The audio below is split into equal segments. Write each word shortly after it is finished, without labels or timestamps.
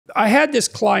I had this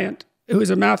client who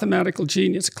was a mathematical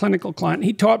genius, a clinical client.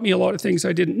 He taught me a lot of things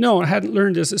I didn't know and hadn't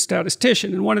learned as a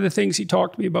statistician. And one of the things he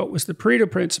talked to me about was the Pareto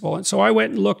Principle. And so I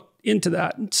went and looked into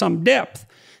that in some depth.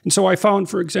 And so I found,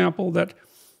 for example, that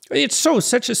it's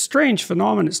such a strange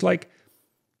phenomenon. It's like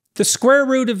the square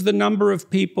root of the number of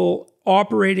people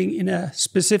operating in a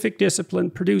specific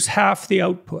discipline produce half the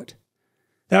output.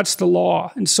 That's the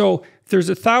law. And so if there's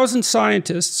 1,000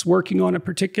 scientists working on a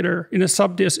particular, in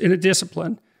a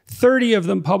discipline, 30 of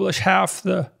them publish half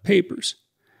the papers.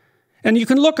 And you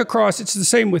can look across, it's the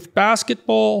same with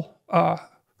basketball,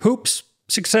 hoops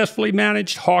successfully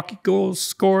managed, hockey goals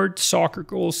scored, soccer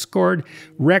goals scored,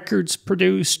 records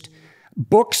produced,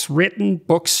 books written,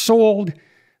 books sold,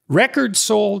 records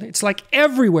sold. It's like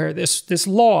everywhere, this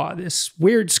law, this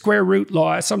weird square root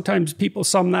law. Sometimes people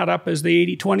sum that up as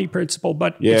the 80-20 principle,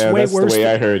 but it's way worse. Yeah, that's the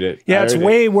way I heard it. Yeah, it's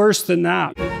way worse than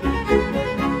that.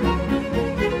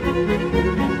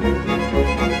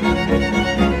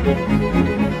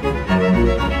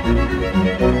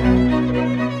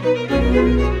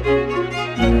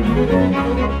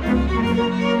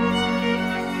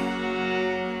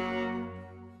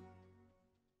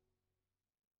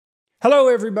 Hello,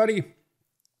 everybody.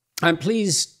 I'm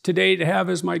pleased today to have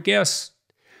as my guest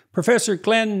Professor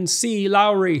Glenn C.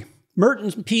 Loury,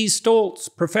 Merton P. Stoltz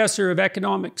Professor of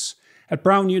Economics at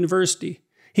Brown University.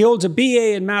 He holds a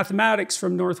BA in Mathematics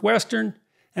from Northwestern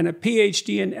and a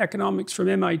PhD in Economics from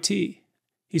MIT.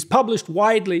 He's published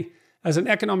widely as an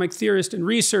economic theorist and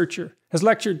researcher, has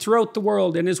lectured throughout the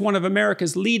world, and is one of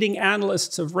America's leading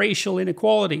analysts of racial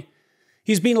inequality.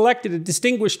 He's been elected a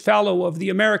Distinguished Fellow of the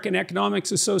American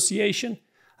Economics Association,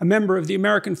 a member of the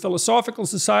American Philosophical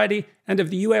Society and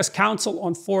of the U.S. Council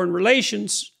on Foreign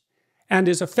Relations, and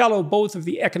is a fellow both of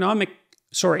the Econometric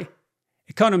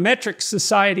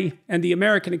Society and the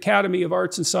American Academy of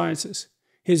Arts and Sciences.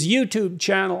 His YouTube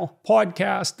channel,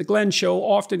 podcast, The Glenn Show,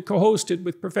 often co-hosted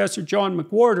with Professor John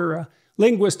McWhorter, a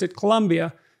linguist at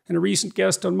Columbia and a recent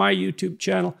guest on my YouTube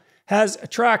channel, has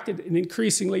attracted an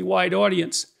increasingly wide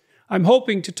audience. I'm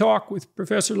hoping to talk with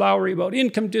Professor Loury about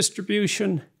income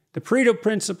distribution, the Pareto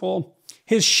Principle,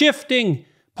 his shifting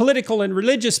political and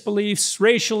religious beliefs,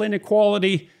 racial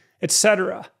inequality,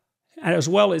 etc., as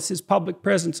well as his public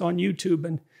presence on YouTube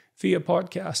and via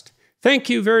podcast. Thank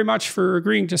you very much for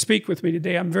agreeing to speak with me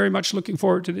today. I'm very much looking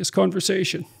forward to this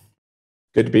conversation.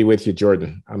 Good to be with you,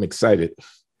 Jordan. I'm excited.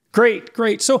 Great,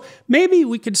 great. So maybe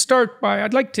we could start by,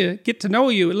 I'd like to get to know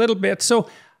you a little bit. So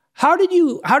how did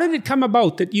it come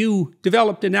about that you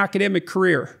developed an academic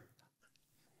career?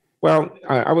 Well,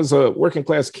 I was a working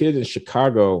class kid in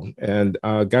Chicago and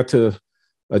got to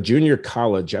a junior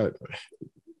college.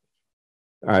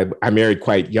 I married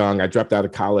quite young. I dropped out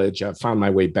of college. I found my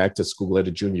way back to school at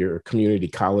a junior community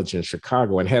college in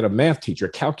Chicago and had a math teacher,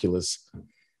 calculus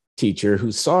teacher,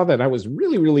 who saw that I was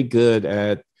really, really good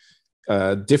at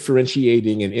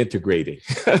differentiating and integrating.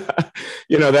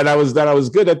 That I was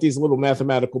good at these little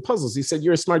mathematical puzzles. He said,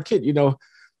 "You're a smart kid," and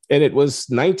it was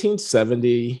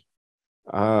 1970.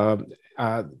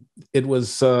 It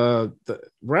was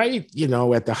right,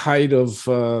 at the height of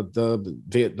the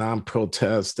Vietnam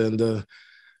protest and the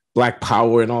Black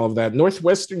Power and all of that.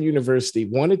 Northwestern University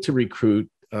wanted to recruit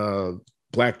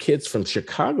Black kids from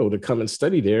Chicago to come and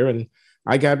study there, and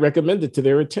I got recommended to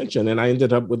their attention, and I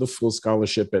ended up with a full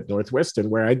scholarship at Northwestern,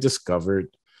 where I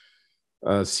discovered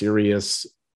serious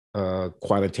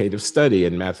quantitative study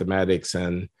in mathematics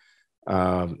and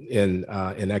in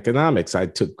economics. I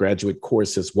took graduate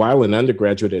courses while an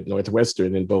undergraduate at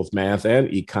Northwestern in both math and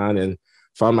econ, and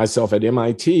found myself at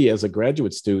MIT as a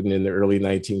graduate student in the early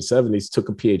 1970s, took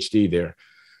a PhD there.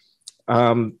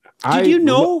 Did you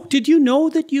know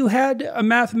that you had a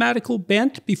mathematical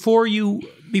bent before you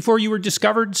were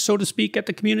discovered, so to speak, at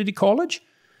the community college?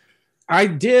 I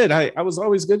did. I was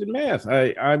always good at math.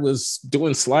 I was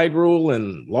doing slide rule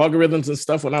and logarithms and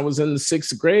stuff when I was in the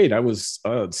 6th grade. I was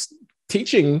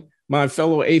teaching my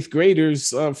fellow 8th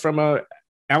graders from a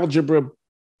algebra,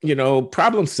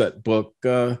 problem set book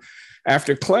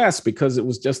after class, because it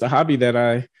was just a hobby that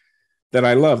I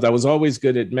loved. I was always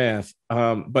good at math,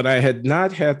 but I had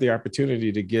not had the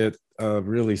opportunity to get a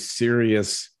really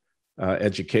serious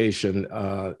education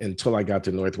until I got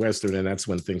to Northwestern, and that's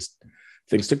when things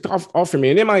took off for me.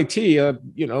 And MIT, it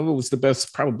was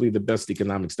probably the best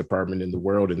economics department in the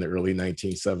world in the early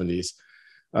 1970s,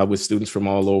 with students from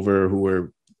all over who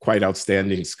were quite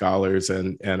outstanding scholars,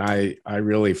 and I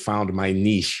really found my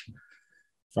niche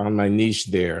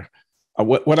there.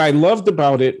 What I loved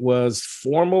about it was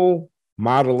formal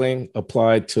modeling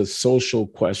applied to social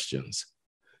questions.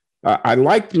 I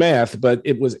liked math, but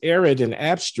it was arid and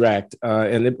abstract.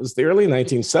 And it was the early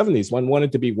 1970s. One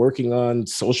wanted to be working on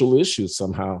social issues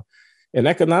somehow. And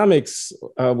economics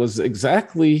was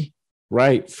exactly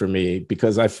right for me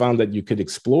because I found that you could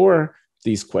explore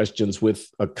these questions with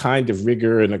a kind of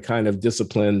rigor and a kind of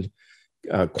disciplined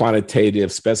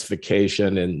quantitative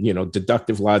specification and,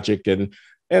 deductive logic and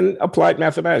applied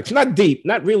mathematics. Not deep,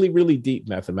 not really, really deep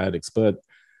mathematics, but,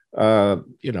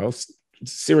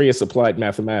 serious applied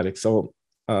mathematics. So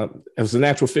it was a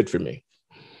natural fit for me.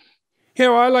 Yeah,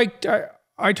 well,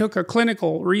 I took a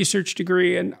clinical research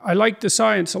degree and I liked the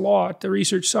science a lot, the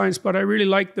research science, but I really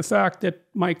liked the fact that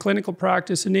my clinical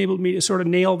practice enabled me to sort of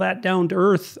nail that down to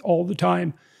earth all the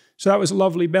time. So that was a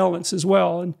lovely balance as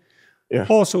well. And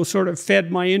also sort of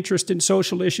fed my interest in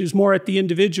social issues more at the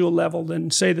individual level than,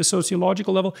 say, the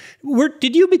sociological level.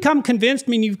 Did you become convinced?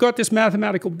 I mean, you've got this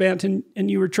mathematical bent and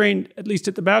you were trained, at least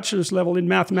at the bachelor's level, in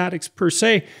mathematics per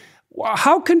se.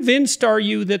 How convinced are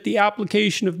you that the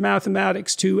application of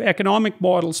mathematics to economic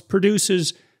models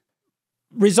produces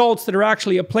results that are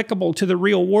actually applicable to the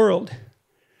real world?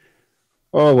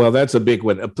 Oh, well, that's a big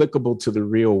one. Applicable to the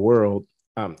real world.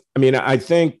 I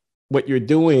think what you're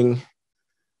doing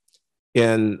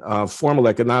in formal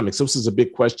economics, this was a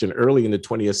big question early in the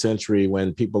 20th century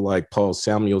when people like Paul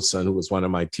Samuelson, who was one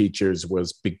of my teachers,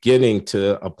 was beginning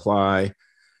to apply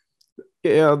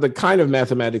the kind of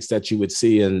mathematics that you would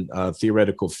see in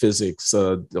theoretical physics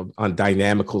on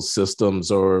dynamical systems,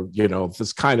 or,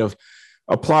 this kind of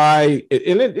apply.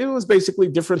 And it was basically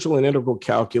differential and integral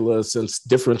calculus and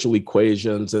differential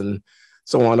equations and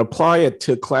so on, apply it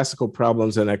to classical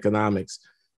problems in economics.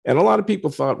 And a lot of people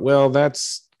thought, well,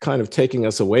 that's kind of taking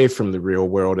us away from the real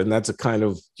world. And that's a kind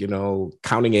of,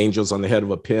 counting angels on the head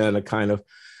of a pin, a kind of,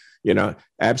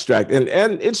 abstract. And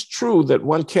it's true that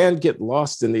one can get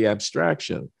lost in the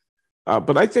abstraction.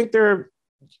 But I think there are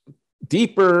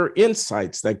deeper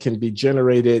insights that can be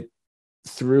generated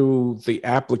through the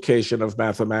application of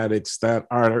mathematics that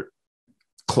are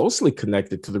closely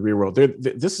connected to the real world.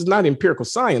 This is not empirical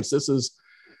science. This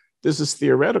is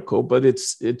theoretical, but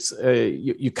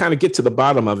you kind of get to the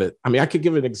bottom of it. I mean, I could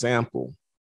give an example.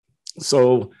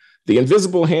 So the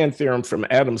invisible hand theorem from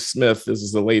Adam Smith, this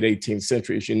is the late 18th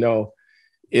century, as you know,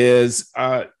 is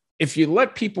if you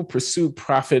let people pursue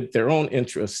profit, their own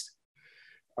interest,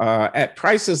 at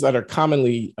prices that are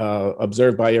commonly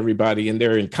observed by everybody and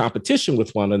they're in competition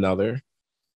with one another,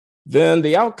 then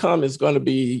the outcome is going to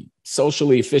be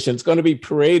socially efficient. It's going to be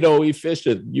Pareto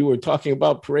efficient. You were talking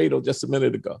about Pareto just a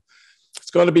minute ago.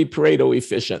 It's going to be Pareto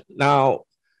efficient. Now,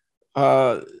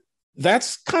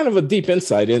 that's kind of a deep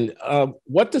insight. And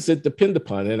what does it depend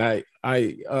upon? And I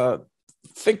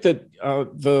think that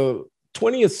the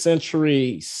 20th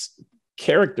century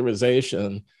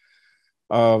characterization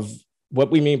of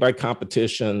what we mean by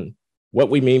competition, what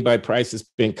we mean by prices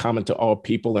being common to all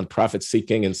people and profit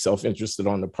seeking and self-interested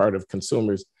on the part of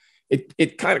consumers,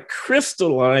 it kind of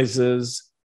crystallizes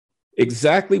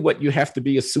exactly what you have to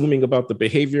be assuming about the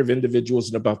behavior of individuals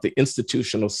and about the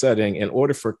institutional setting in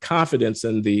order for confidence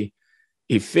in the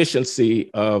efficiency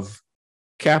of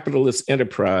capitalist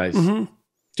enterprise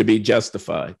to be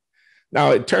justified.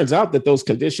 Now, it turns out that those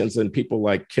conditions, and people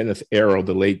like Kenneth Arrow,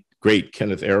 the late, great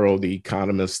Kenneth Arrow, the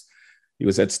economist, he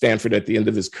was at Stanford at the end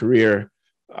of his career,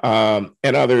 and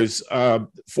others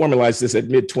formalized this at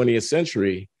mid-20th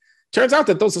century. Turns out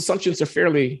that those assumptions are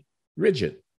fairly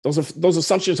rigid. Those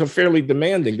assumptions are fairly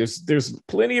demanding. There's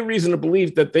plenty of reason to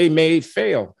believe that they may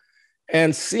fail.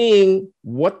 And seeing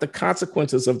what the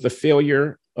consequences of the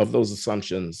failure of those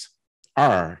assumptions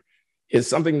are is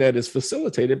something that is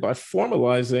facilitated by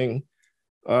formalizing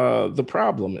the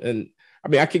problem. And I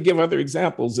mean, I could give other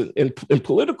examples. In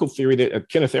political theory,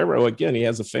 Kenneth Arrow, again, he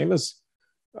has a famous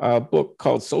book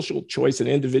called Social Choice and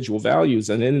Individual Values.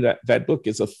 And in that book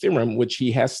is a theorem which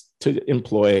he has to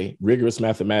employ rigorous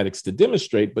mathematics to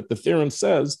demonstrate. But the theorem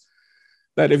says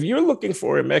that if you're looking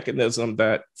for a mechanism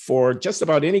that for just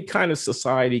about any kind of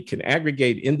society can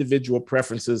aggregate individual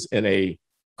preferences in a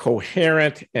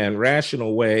coherent and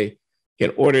rational way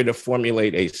in order to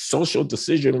formulate a social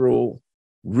decision rule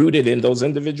rooted in those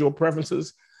individual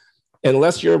preferences,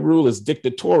 unless your rule is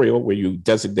dictatorial, where you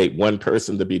designate one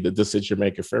person to be the decision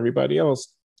maker for everybody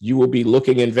else, you will be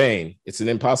looking in vain. It's an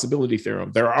impossibility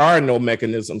theorem. There are no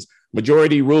mechanisms.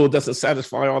 Majority rule doesn't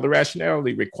satify all the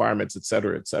rationality requirements, et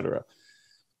cetera, et cetera.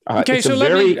 Okay, so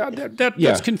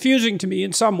that's confusing to me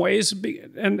in some ways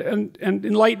and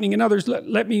enlightening in others.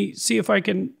 Let me see if I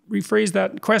can rephrase that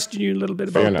and question you a little bit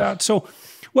about that. So,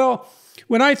 well,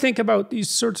 when I think about these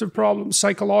sorts of problems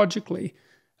psychologically,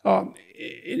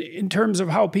 in terms of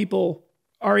how people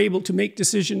are able to make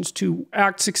decisions to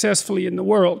act successfully in the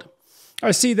world,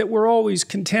 I see that we're always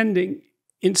contending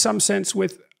in some sense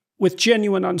with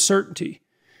genuine uncertainty.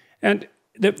 And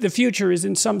the future is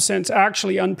in some sense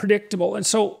actually unpredictable.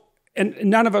 And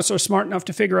none of us are smart enough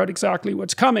to figure out exactly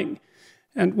what's coming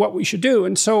and what we should do.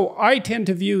 And so I tend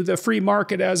to view the free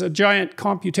market as a giant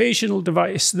computational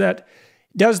device that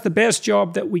does the best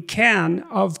job that we can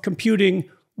of computing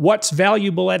what's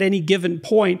valuable at any given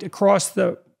point across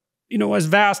the, as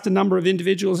vast a number of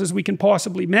individuals as we can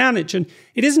possibly manage. And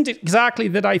it isn't exactly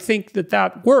that I think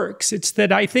that works. It's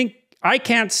that I think I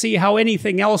can't see how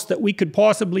anything else that we could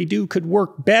possibly do could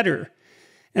work better.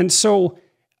 And so,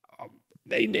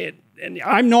 and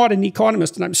I'm not an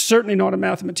economist, and I'm certainly not a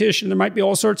mathematician. There might be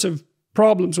all sorts of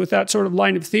problems with that sort of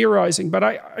line of theorizing, but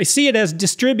I see it as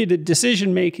distributed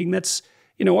decision-making that's,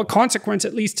 a consequence,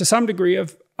 at least to some degree,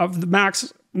 of the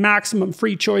maximum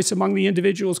free choice among the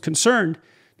individuals concerned.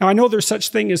 Now, I know there's such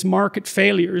thing as market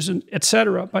failures and et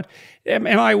cetera, but am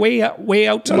I way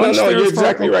out to lunch there? No, you're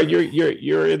exactly right.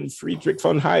 You're in Friedrich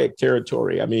von Hayek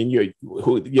territory. I mean,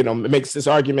 who makes this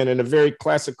argument in a very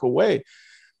classical way,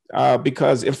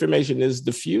 because information is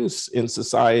diffuse in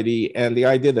society, and the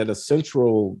idea that a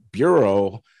central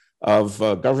bureau of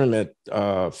government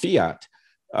fiat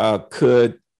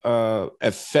could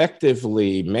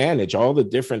effectively manage all the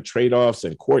different trade-offs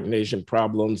and coordination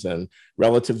problems and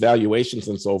relative valuations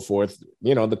and so forth,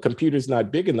 the computer's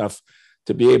not big enough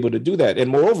to be able to do that.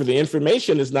 And moreover, the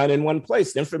information is not in one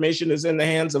place. The information is in the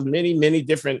hands of many, many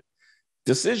different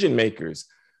decision makers.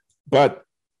 But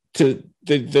to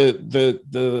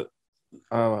the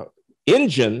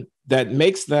engine that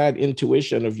makes that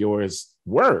intuition of yours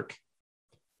work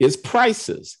is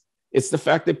prices. It's the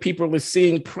fact that people are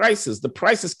seeing prices. The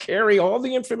prices carry all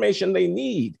the information they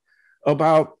need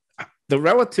about the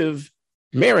relative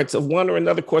merits of one or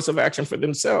another course of action for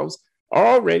themselves,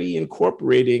 already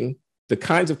incorporating the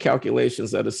kinds of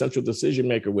calculations that a central decision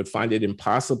maker would find it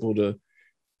impossible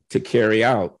to carry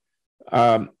out.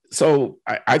 So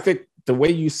I think the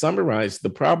way you summarize the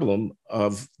problem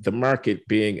of the market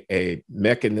being a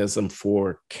mechanism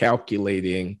for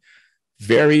calculating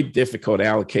very difficult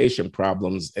allocation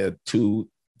problems to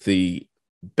the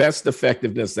best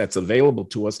effectiveness that's available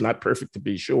to us, not perfect to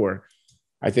be sure,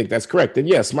 I think that's correct. And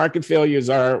yes, market failures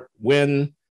are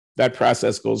when that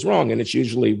process goes wrong. And it's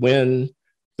usually when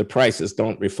the prices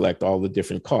don't reflect all the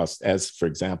different costs, as, for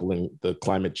example, in the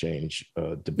climate change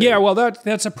debate. Yeah, well,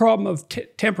 that's a problem of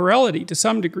temporality to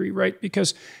some degree, right?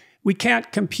 Because we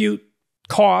can't compute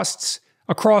costs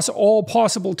across all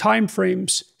possible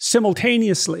timeframes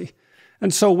simultaneously.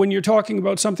 And so when you're talking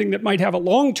about something that might have a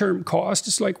long-term cost,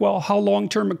 it's like, well, how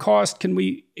long-term a cost can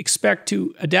we expect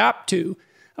to adapt to?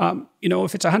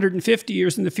 If it's 150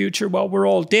 years in the future, well, we're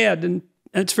all dead, and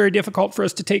it's very difficult for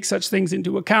us to take such things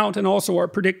into account. And also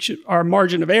our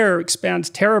margin of error expands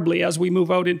terribly as we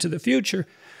move out into the future.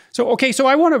 So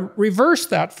I want to reverse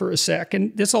that for a sec,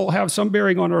 and this will have some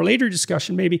bearing on our later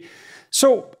discussion maybe.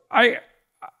 So I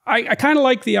kind of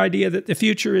like the idea that the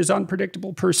future is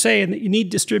unpredictable per se and that you need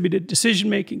distributed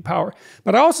decision-making power.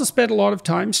 But I also spent a lot of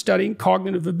time studying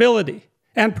cognitive ability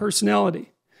and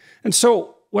personality. And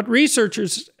so what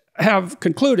researchers have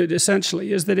concluded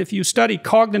essentially is that if you study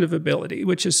cognitive ability,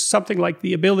 which is something like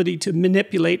the ability to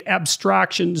manipulate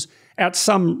abstractions at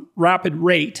some rapid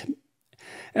rate,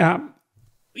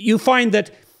 you find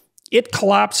that it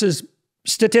collapses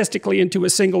statistically into a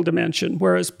single dimension,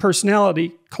 whereas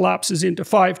personality collapses into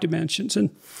 5 dimensions.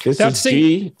 And this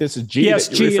is G. Yes,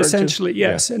 G essentially.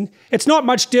 Yes, yeah. And it's not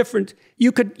much different.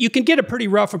 You can get a pretty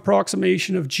rough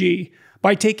approximation of G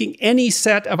by taking any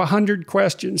set of 100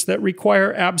 questions that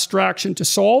require abstraction to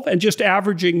solve and just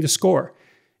averaging the score.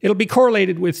 It'll be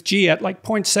correlated with G at like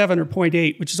 0.7 or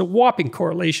 0.8, which is a whopping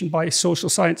correlation by social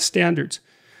science standards.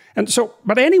 And so,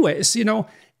 but anyways, let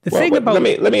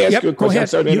me ask you a question. I'm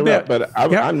sorry to interrupt, but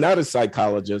I'm not a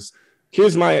psychologist.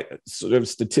 Here's my sort of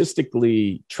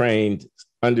statistically trained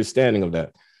understanding of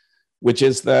that, which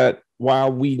is that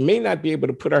while we may not be able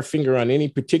to put our finger on any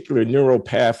particular neural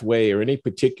pathway or any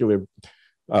particular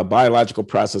biological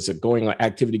process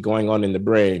activity going on in the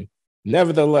brain,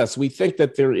 nevertheless, we think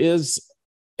that there is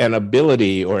an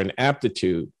ability or an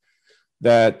aptitude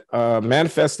that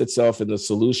manifests itself in the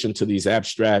solution to these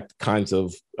abstract kinds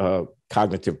of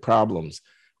cognitive problems.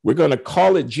 We're going to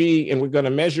call it G, and we're going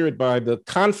to measure it by the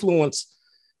confluence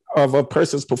of a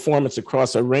person's performance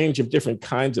across a range of different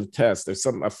kinds of tests. There's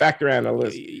a factor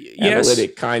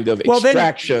analytic kind of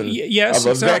extraction of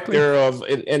a vector of,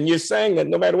 and you're saying that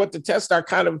no matter what the tests are,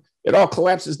 it all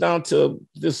collapses down to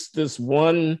this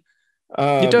one.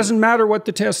 It doesn't matter what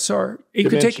the tests are. You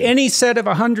could take any set of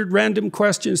 100 random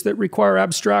questions that require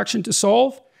abstraction to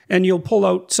solve and you'll pull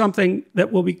out something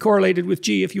that will be correlated with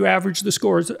G if you average the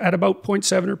scores at about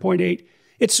 0.7 or 0.8.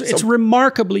 It's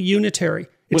remarkably unitary.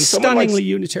 It's stunningly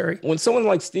unitary. When someone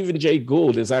like Stephen Jay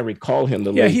Gould, as I recall him,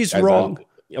 he's wrong.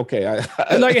 Okay,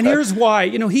 and here's why.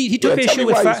 He took issue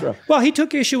with he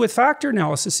took issue with factor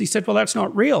analysis. He said, "Well, that's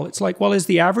not real." It's like, well, is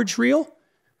the average real?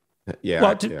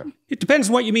 It depends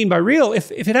on what you mean by real.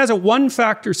 If it has a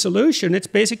one-factor solution, it's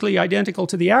basically identical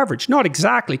to the average. Not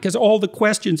exactly, because all the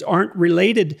questions aren't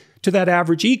related to that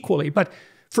average equally. But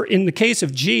in the case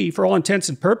of G, for all intents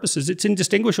and purposes, it's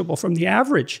indistinguishable from the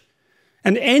average.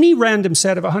 And any random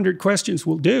set of 100 questions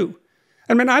will do.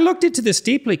 I mean, I looked into this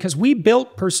deeply because we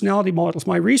built personality models,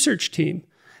 my research team,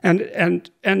 and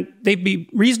they'd be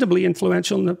reasonably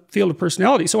influential in the field of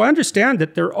personality. So I understand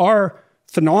that there are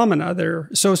phenomena that are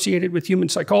associated with human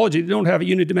psychology that don't have a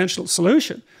unidimensional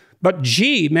solution. But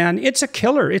G, man, it's a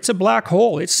killer. It's a black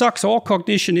hole. It sucks all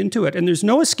cognition into it, and there's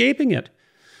no escaping it.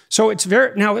 So it's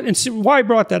and so why I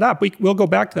brought that up, we'll go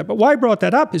back to that, but why I brought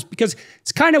that up is because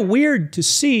it's kind of weird to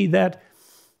see that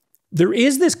there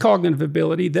is this cognitive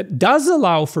ability that does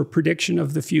allow for prediction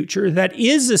of the future, that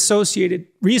is associated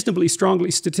reasonably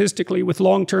strongly statistically with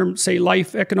long-term, say,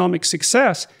 life economic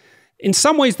success. In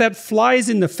some ways, that flies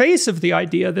in the face of the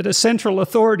idea that a central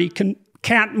authority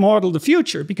can't model the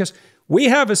future, because we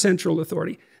have a central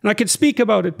authority. And I could speak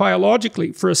about it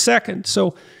biologically for a second.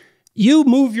 So you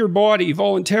move your body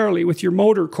voluntarily with your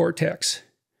motor cortex,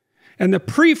 and the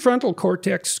prefrontal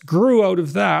cortex grew out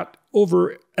of that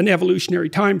over an evolutionary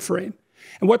time frame.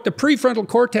 And what the prefrontal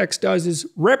cortex does is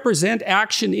represent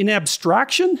action in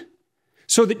abstraction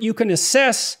so that you can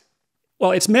assess,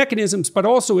 well, its mechanisms, but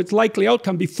also its likely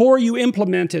outcome before you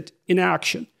implement it in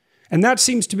action. And that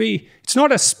seems to be, it's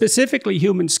not a specifically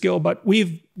human skill, but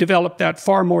we've developed that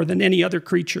far more than any other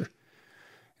creature.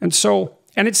 And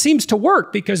it seems to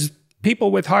work because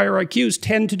people with higher IQs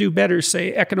tend to do better,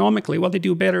 say, economically. Well, they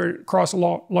do better across a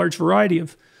large variety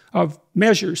of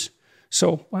measures.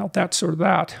 So, well, that's sort of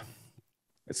that.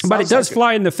 But it does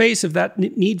fly in the face of that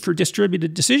need for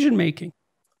distributed decision-making.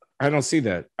 I don't see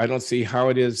that. I don't see how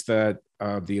it is that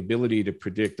the ability to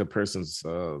predict a person's,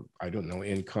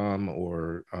 income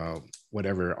or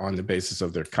whatever on the basis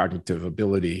of their cognitive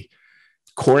ability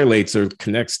correlates or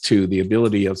connects to the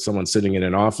ability of someone sitting in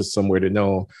an office somewhere to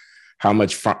know how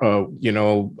much farm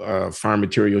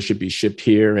material should be shipped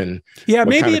here, and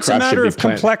maybe it's a matter of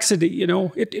complexity.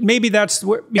 Maybe that's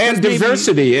what, and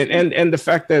diversity, and the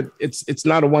fact that it's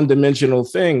not a one-dimensional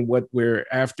thing. What we're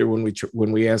after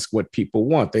when we ask what people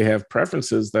want, they have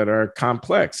preferences that are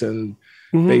complex, and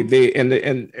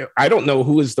and I don't know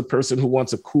who is the person who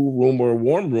wants a cool room or a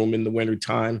warm room in the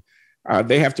wintertime.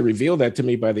 They have to reveal that to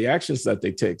me by the actions that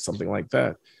they take, something like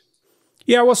that.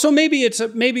 Yeah, well, so maybe it's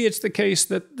the case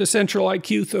that the central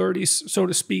IQ authority, so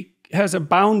to speak, has a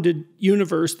bounded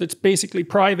universe that's basically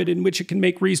private in which it can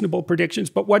make reasonable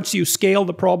predictions. But once you scale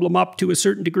the problem up to a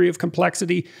certain degree of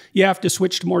complexity, you have to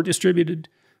switch to more distributed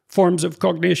forms of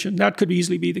cognition. That could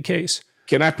easily be the case.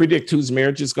 Can I predict whose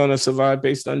marriage is going to survive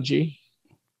based on G?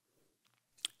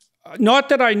 Not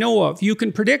that I know of. You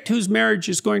can predict whose marriage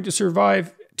is going to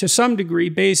survive to some degree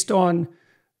based on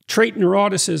trait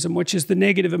neuroticism, which is the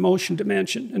negative emotion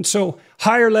dimension. And so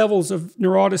higher levels of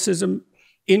neuroticism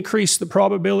increase the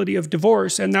probability of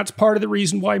divorce, and that's part of the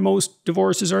reason why most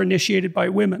divorces are initiated by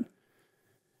women.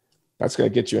 That's going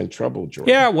to get you in trouble,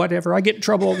 Jordan. Yeah, whatever. I get in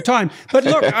trouble all the time. But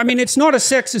look, I mean, it's not a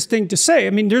sexist thing to say. I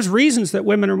mean, there's reasons that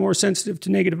women are more sensitive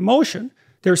to negative emotion.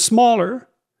 They're smaller.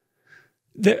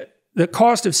 The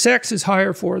cost of sex is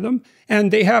higher for them,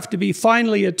 and they have to be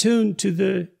finely attuned to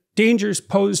the dangers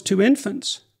posed to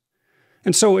infants.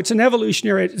 And so it's an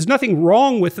evolutionary, there's nothing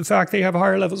wrong with the fact they have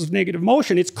higher levels of negative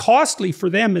emotion. It's costly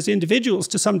for them as individuals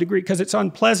to some degree because it's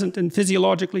unpleasant and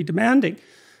physiologically demanding.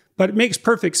 But it makes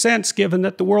perfect sense given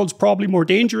that the world's probably more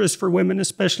dangerous for women,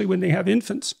 especially when they have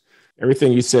infants.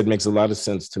 Everything you said makes a lot of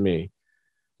sense to me.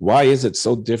 Why is it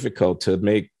so difficult to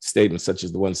make statements such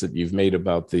as the ones that you've made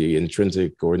about the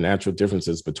intrinsic or natural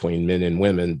differences between men and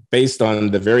women based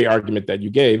on the very argument that you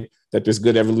gave, that there's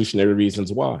good evolutionary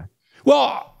reasons why?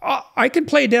 Well, I could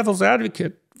play devil's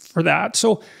advocate for that.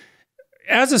 So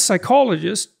as a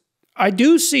psychologist, I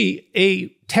do see a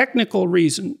technical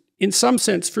reason in some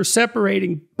sense for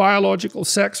separating biological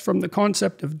sex from the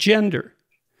concept of gender.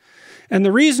 And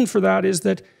the reason for that is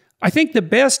that I think the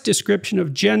best description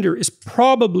of gender is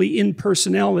probably in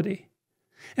personality.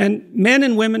 And men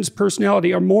and women's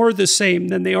personality are more the same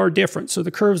than they are different. So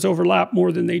the curves overlap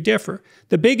more than they differ.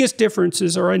 The biggest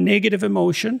differences are a negative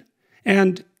emotion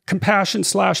and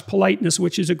compassion/politeness,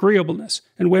 which is agreeableness.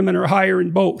 And women are higher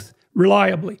in both,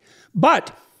 reliably.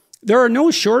 But there are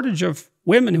no shortage of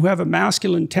women who have a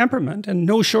masculine temperament and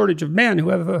no shortage of men who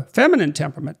have a feminine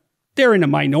temperament. They're in a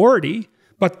minority,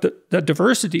 but the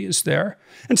diversity is there.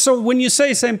 And so when you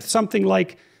say something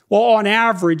like, well, on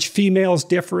average, females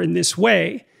differ in this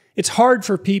way, it's hard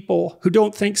for people who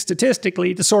don't think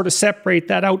statistically to sort of separate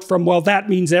that out from, well, that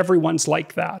means everyone's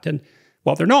like that. And,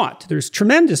 well, they're not. There's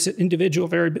tremendous individual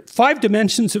variability. 5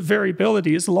 dimensions of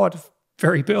variability is a lot of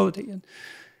variability.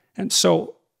 And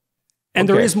so... And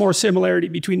there is more similarity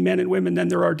between men and women than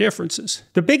there are differences.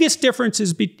 The biggest difference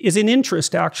is in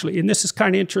interest, actually. And this is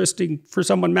kind of interesting for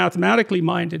someone mathematically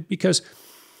minded, because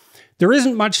there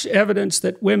isn't much evidence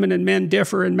that women and men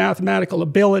differ in mathematical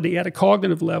ability at a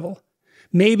cognitive level.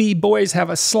 Maybe boys have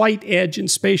a slight edge in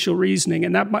spatial reasoning,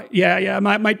 and that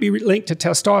might be linked to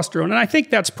testosterone. And I think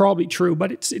that's probably true,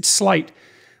 but it's slight.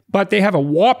 But they have a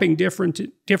whopping difference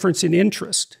in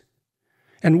interest.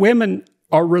 And women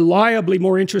are reliably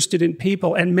more interested in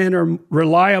people, and men are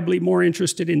reliably more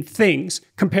interested in things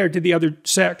compared to the other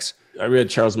sex. I read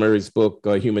Charles Murray's book,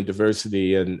 Human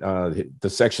Diversity, and the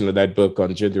section of that book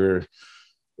on gender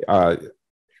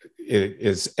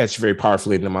is etched very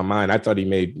powerfully into my mind. I thought he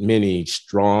made many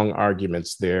strong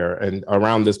arguments there and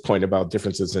around this point about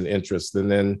differences in interest. And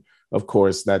then, of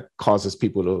course, that causes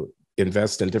people to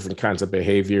invest in different kinds of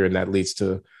behavior, and that leads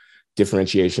to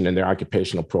differentiation in their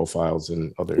occupational profiles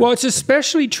and other. Well, it's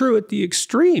especially true at the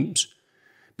extremes,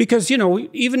 because,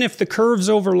 even if the curves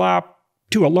overlap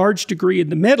to a large degree in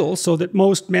the middle, so that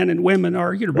most men and women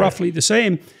are, roughly the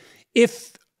same,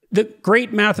 if the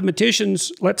great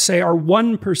mathematicians, let's say, are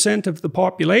 1% of the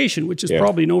population, which is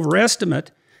probably an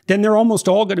overestimate, then they're almost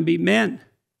all going to be men,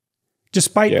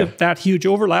 despite that huge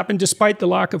overlap and despite the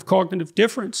lack of cognitive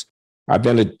difference. I've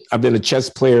been a chess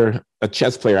player, I'm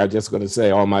just going to say,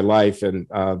 all my life. And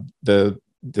the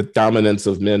dominance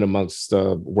of men amongst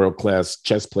world-class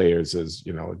chess players is,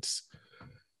 it's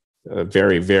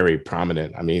very, very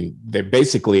prominent. I mean, there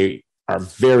basically are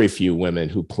very few women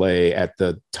who play at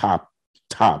the top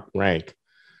rank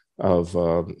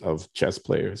of chess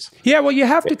players. Yeah, well, you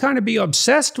have to kind of be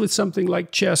obsessed with something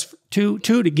like chess to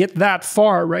get that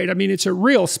far, right? I mean, it's a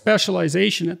real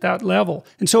specialization at that level.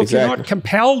 And so if you're not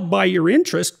compelled by your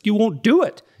interest, you won't do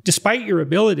it, despite your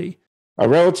ability. A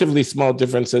relatively small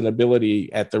difference in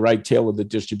ability at the right tail of the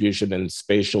distribution in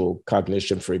spatial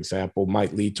cognition, for example,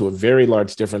 might lead to a very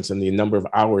large difference in the number of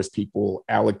hours people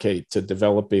allocate to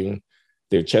developing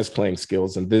their chess playing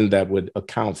skills. And then that would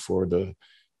account for the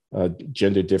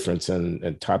gender difference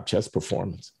in top chess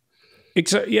performance.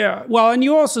 Yeah. Well, and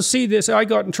you also see this, I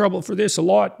got in trouble for this a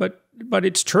lot, but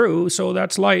it's true, so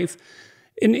that's life.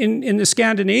 In the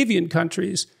Scandinavian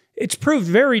countries, it's proved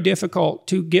very difficult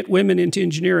to get women into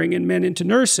engineering and men into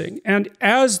nursing. And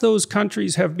as those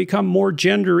countries have become more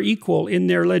gender equal in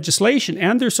their legislation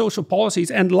and their social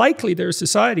policies, and likely their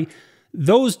society,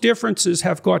 those differences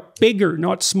have got bigger,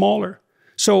 not smaller.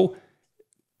 So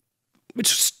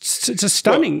it's a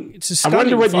stunning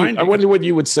finding. I wonder what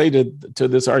you would say to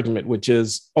this argument, which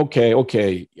is,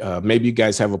 okay, maybe you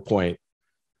guys have a point,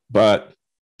 but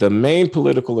the main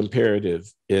political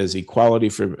imperative is equality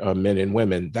for men and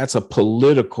women. That's a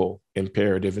political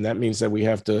imperative, and that means that we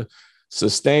have to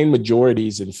sustain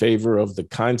majorities in favor of the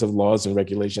kinds of laws and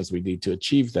regulations we need to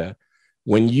achieve that.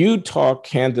 When you talk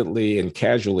candidly and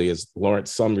casually, as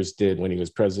Lawrence Summers did when he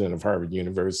was president of Harvard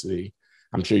University,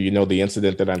 I'm sure you know the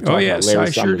incident that I'm talking about.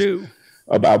 Larry Summers, sure do.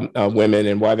 About women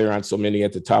and why there aren't so many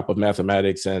at the top of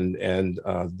mathematics and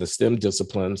the STEM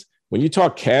disciplines. When you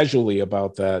talk casually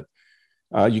about that,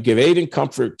 you give aid and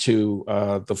comfort to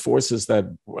the forces that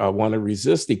want to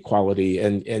resist equality,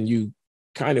 and you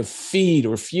kind of feed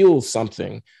or fuel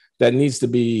something that needs to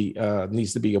be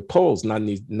opposed,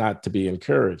 not to be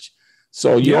encouraged.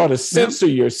 So you ought to censor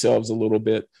yourselves a little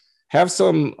bit. Have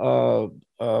some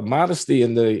modesty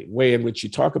in the way in which you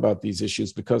talk about these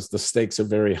issues, because the stakes are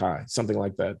very high, something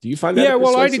like that. Do you find that? Yeah,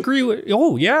 well, I'd agree with,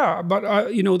 but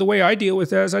the way I deal with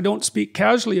that is I don't speak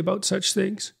casually about such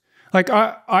things. Like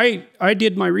I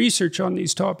did my research on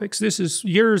these topics. This is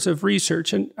years of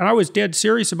research, and I was dead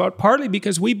serious about it, partly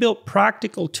because we built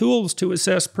practical tools to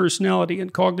assess personality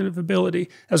and cognitive ability,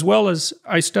 as well as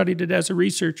I studied it as a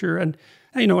researcher and,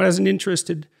 as an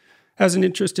interested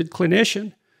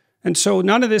clinician. And so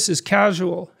none of this is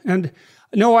casual. And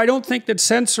no, I don't think that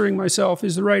censoring myself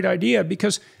is the right idea,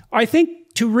 because I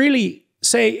think to really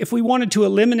say, if we wanted to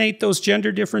eliminate those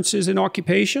gender differences in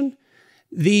occupation,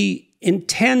 the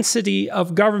intensity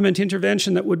of government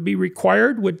intervention that would be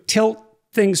required would tilt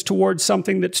things towards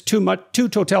something that's too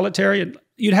totalitarian.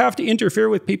 You'd have to interfere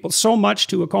with people so much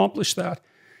to accomplish that.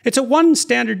 It's a one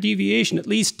standard deviation, at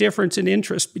least, difference in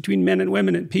interest between men and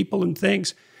women and people and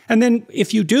things. And then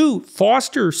if you do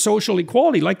foster social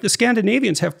equality, like the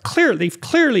Scandinavians they've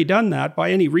clearly done that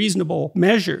by any reasonable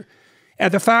measure.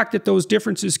 And the fact that those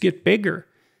differences get bigger,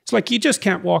 it's like you just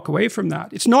can't walk away from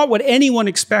that. It's not what anyone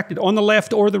expected on the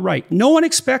left or the right. No one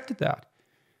expected that.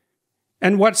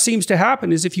 And what seems to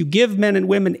happen is if you give men and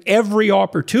women every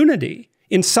opportunity,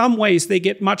 in some ways they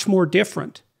get much more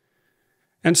different.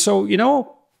 And so,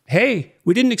 hey,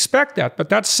 we didn't expect that, but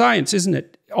that's science, isn't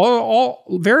it? All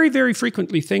very, very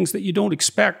frequently things that you don't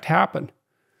expect happen.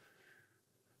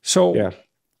 So yeah.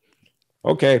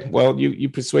 Okay, well, you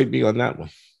persuade me on that one.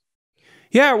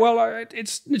 Yeah, well,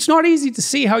 it's not easy to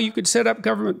see how you could set up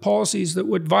government policies that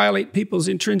would violate people's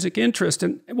intrinsic interest.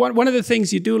 And one of the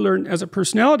things you do learn as a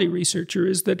personality researcher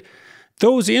is that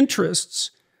those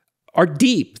interests are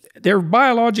deep. They're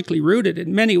biologically rooted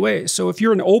in many ways. So if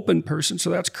you're an open person, so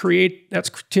that's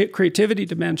creativity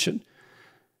dimension,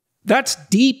 that's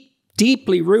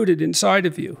deeply rooted inside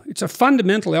of you. It's a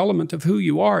fundamental element of who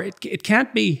you are. It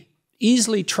can't be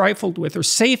easily trifled with or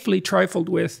safely trifled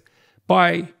with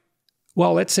by,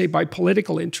 well, let's say by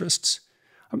political interests.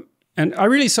 And I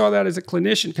really saw that as a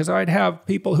clinician because I'd have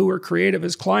people who were creative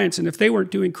as clients, and if they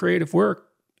weren't doing creative work,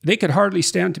 they could hardly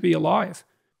stand to be alive.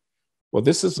 Well,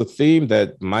 this is a theme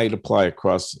that might apply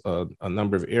across a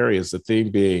number of areas, the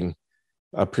theme being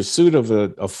a pursuit of a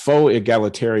faux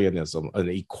egalitarianism, an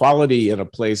equality in a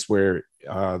place where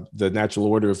the natural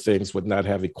order of things would not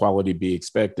have equality be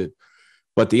expected.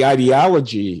 But the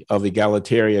ideology of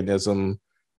egalitarianism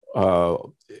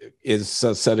is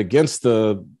set against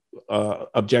the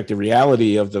objective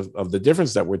reality of the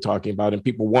difference that we're talking about, and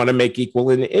people want to make equal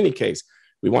in any case.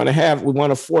 We want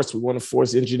to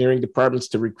force engineering departments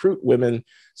to recruit women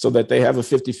so that they have a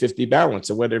 50-50 balance,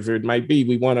 or whatever it might be.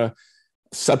 We want to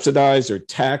subsidize or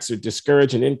tax or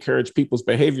discourage and encourage people's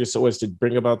behavior so as to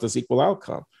bring about this equal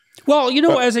outcome. Well,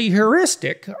 as a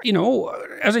heuristic, you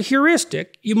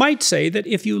might say that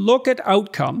if you look at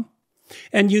outcome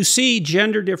and you see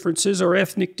gender differences or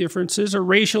ethnic differences or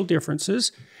racial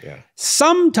differences,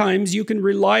 sometimes you can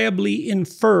reliably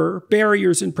infer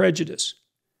barriers and prejudice.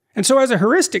 And so as a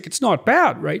heuristic, it's not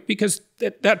bad, right? Because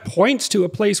that points to a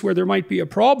place where there might be a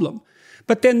problem.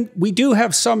 But then we do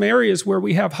have some areas where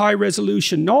we have high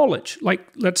resolution knowledge, like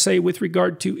let's say with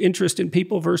regard to interest in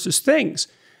people versus things.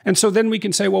 And so then we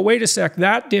can say, well, wait a sec,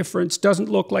 that difference doesn't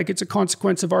look like it's a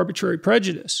consequence of arbitrary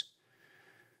prejudice.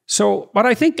 So, but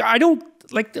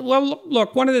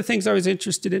look, one of the things I was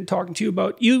interested in talking to you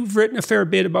about, you've written a fair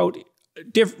bit about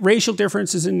racial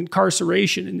differences in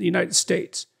incarceration in the United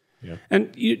States. Yeah.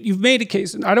 And you've made a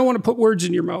case, and I don't want to put words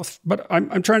in your mouth, but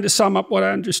I'm trying to sum up what I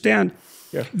understand,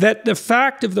 that the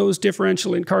fact of those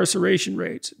differential incarceration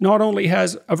rates not only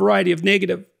has a variety of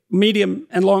negative, medium,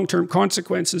 and long-term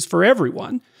consequences for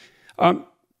everyone,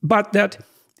 but that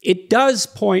it does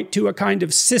point to a kind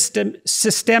of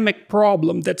systemic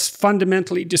problem that's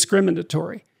fundamentally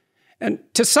discriminatory. And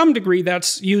to some degree,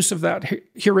 that's use of that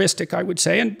heuristic, I would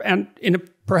say, and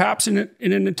perhaps in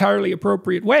an entirely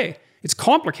appropriate way. It's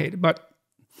complicated, but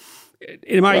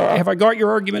have I got your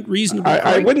argument reasonably correct?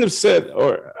 I wouldn't have said,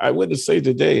 or I wouldn't say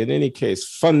today, in any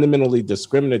case, fundamentally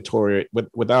discriminatory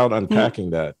without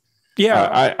unpacking that.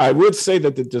 Yeah, I would say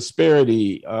that the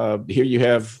disparity, here you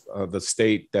have the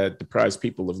state that deprives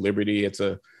people of liberty. It's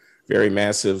a very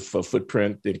massive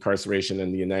footprint, incarceration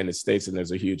in the United States, and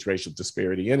there's a huge racial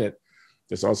disparity in it.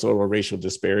 There's also a racial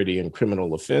disparity in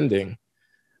criminal offending.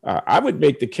 I would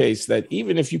make the case that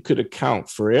even if you could account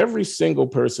for every single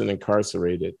person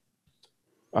incarcerated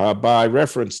by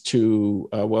reference to,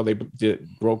 they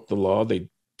broke the law, they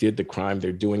did the crime,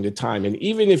 they're doing the time. And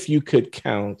even if you could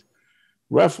count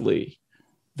roughly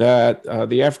that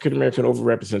the African-American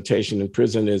overrepresentation in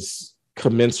prison is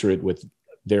commensurate with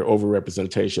their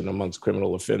overrepresentation amongst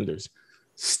criminal offenders,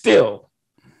 still,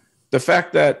 the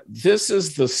fact that this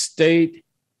is the state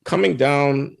coming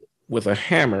down with a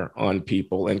hammer on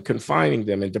people and confining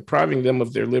them and depriving them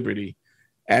of their liberty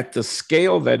at the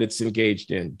scale that it's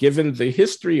engaged in, given the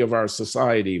history of our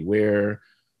society where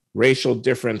racial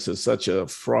difference is such a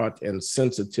fraught and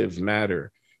sensitive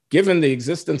matter, given the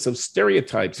existence of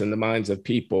stereotypes in the minds of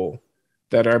people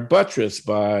that are buttressed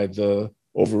by the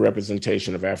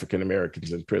overrepresentation of African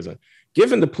Americans in prison,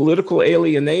 given the political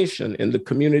alienation in the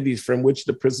communities from which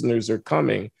the prisoners are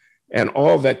coming, and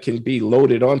all that can be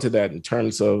loaded onto that in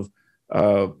terms of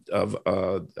a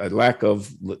lack of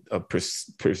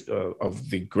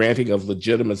the granting of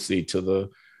legitimacy to the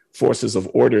forces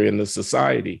of order in the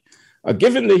society.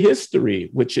 Given the history,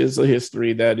 which is a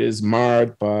history that is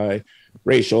marred by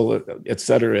racial, et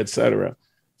cetera,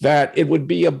 that it would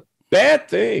be a bad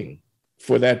thing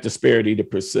for that disparity to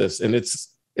persist. And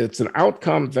it's it's an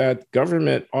outcome that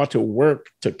government ought to work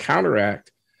to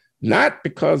counteract, not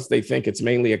because they think it's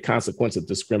mainly a consequence of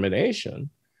discrimination,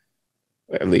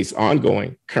 at least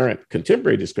ongoing, current,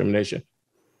 contemporary discrimination,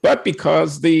 but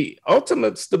because the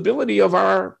ultimate stability of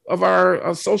our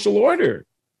social order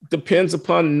depends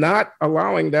upon not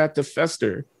allowing that to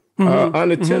fester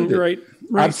unattended. Right.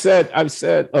 I've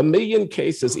said a million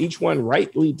cases, each one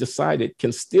rightly decided,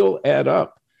 can still add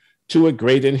up to a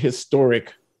great and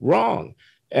historic wrong.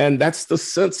 And that's the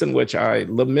sense in which I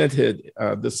lamented,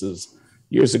 this is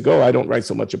years ago, I don't write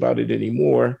so much about it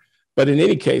anymore, but in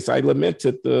any case, I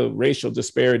lamented the racial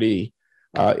disparity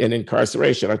in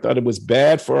incarceration. I thought it was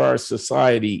bad for our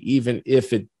society, even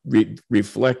if it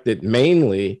reflected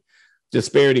mainly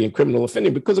disparity in criminal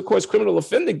offending, because of course, criminal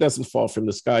offending doesn't fall from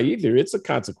the sky either. It's a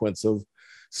consequence of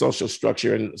social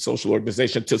structure and social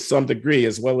organization to some degree,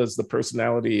 as well as the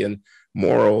personality and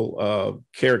moral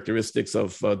characteristics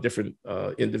of different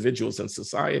individuals in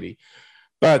society.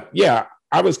 But yeah,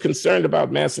 I was concerned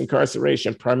about mass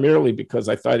incarceration primarily because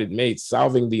I thought it made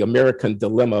solving the American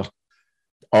dilemma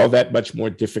all that much more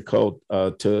difficult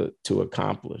to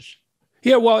accomplish.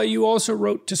 Yeah, well, you also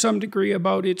wrote to some degree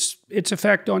about its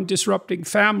effect on disrupting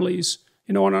families,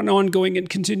 on an ongoing and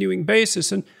continuing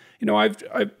basis. And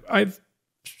I've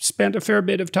spent a fair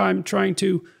bit of time trying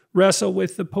to wrestle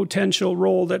with the potential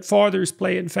role that fathers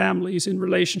play in families in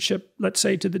relationship, let's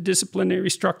say, to the disciplinary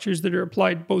structures that are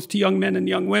applied both to young men and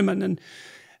young women.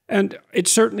 And it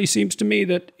certainly seems to me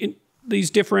that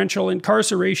these differential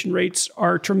incarceration rates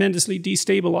are tremendously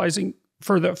destabilizing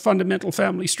for the fundamental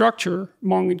family structure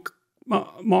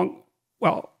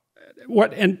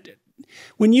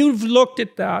when you've looked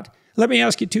at that, let me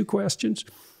ask you two questions.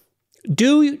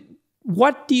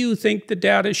 What do you think the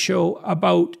data show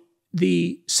about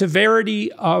the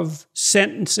severity of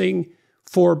sentencing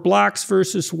for blacks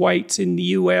versus whites in the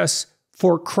US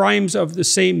for crimes of the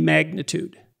same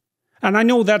magnitude? And I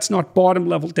know that's not bottom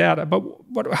level data, but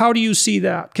how do you see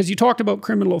that? Because you talked about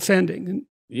criminal offending.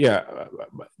 Yeah.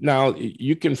 Now,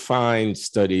 you can find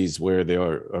studies where they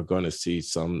are going to see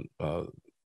some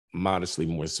modestly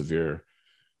more severe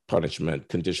punishment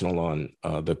conditional on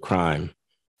the crime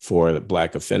for the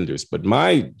Black offenders. But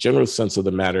my general sense of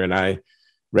the matter, and I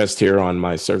rest here on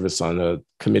my service on a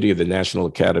committee of the National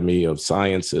Academy of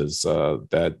Sciences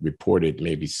that reported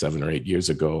maybe 7 or 8 years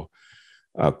ago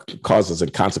causes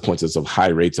and consequences of high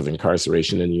rates of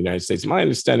incarceration in the United States. My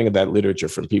understanding of that literature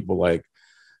from people like,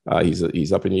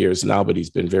 he's up in years now, but he's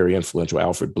been very influential,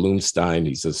 Alfred Bloomstein.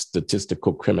 He's a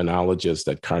statistical criminologist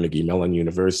at Carnegie Mellon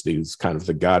University, who's kind of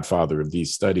the godfather of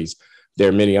these studies. There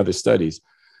are many other studies.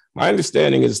 My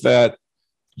understanding is that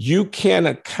you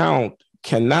cannot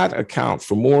account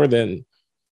for more than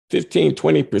 15,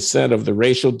 20% of the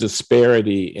racial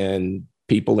disparity in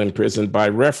people in prison by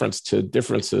reference to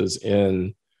differences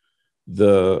in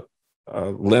the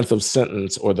length of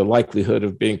sentence or the likelihood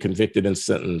of being convicted and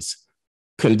sentenced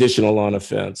conditional on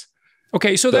offense.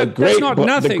 Okay, so that's not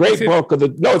nothing. The great bulk of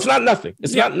the, no, it's not nothing.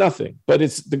 It's not nothing, but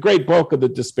it's the great bulk of the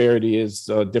disparity is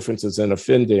differences in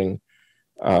offending.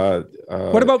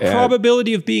 What about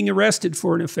probability of being arrested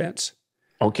for an offense?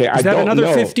 Okay, is that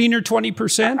another 15 or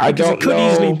 20%? Because it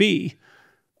could easily be.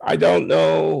 I don't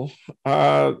know.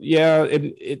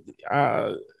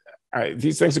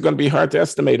 These things are going to be hard to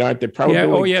estimate, aren't they?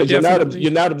 Probably.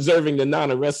 You're not observing the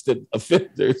non-arrested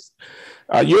offenders.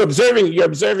 You're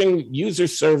observing user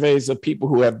surveys of people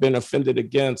who have been offended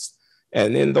against,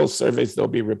 and in those surveys there'll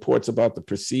be reports about the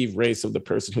perceived race of the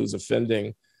person who's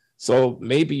offending. So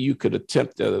maybe you could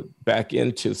attempt to back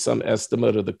into some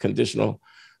estimate of the conditional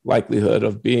likelihood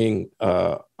of being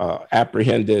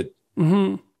apprehended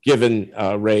given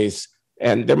race.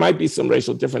 And there might be some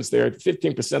racial difference there.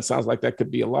 15% sounds like that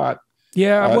could be a lot.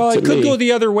 Yeah, well, it could go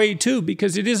the other way too,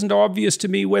 because it isn't obvious to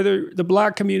me whether the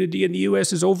Black community in the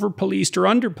US is over-policed or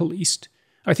under-policed.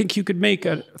 I think you could make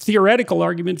a theoretical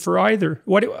argument for either.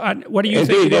 What do you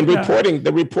think? Indeed, and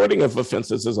the reporting of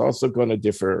offenses is also going to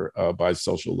differ by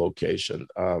social location.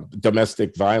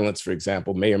 Domestic violence, for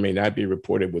example, may or may not be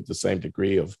reported with the same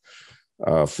degree of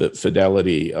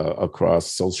fidelity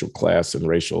across social class and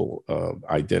racial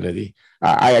identity.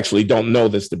 I actually don't know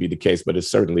this to be the case, but it's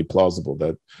certainly plausible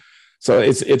that. So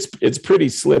it's pretty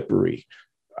slippery.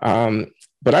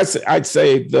 But I'd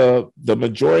say the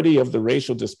majority of the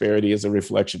racial disparity is a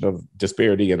reflection of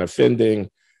disparity in offending.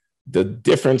 The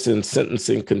difference in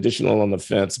sentencing conditional on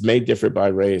offense may differ by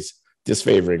race,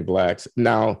 disfavoring Blacks.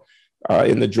 Now,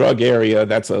 in the drug area,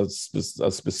 that's a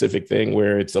specific thing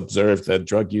where it's observed that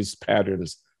drug use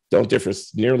patterns don't differ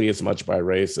nearly as much by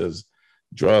race as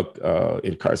drug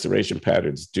incarceration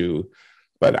patterns do.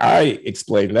 But I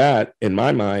explain that in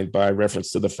my mind by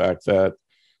reference to the fact that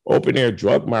open air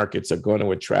drug markets are going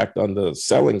to attract on the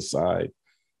selling side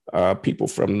people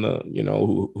from the,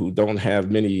 who don't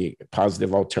have many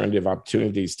positive alternative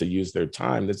opportunities to use their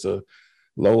time. It's a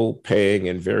low paying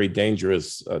and very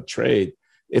dangerous trade.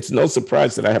 It's no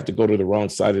surprise that I have to go to the wrong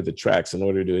side of the tracks in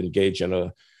order to engage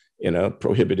in a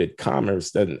prohibited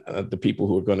commerce. Then the people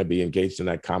who are going to be engaged in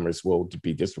that commerce will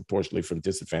be disproportionately from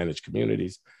disadvantaged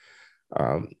communities,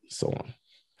 so on.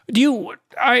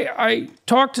 I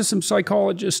talked to some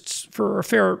psychologists for a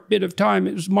fair bit of time.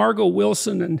 It was Margot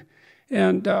Wilson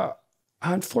and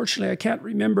unfortunately I can't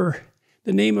remember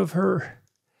the name of her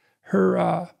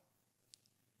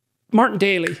Martin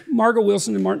Daly, Margot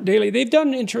Wilson and Martin Daly. They've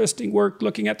done interesting work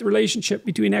looking at the relationship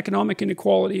between economic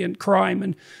inequality and crime,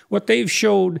 and what they've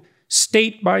showed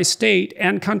state by state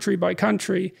and country by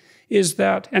country is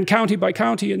that, and county by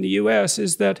county in the US,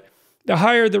 is that the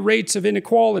higher the rates of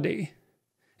inequality,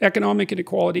 economic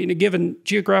inequality in a given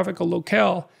geographical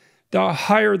locale, the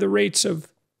higher the rates of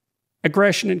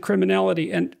aggression and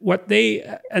criminality. And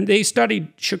they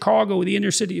studied Chicago, the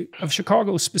inner city of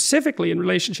Chicago specifically in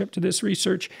relationship to this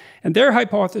research. And their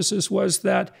hypothesis was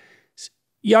that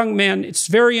young men, it's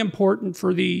very important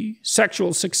for the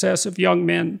sexual success of young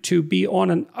men to be on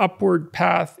an upward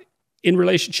path in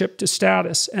relationship to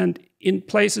status. And in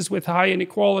places with high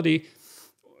inequality,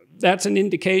 that's an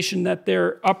indication that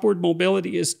their upward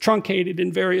mobility is truncated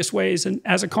in various ways. And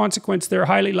as a consequence, they're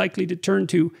highly likely to turn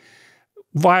to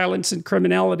violence and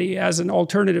criminality as an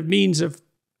alternative means of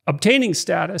obtaining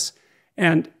status.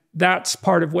 And that's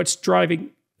part of what's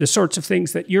driving the sorts of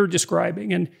things that you're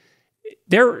describing. And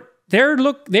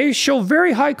they show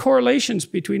very high correlations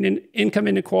between income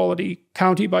inequality,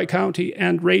 county by county,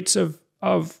 and rates of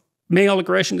male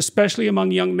aggression, especially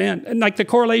among young men. And like the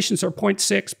correlations are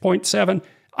 0.6, 0.7,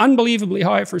 unbelievably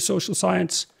high for social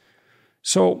science.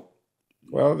 So,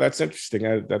 well, that's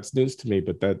interesting. That's news to me,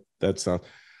 but that's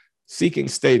seeking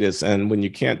status. And when you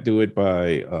can't do it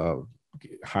by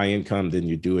high income, then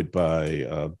you do it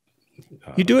by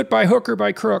you do it by hook or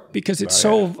by crook, because it's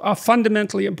so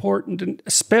fundamentally important, and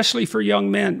especially for young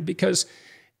men, because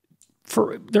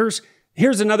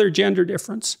here's another gender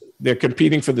difference. They're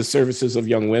competing for the services of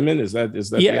young women. Is that?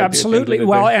 Yeah, absolutely.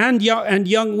 Well, and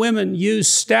young women use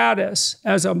status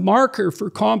as a marker for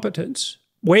competence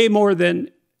way more than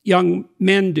young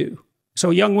men do. So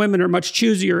young women are much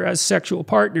choosier as sexual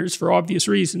partners for obvious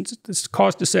reasons. The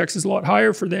cost of sex is a lot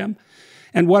higher for them.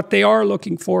 And what they are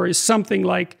looking for is something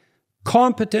like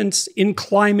competence in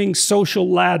climbing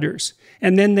social ladders.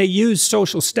 And then they use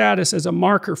social status as a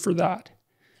marker for that.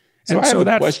 So I have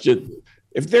a question.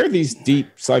 If there are these deep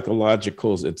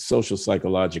psychological and social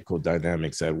psychological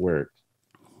dynamics at work,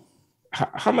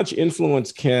 how much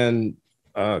influence can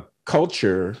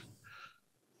culture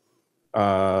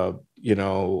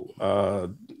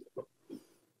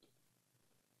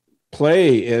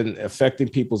play in affecting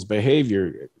people's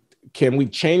behavior? Can we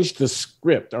change the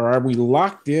script, or are we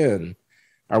locked in?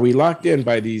 Are we locked in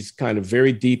by these kind of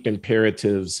very deep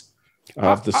imperatives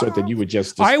of the sort that you were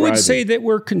just describing? I would say that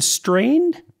we're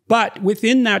constrained, but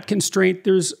within that constraint,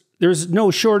 there's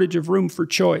no shortage of room for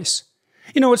choice.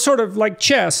 It's sort of like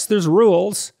chess. There's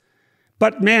rules,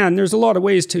 but man, there's a lot of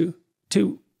ways to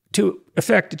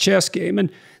affect a chess game.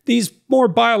 And these more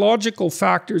biological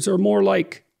factors are more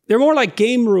like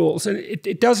game rules, and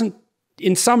it doesn't,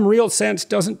 in some real sense,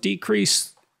 doesn't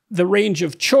decrease the range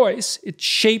of choice. It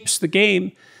shapes the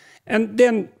game. And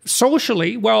then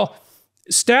socially, well,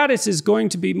 status is going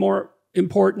to be more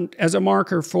important as a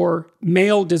marker for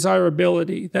male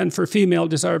desirability than for female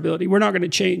desirability. We're not going to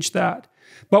change that.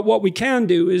 But what we can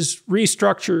do is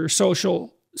restructure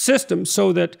social systems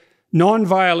so that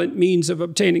nonviolent means of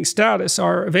obtaining status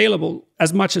are available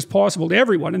as much as possible to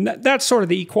everyone. And that's sort of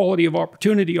the equality of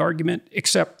opportunity argument,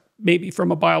 except maybe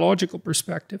from a biological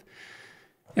perspective.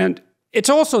 And it's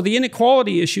also, the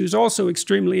inequality issue is also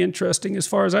extremely interesting as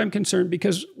far as I'm concerned,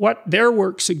 because what their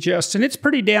work suggests, and it's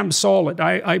pretty damn solid,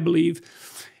 I believe,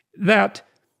 that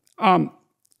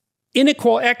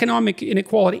economic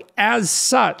inequality as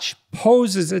such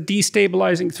poses a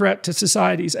destabilizing threat to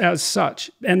societies as such.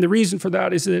 And the reason for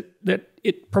that is that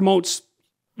it promotes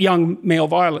young male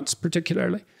violence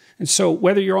particularly. And so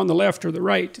whether you're on the left or the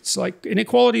right, it's like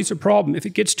inequality is a problem. If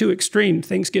it gets too extreme,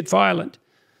 things get violent.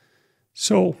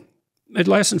 So a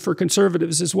lesson for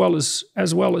conservatives as well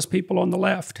as people on the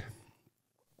left.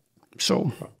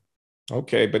 So,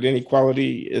 okay, but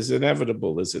inequality is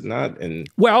inevitable, is it not? And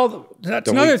well, that's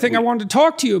another thing I wanted to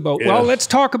talk to you about. Yeah. Well, let's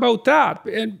talk about that,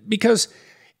 because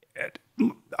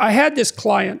I had this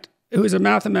client who was a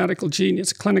mathematical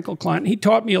genius, a clinical client. He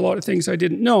taught me a lot of things I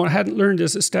didn't know and hadn't learned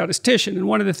as a statistician. And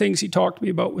one of the things he talked to me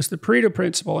about was the Pareto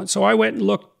Principle. And so I went and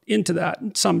looked into that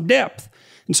in some depth.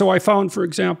 And so I found, for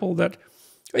example, that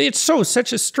it's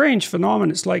such a strange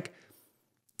phenomenon. It's like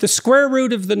the square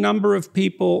root of the number of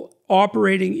people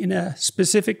operating in a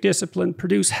specific discipline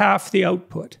produce half the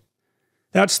output.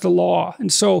 That's the law.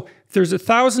 And so if there's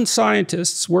 1,000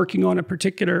 scientists working on a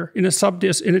particular, in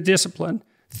a discipline,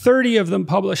 30 of them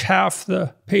publish half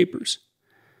the papers.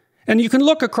 And you can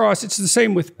look across, it's the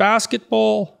same with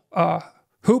basketball,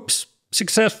 hoops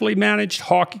successfully managed,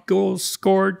 hockey goals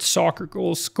scored, soccer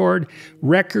goals scored,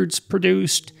 records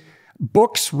produced,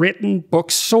 books written,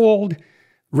 books sold,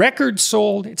 records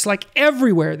sold. It's like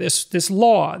everywhere, this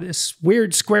law, this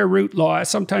weird square root law.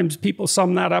 Sometimes people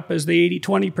sum that up as the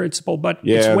 80-20 principle, but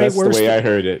it's way worse. Yeah, that's the way I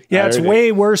heard it. Yeah, it's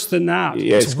way worse than that.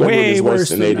 Yeah, it's way worse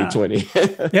than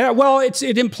 80-20. Yeah, well,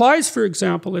 it implies, for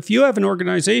example, if you have an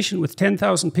organization with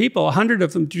 10,000 people, 100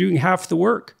 of them doing half the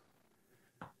work.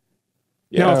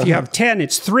 Yeah. Now, if you have 10,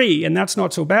 it's 3, and that's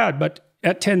not so bad, but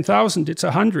at 10,000, it's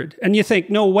 100. And you think,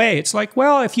 no way. It's like,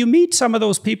 well, if you meet some of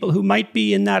those people who might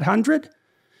be in that 100,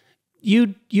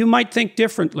 you might think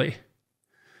differently.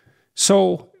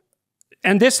 So,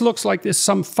 and this looks like there's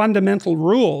some fundamental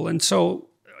rule. And so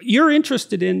you're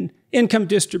interested in income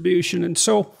distribution. And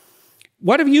so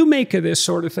what do you make of this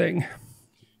sort of thing?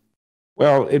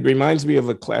 Well, it reminds me of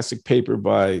a classic paper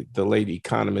by the late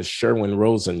economist Sherwin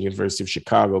Rosen, University of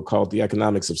Chicago, called The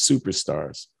Economics of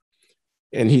Superstars.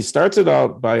 And he starts it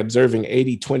out by observing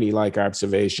 80-20 like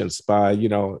observations by,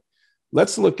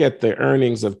 let's look at the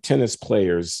earnings of tennis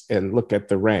players and look at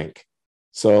the rank.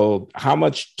 So how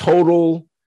much total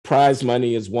prize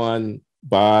money is won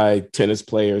by tennis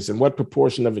players and what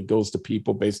proportion of it goes to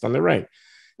people based on the rank?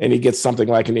 And he gets something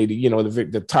like an 80,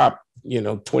 the top,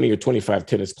 20 or 25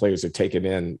 tennis players are taking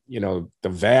in, the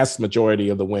vast majority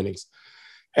of the winnings.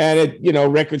 And it,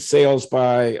 record sales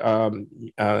by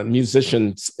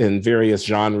musicians in various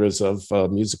genres of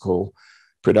musical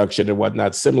production and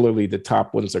whatnot. Similarly, the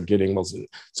top ones are getting most.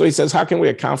 So he says, how can we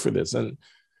account for this? And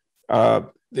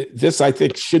this, I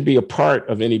think, should be a part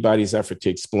of anybody's effort to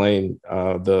explain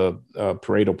the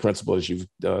Pareto Principle as you've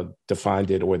defined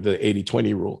it, or the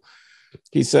 80-20 rule.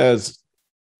 He says,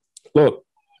 look,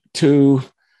 to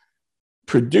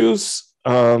produce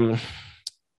something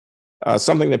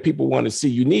that people want to see,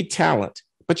 you need talent,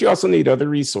 but you also need other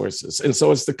resources. And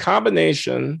so it's the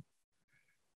combination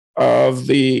of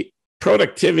the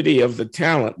productivity of the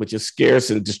talent, which is scarce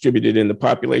and distributed in the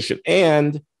population,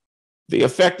 and the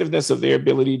effectiveness of their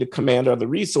ability to command other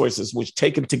resources, which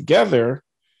taken together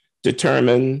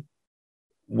determine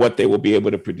what they will be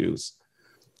able to produce.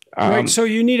 Right, so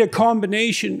you need a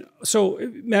combination. So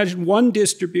imagine one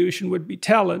distribution would be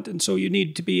talent, and so you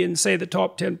need to be in, say, the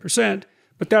top 10%,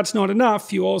 but that's not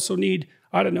enough. You also need,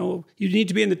 you need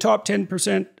to be in the top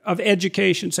 10% of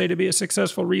education, say, to be a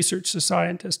successful research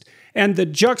scientist. And the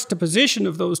juxtaposition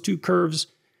of those two curves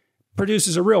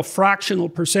produces a real fractional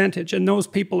percentage, and those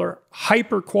people are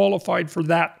hyper qualified for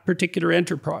that particular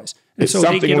enterprise. And it's so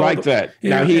something like that.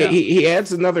 Now, he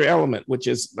adds another element, which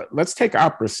is, let's take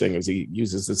opera singers. He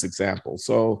uses this example.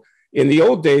 So in the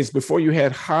old days, before you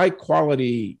had high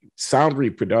quality sound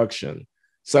reproduction,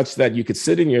 such that you could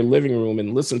sit in your living room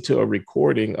and listen to a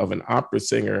recording of an opera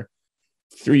singer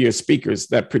through your speakers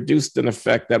that produced an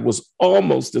effect that was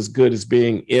almost as good as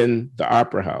being in the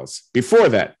opera house. Before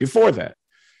that,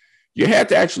 you had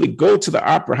to actually go to the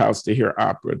opera house to hear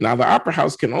opera. Now, the opera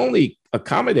house can only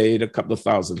accommodate a couple of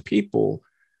thousand people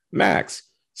max.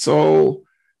 So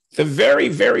the very,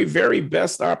 very, very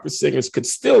best opera singers could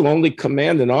still only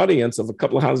command an audience of a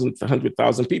couple of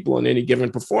 100,000 people in any given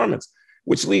performance,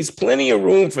 which leaves plenty of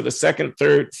room for the second,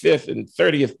 third, fifth, and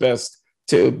 30th best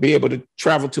to be able to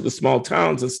travel to the small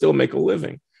towns and still make a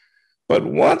living. But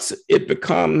once it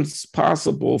becomes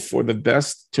possible for the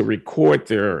best to record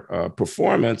their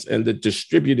performance and to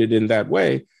distribute it in that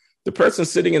way, the person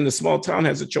sitting in the small town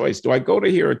has a choice. Do I go to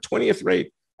hear a 20th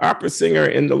rate opera singer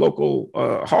in the local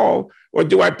hall, or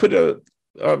do I put a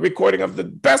recording of the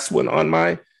best one on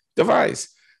my device?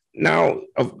 Now,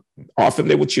 often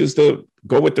they would choose to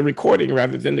go with the recording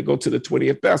rather than to go to the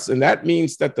 20th best. And that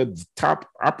means that the top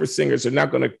opera singers are now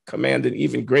going to command an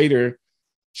even greater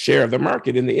share of the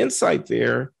market. And the insight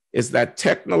there is that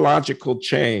technological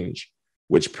change,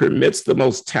 which permits the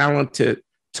most talented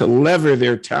to lever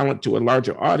their talent to a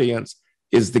larger audience,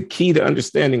 is the key to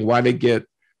understanding why they get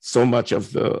so much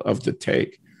of the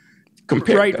take.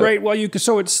 Right. Well,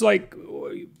 so it's like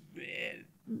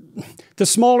the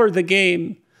smaller the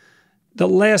game, the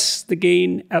less the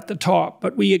gain at the top.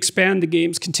 But we expand the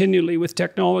games continually with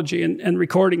technology, and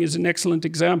recording is an excellent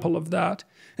example of that.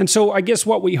 And so I guess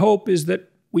what we hope is that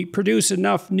we produce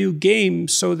enough new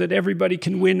games so that everybody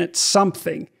can win at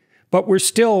something. But we're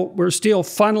still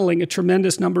funneling a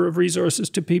tremendous number of resources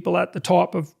to people at the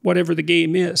top of whatever the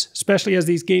game is, especially as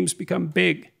these games become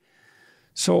big.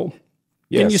 So,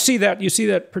 yes. And you see that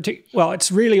well, it's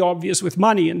really obvious with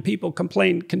money, and people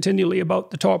complain continually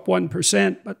about the top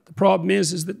 1%. But the problem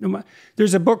is that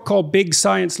there's a book called Big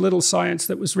Science, Little Science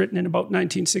that was written in about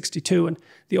 1962, and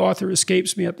the author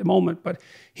escapes me at the moment, but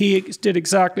he did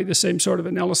exactly the same sort of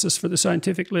analysis for the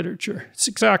scientific literature. It's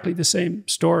exactly the same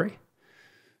story.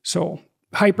 So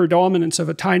hyperdominance of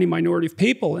a tiny minority of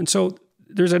people. And so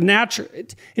there's a natural,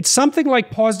 it's something like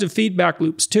positive feedback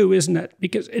loops too, isn't it?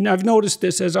 Because, and I've noticed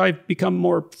this as I've become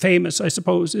more famous, I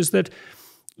suppose, is that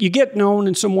you get known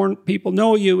and some more people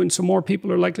know you and some more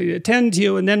people are likely to attend to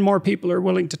you, and then more people are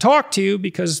willing to talk to you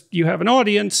because you have an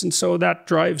audience, and so that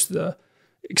drives the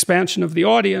expansion of the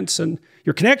audience, and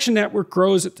your connection network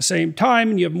grows at the same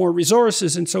time, and you have more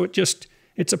resources, and so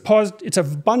it's a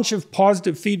bunch of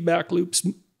positive feedback loops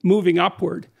moving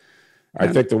upward. I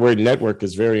think the word network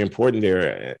is very important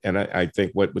there, and I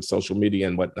think what with social media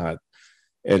and whatnot,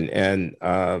 and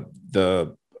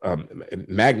the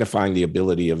magnifying the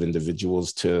ability of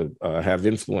individuals to have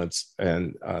influence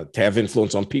and to have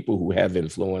influence on people who have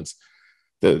influence.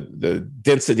 The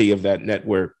density of that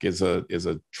network is a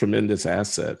tremendous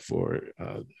asset for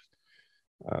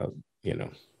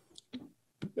improving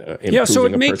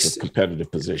a person's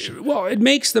competitive position. Well, it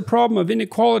makes the problem of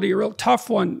inequality a real tough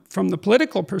one from the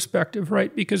political perspective,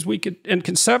 right? Because we could, and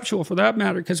conceptual for that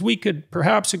matter, because we could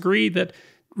perhaps agree that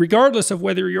regardless of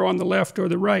whether you're on the left or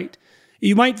the right,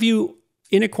 you might view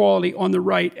inequality on the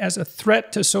right as a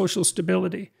threat to social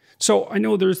stability. So I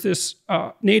know there's this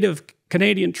native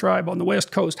Canadian tribe on the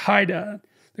West Coast, Haida,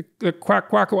 the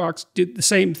Kwakwaka'wakws did the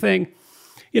same thing.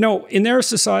 You know, in their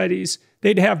societies,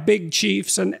 they'd have big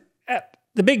chiefs, and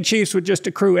the big chiefs would just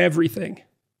accrue everything.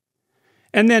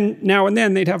 And then now and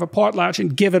then they'd have a potlatch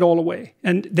and give it all away.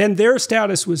 And then their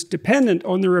status was dependent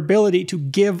on their ability to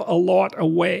give a lot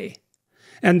away.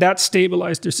 And that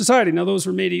stabilized their society. Now, those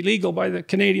were made illegal by the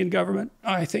Canadian government,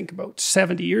 I think about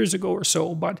 70 years ago or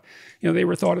so. But, you know, they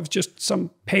were thought of just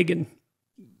some pagan,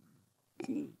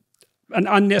 an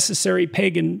unnecessary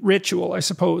pagan ritual, I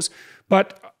suppose.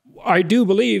 But I do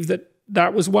believe that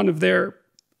that was one of their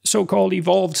so-called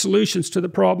evolved solutions to the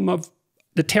problem of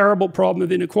the terrible problem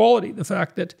of inequality, the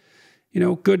fact that, you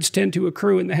know, goods tend to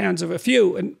accrue in the hands of a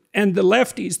few. And the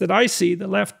lefties that I see, the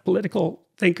left political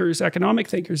thinkers, economic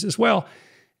thinkers as well,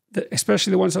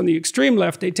 especially the ones on the extreme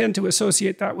left, they tend to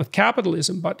associate that with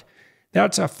capitalism, but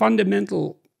that's a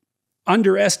fundamental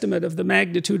underestimate of the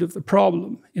magnitude of the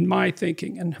problem in my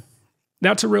thinking. And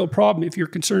that's a real problem if you're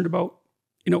concerned about,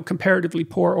 you know, comparatively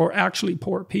poor or actually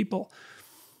poor people.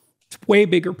 It's a way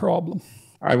bigger problem.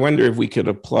 I wonder if we could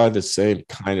apply the same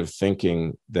kind of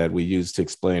thinking that we use to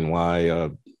explain why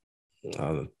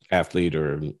an athlete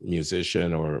or a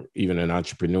musician or even an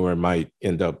entrepreneur might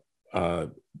end up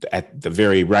at the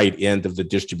very right end of the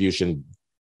distribution,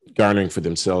 garnering for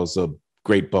themselves a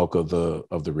great bulk of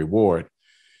the reward.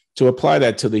 To apply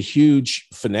that to the huge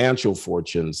financial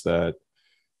fortunes that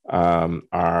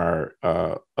are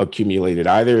accumulated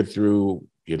either through,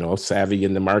 you know, savvy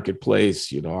in the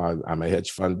marketplace, you know, I'm a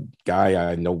hedge fund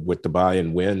guy, I know what to buy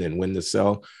and when to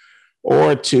sell,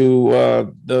 or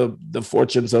to the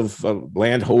fortunes of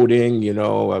land holding, you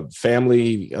know,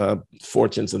 family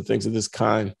fortunes and things of this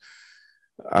kind.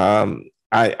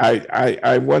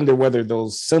 I wonder whether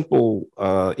those simple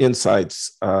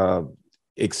insights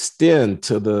extend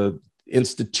to the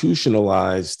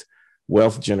institutionalized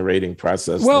wealth generating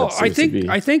process. Well, I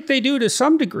think they do to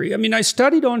some degree. I mean, I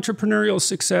studied entrepreneurial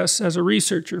success as a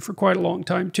researcher for quite a long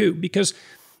time too, because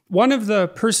one of the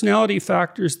personality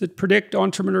factors that predict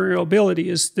entrepreneurial ability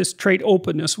is this trait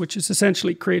openness, which is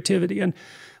essentially creativity. And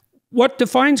what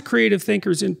defines creative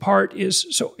thinkers in part is,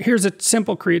 so here's a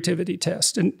simple creativity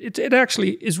test, and it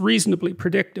actually is reasonably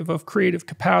predictive of creative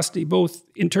capacity, both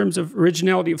in terms of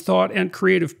originality of thought and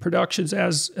creative productions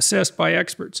as assessed by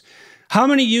experts. How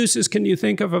many uses can you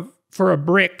think of for a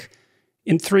brick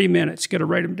in 3 minutes? You got to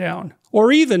write them down.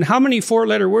 Or even, how many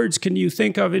 4-letter words can you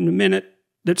think of in a minute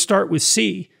that start with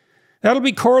C? That'll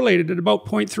be correlated at about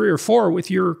 0.3 or 4 with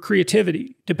your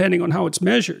creativity, depending on how it's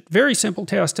measured. Very simple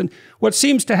test. And what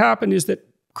seems to happen is that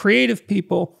creative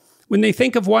people, when they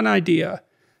think of one idea,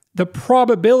 the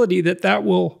probability that that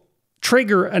will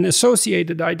trigger an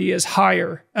associated idea is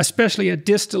higher, especially a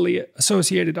distally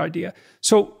associated idea.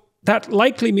 So that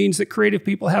likely means that creative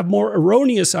people have more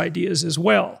erroneous ideas as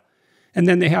well. and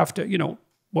then they have to,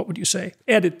 what would you say,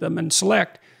 edit them and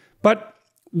select. But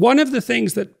one of the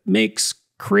things that makes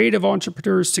creative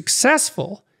entrepreneurs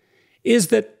successful is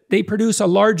that they produce a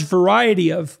large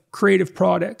variety of creative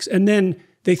products, and then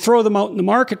they throw them out in the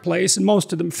marketplace, and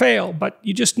most of them fail. But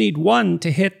you just need one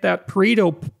to hit that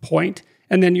Pareto point,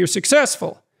 and then you're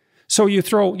successful. So you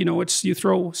throw, what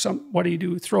do you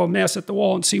do? Throw a mess at the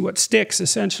wall and see what sticks,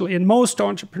 essentially. And most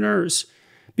entrepreneurs,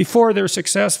 before they're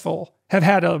successful, have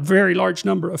had a very large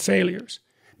number of failures.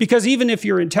 Because even if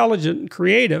you're intelligent and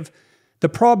creative, the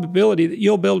probability that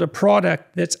you'll build a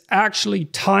product that's actually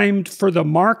timed for the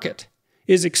market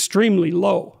is extremely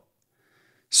low.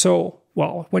 So,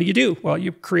 well, what do? Well,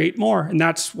 you create more, and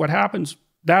that's what happens.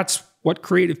 That's what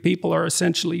creative people are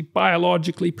essentially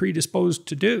biologically predisposed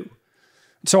to do.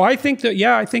 So I think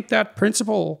that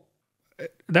principle,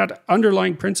 that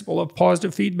underlying principle of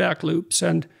positive feedback loops,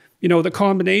 and the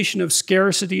combination of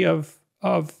scarcity of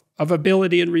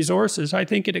ability and resources, I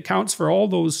think it accounts for all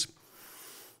those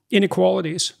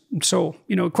inequalities. So,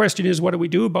 the question is, what do we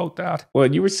do about that?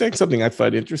 Well, you were saying something I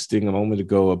thought interesting a moment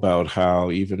ago about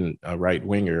how even a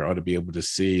right-winger ought to be able to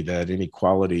see that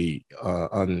inequality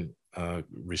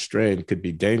unrestrained could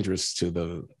be dangerous to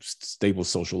the stable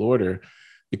social order,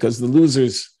 because the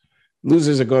losers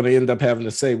are going to end up having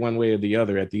to say one way or the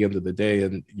other at the end of the day.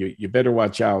 And you better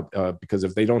watch out, because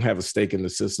if they don't have a stake in the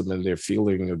system and they're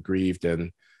feeling aggrieved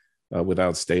and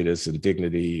without status and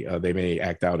dignity, they may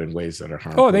act out in ways that are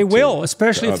harmful. Oh, they will,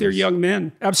 especially if they're young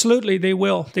men. Absolutely, they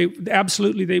will. They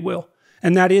will.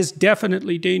 And that is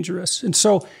definitely dangerous. And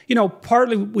so,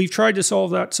 partly we've tried to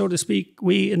solve that, so to speak,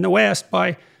 we in the West,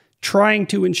 by trying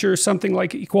to ensure something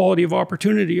like equality of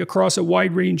opportunity across a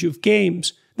wide range of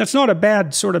games. That's not a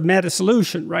bad sort of meta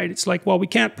solution, right? It's like, well, we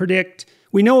can't predict.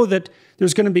 We know that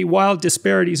there's going to be wild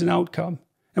disparities in outcome,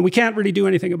 and we can't really do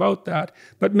anything about that.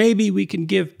 But maybe we can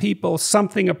give people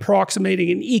something approximating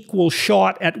an equal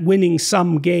shot at winning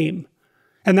some game.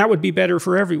 And that would be better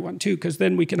for everyone too, because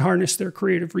then we can harness their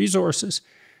creative resources.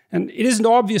 And it isn't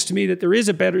obvious to me that there is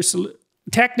a better solution.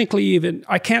 Technically even,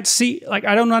 I can't see,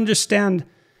 I don't understand.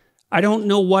 I don't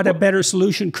know what a better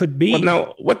solution could be. Well,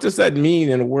 now, what does that mean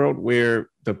in a world where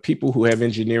the people who have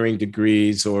engineering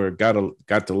degrees or got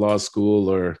to law school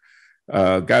or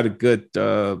got a good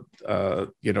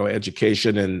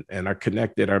education and are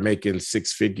connected, are making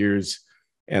six figures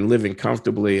and living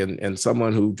comfortably, and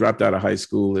someone who dropped out of high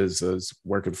school is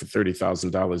working for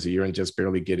 $30,000 a year and just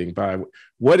barely getting by?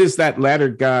 What is that latter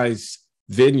guy's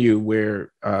venue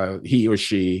where he or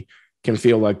she can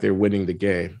feel like they're winning the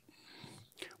game?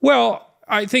 Well,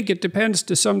 I think it depends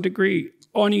to some degree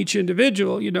on each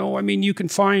individual. You can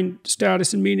find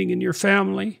status and meaning in your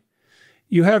family.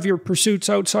 You have your pursuits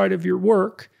outside of your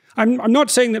work. I'm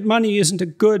not saying that money isn't a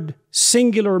good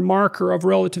singular marker of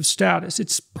relative status.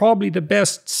 It's probably the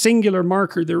best singular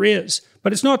marker there is,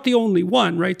 but it's not the only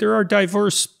one, right? There are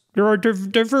diverse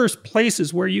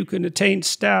places where you can attain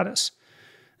status.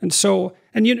 And so,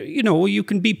 you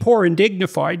can be poor and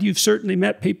dignified. You've certainly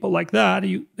met people like that.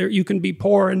 You can be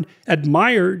poor and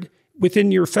admired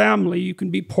within your family. You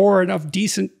can be poor and of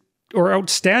decent or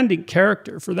outstanding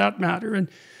character, for that matter. And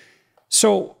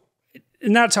so,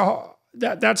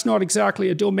 that's not exactly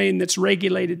a domain that's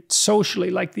regulated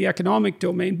socially like the economic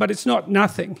domain, but it's not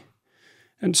nothing.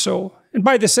 And so, and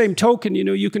by the same token,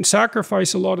 you can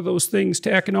sacrifice a lot of those things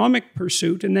to economic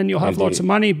pursuit, and then you'll have lots of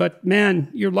money, but man,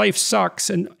 your life sucks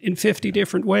in 50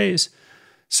 different ways.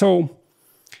 So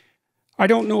I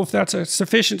don't know if that's a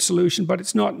sufficient solution, but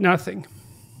it's not nothing.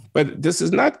 But this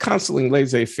is not counseling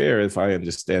laissez-faire, if I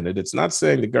understand it. It's not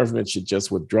saying the government should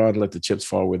just withdraw and let the chips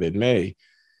fall where they may.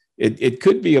 It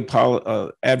could be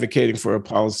advocating for a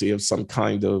policy of some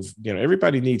kind of,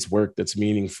 everybody needs work that's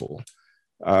meaningful.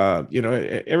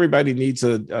 Everybody needs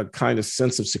a kind of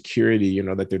sense of security,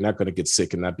 that they're not going to get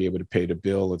sick and not be able to pay the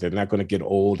bill, or they're not going to get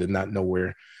old and not know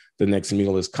where the next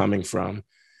meal is coming from.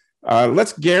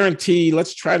 Let's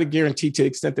try to guarantee to the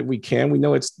extent that we can. We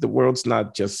know the world's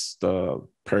not just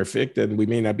perfect, and we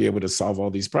may not be able to solve all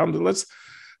these problems.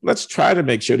 Let's try to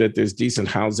make sure that there's decent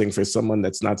housing for someone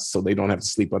that's not, so they don't have to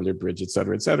sleep under a bridge, et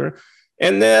cetera, et cetera.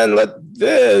 And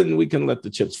then we can let the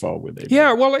chips fall where they may.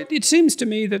 Yeah, well, it seems to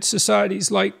me that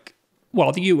societies like,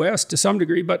 the US to some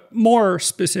degree, but more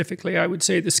specifically, I would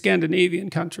say the Scandinavian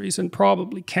countries, and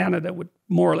probably Canada would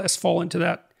more or less fall into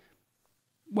that,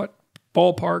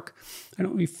 ballpark. I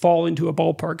don't mean fall into a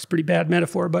ballpark, it's a pretty bad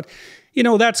metaphor, but,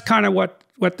 that's kind of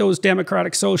what those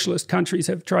democratic socialist countries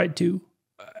have tried to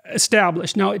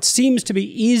established. Now, it seems to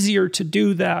be easier to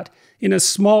do that in a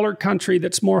smaller country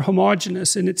that's more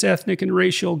homogenous in its ethnic and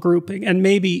racial grouping. And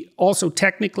maybe also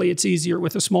technically it's easier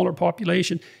with a smaller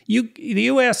population. The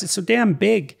US is so damn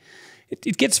big.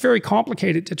 It gets very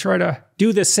complicated to try to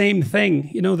do the same thing,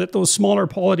 you know, that those smaller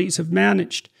polities have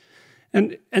managed.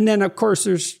 And then, of course,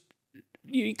 there's,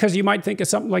 because you might think of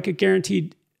something like a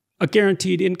guaranteed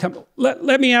income.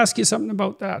 Let me ask you something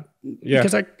about that,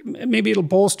 because maybe it'll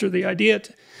bolster the idea.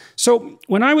 So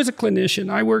when I was a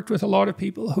clinician, I worked with a lot of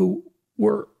people who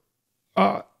were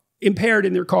impaired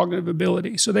in their cognitive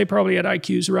ability. So they probably had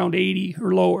IQs around 80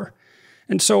 or lower.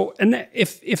 And so, and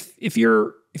if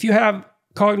you have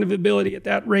cognitive ability at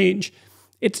that range,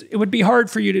 it would be hard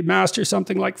for you to master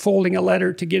something like folding a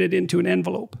letter to get it into an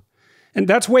envelope. And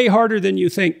that's way harder than you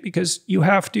think, because you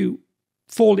have to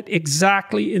fold it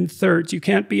exactly in thirds. You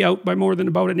can't be out by more than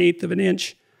about 1/8 of an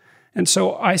inch. And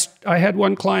so I had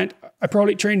one client, I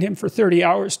probably trained him for 30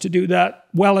 hours to do that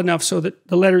well enough so that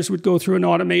the letters would go through an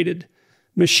automated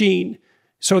machine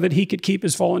so that he could keep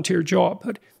his volunteer job.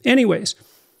 But anyways,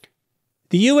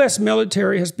 the US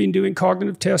military has been doing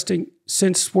cognitive testing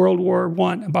since World War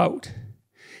I about.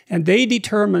 And they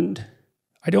determined,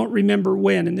 I don't remember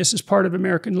when, and this is part of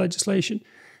American legislation,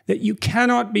 that you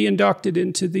cannot be inducted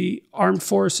into the armed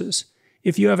forces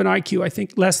if you have an IQ, I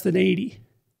think, less than 80.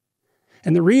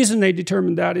 And the reason they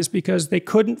determined that is because they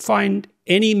couldn't find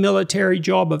any military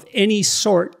job of any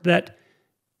sort that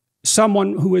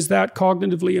someone who was that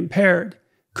cognitively impaired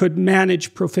could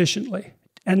manage proficiently.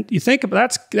 And you think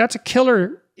about that's a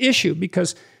killer issue,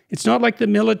 because it's not like the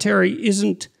military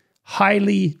isn't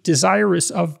highly desirous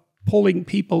of pulling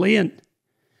people in,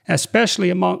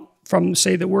 especially from,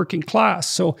 say, the working class.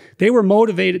 So they were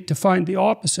motivated to find the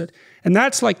opposite. And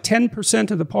that's like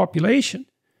 10% of the population.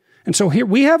 And so here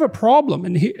we have a problem,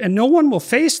 and no one will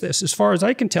face this, as far as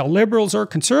I can tell, liberals or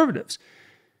conservatives.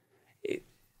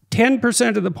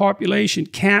 10% of the population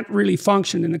can't really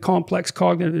function in a complex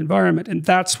cognitive environment, and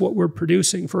that's what we're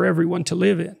producing for everyone to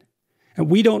live in. And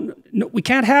we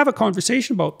can't have a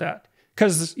conversation about that,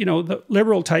 because, you know, the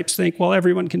liberal types think, well,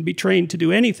 everyone can be trained to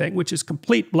do anything, which is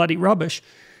complete bloody rubbish.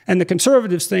 And the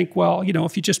conservatives think, well, you know,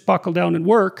 if you just buckle down and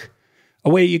work,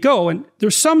 away you go. And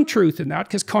there's some truth in that,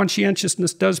 because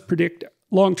conscientiousness does predict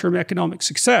long-term economic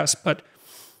success, but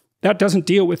that doesn't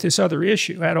deal with this other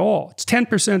issue at all. It's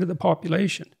 10% of the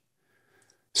population.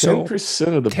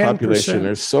 10% of the population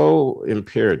are so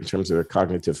impaired in terms of their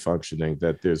cognitive functioning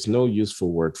that there's no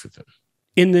useful work for them.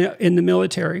 In the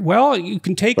military. Well, you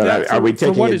can take that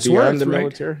for what it's worth, the right?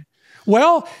 military?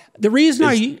 Well, the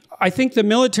reason I think the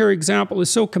military example is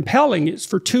so compelling is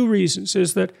for two reasons.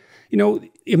 Is that, you know,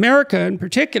 America in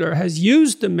particular has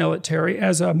used the military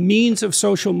as a means of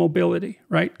social mobility,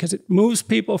 right? Because it moves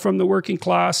people from the working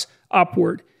class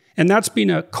upward. And that's been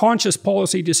a conscious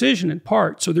policy decision in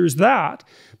part. So there's that.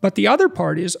 But the other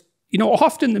part is, you know,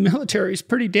 often the military is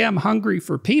pretty damn hungry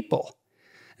for people.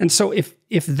 And so if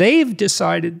they've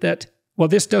decided that, well,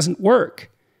 this doesn't work,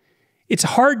 it's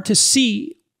hard to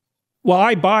see. Well,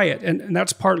 I buy it, and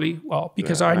that's partly, well,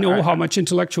 because I know how much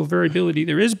intellectual variability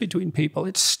there is between people.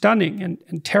 It's stunning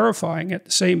and terrifying at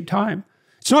the same time.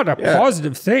 It's not a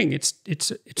positive thing. It's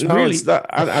really it's not.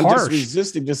 I'm harsh. just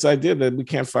resisting this idea that we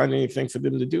can't find anything for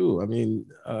them to do. I mean,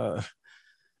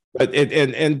 but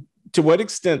and to what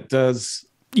extent does...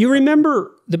 You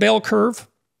remember the bell curve?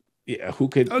 Yeah, who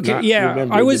could? Okay, yeah,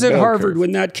 I was at Harvard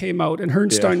when that came out, and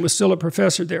Herrnstein was still a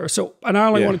professor there. So, and I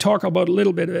only want to talk about a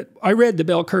little bit of it. I read the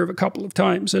bell curve a couple of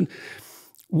times, and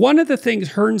one of the things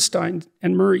Herrnstein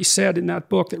and Murray said in that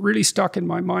book that really stuck in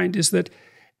my mind is that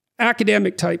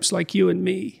academic types like you and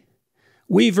me,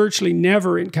 we virtually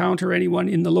never encounter anyone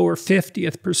in the lower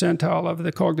 50th percentile of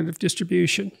the cognitive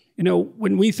distribution. You know,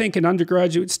 when we think an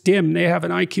undergraduate's dim, they have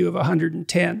an IQ of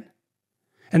 110,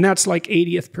 and that's like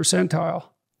 80th percentile.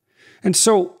 And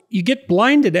so you get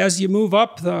blinded as you move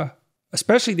up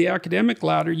especially the academic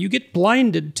ladder, you get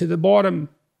blinded to the bottom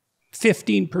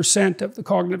 15% of the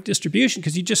cognitive distribution,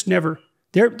 because you just never,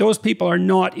 those people are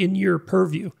not in your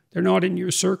purview. They're not in your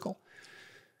circle.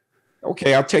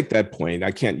 Okay, I'll take that point.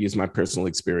 I can't use my personal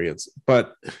experience,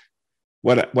 but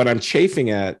what I'm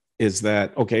chafing at is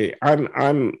that, okay,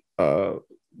 I'm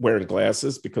wearing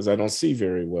glasses because I don't see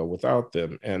very well without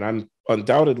them, and I'm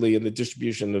undoubtedly in the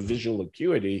distribution of visual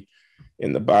acuity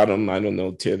in the bottom, I don't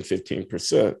know, 10,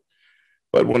 15%.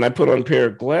 But when I put on a pair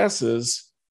of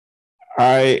glasses,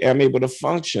 I am able to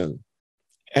function.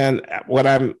 And what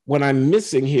I'm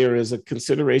missing here is a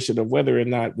consideration of whether or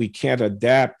not we can't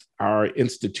adapt our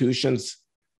institutions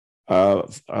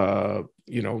of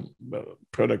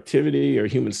productivity or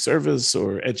human service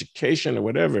or education or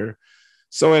whatever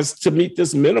so as to meet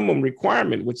this minimum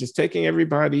requirement, which is taking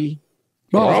everybody,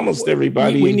 or almost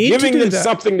everybody, and giving them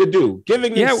something to do,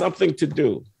 something to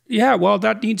do. Yeah, well,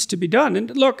 that needs to be done.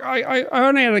 And look, I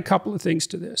want to add a couple of things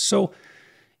to this. So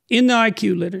in the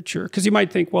IQ literature, because you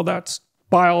might think, well, that's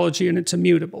biology and it's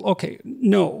immutable. Okay,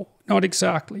 no, not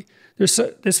exactly.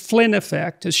 This Flynn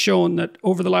effect has shown that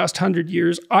over the last 100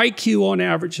 years, IQ on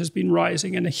average has been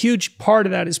rising, and a huge part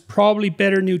of that is probably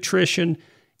better nutrition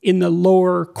in the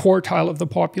lower quartile of the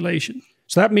population.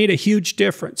 So that made a huge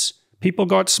difference. People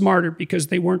got smarter because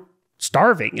they weren't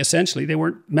starving, essentially. They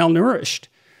weren't malnourished.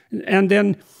 And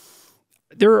then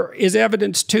there is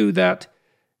evidence too that,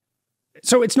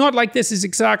 so it's not like this is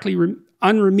exactly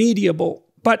unremediable,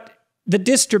 but the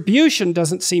distribution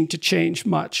doesn't seem to change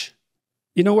much.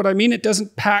 You know what I mean? It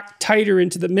doesn't pack tighter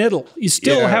into the middle. You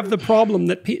still have the problem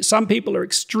that some people are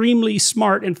extremely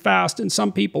smart and fast and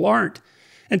some people aren't.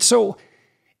 And so,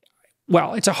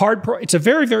 well, it's a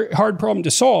very, very hard problem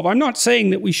to solve. I'm not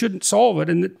saying that we shouldn't solve it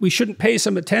and that we shouldn't pay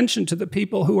some attention to the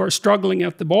people who are struggling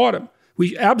at the bottom.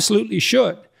 We absolutely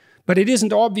should, but it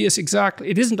isn't obvious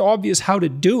how to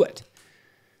do it.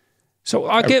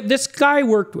 So this guy I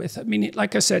worked with, I mean,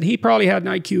 like I said, he probably had an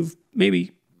IQ of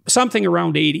maybe something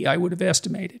around 80, I would have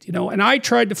estimated, and I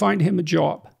tried to find him a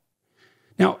job.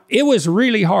 Now, it was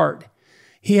really hard.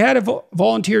 He had a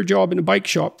volunteer job in a bike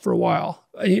shop for a while,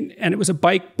 and it was a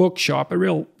bike book shop, a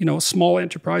real, small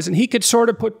enterprise, and he could sort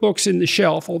of put books in the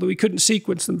shelf, although he couldn't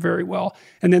sequence them very well,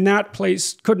 and then that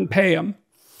place couldn't pay him.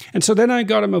 And so then I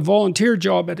got him a volunteer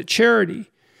job at a charity,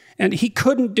 and he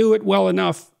couldn't do it well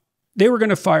enough. They were going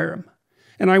to fire him.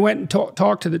 And I went and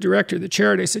talked to the director of the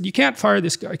charity. I said, you can't fire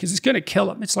this guy because it's going to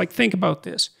kill him. It's like, think about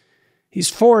this.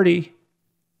 He's 40.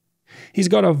 He's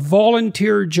got a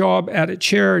volunteer job at a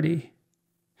charity,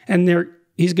 and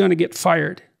he's going to get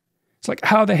fired. It's like,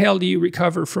 how the hell do you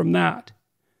recover from that?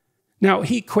 Now,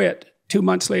 he quit 2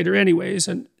 months later anyways,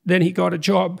 and then he got a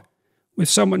job with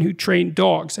someone who trained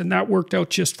dogs, and that worked out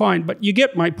just fine. But you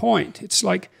get my point. It's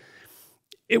like,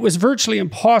 it was virtually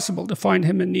impossible to find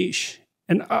him a niche.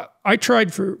 And I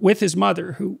tried with his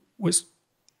mother, who was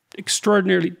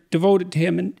extraordinarily devoted to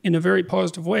him in a very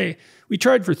positive way. We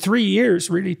tried for 3 years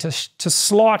really to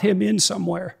slot him in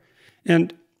somewhere.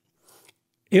 And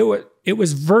it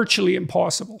was virtually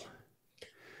impossible.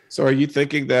 So are you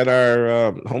thinking that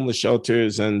our homeless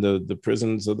shelters and the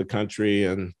prisons of the country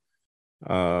and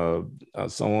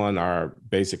so on are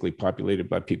basically populated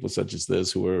by people such as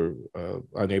this who are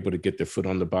unable to get their foot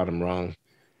on the bottom rung?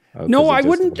 No, I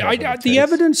wouldn't. The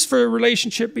evidence for a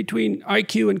relationship between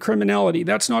IQ and criminality,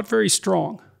 that's not very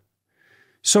strong.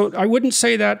 So I wouldn't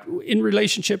say that in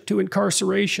relationship to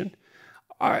incarceration.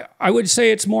 I would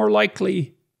say it's more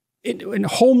likely in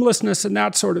homelessness and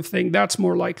that sort of thing, that's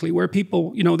more likely where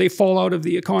people, they fall out of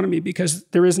the economy because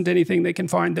there isn't anything they can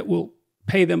find that will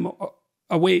pay them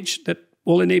a wage that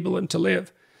will enable them to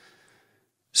live.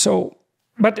 So,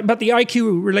 but the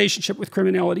IQ relationship with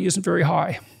criminality isn't very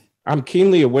high. I'm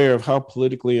keenly aware of how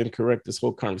politically incorrect this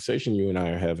whole conversation you and I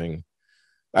are having.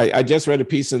 I just read a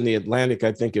piece in The Atlantic,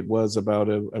 I think it was, about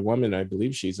a woman, I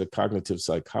believe she's a cognitive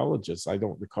psychologist. I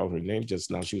don't recall her name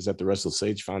just now. She was at the Russell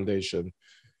Sage Foundation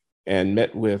and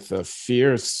met with a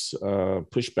fierce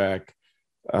pushback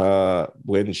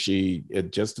when she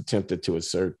had just attempted to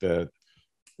assert that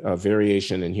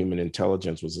variation in human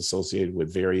intelligence was associated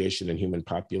with variation in human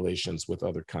populations with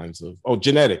other kinds of,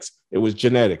 genetics. It was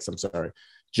genetics, I'm sorry.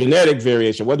 Genetic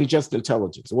variation. It wasn't just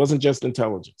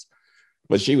intelligence.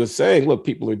 But she was saying, look,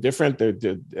 people are different.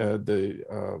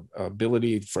 The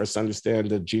ability for us to understand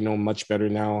the genome much better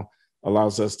now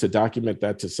allows us to document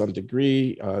that to some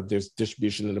degree. There's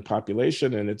distribution in the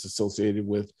population, and it's associated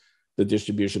with the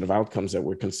distribution of outcomes that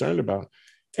we're concerned about.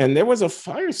 And there was a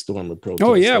firestorm of protest.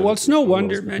 Oh, yeah. Well, it's no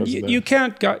wonder, man. You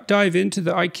can't dive into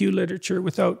the IQ literature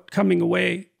without coming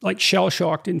away like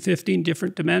shell-shocked in 15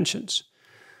 different dimensions.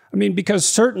 I mean, because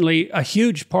certainly a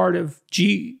huge part of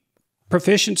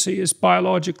proficiency is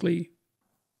biologically,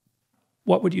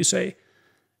 what would you say?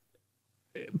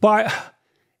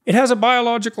 It has a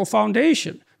biological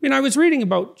foundation. I mean, I was reading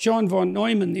about John von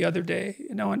Neumann the other day,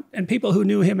 and people who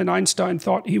knew him and Einstein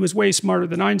thought he was way smarter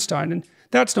than Einstein, and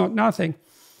that's not nothing.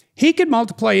 He could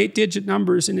multiply 8-digit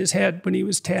numbers in his head when he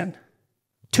was 10.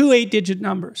 2 8-digit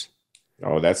numbers.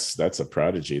 Oh, that's a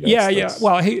prodigy.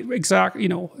 Well, he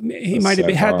might have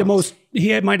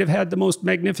had the most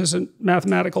magnificent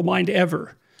mathematical mind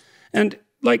ever, and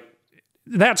like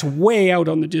that's way out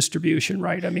on the distribution,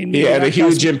 right? I mean, he had a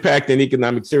huge impact in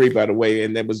economic theory, by the way,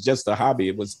 and that was just a hobby.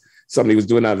 It was something he was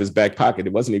doing out of his back pocket.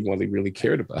 It wasn't even what he really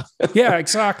cared about. Yeah,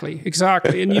 exactly.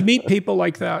 And you meet people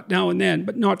like that now and then,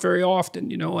 but not very often,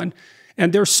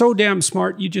 And they're so damn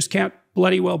smart, you just can't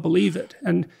bloody well believe it.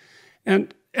 And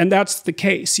that's the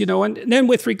case, you know. And then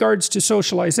with regards to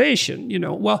socialization, you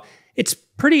know, well, it's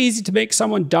pretty easy to make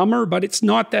someone dumber, but it's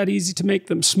not that easy to make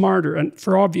them smarter. And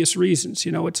for obvious reasons,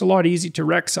 you know, it's a lot easier to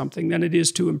wreck something than it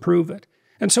is to improve it.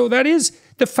 And so that is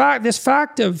the fact, this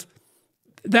fact of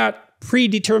that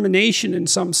predetermination in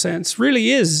some sense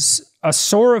really is a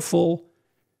sorrowful,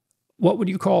 what would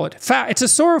you call it? It's a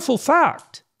sorrowful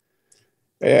fact.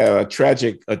 Yeah, a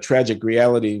tragic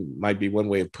reality might be one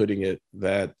way of putting it,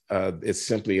 that it's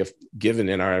simply a given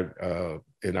in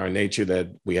our nature that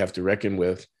we have to reckon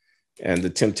with. And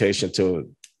the temptation to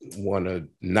want to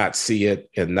not see it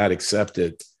and not accept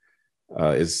it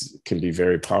can be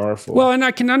very powerful. Well, and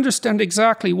I can understand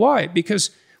exactly why, because,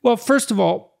 well, first of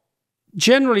all,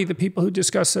 generally the people who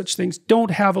discuss such things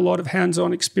don't have a lot of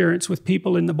hands-on experience with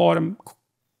people in the bottom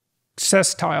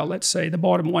sestile, let's say, the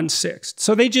bottom 1/6.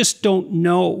 So they just don't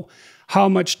know how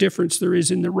much difference there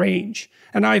is in the range.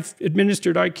 And I've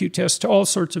administered IQ tests to all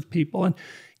sorts of people, and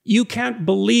you can't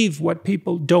believe what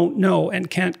people don't know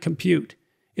and can't compute.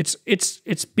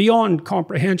 It's beyond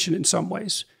comprehension in some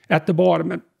ways at the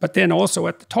bottom, but then also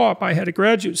at the top. I had a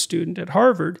graduate student at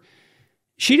Harvard.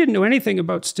 She didn't know anything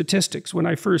about statistics when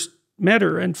I first met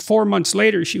her, and 4 months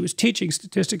later, she was teaching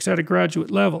statistics at a graduate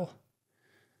level.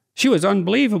 She was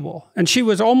unbelievable, and she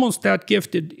was almost that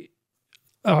gifted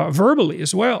verbally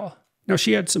as well. Now,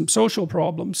 she had some social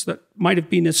problems that might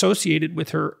have been associated with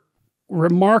her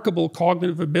remarkable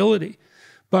cognitive ability.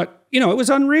 But, you know, it was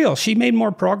unreal. She made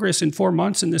more progress in 4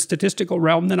 months in the statistical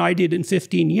realm than I did in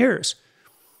 15 years.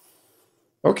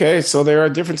 Okay, so there are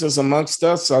differences amongst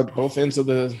us at both ends of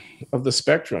the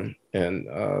spectrum, and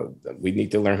we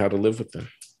need to learn how to live with them.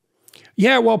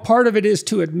 Yeah, well, part of it is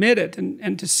to admit it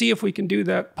and to see if we can do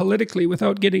that politically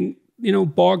without getting, you know,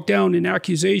 bogged down in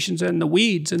accusations and the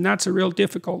weeds, and that's a real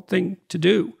difficult thing to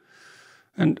do.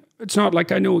 And it's not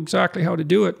like I know exactly how to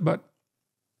do it, but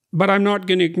I'm not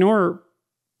going to ignore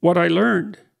what I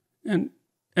learned, and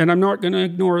I'm not going to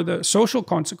ignore the social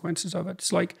consequences of it.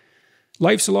 It's like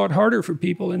life's a lot harder for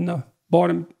people in the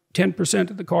bottom 10%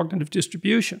 of the cognitive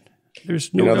distribution.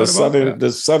 There's no doubt about that.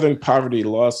 The Southern Poverty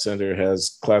Law Center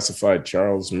has classified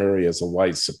Charles Murray as a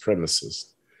white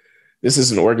supremacist. This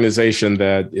is an organization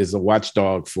that is a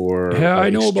watchdog for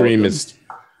extremists.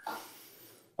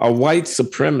 A white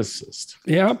supremacist.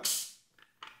 Yep.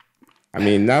 I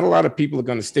mean, not a lot of people are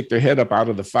going to stick their head up out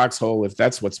of the foxhole if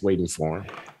that's what's waiting for them.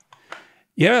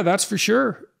 Yeah, that's for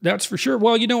sure. That's for sure.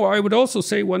 Well, you know, I would also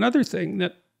say one other thing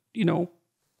that, you know,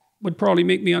 would probably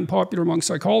make me unpopular among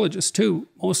psychologists too,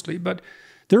 mostly, but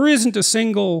there isn't a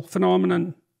single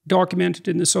phenomenon documented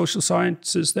in the social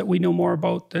sciences that we know more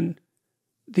about than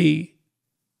the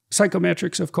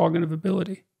psychometrics of cognitive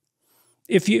ability.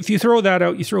 If you throw that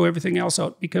out, you throw everything else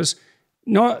out, because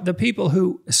the people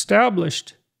who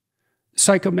established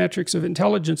psychometrics of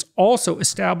intelligence also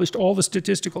established all the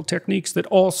statistical techniques that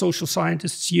all social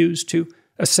scientists use to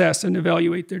assess and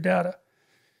evaluate their data.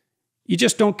 You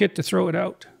just don't get to throw it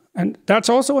out. And that's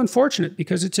also unfortunate,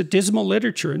 because it's a dismal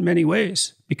literature in many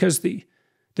ways, because the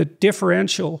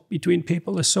differential between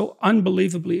people is so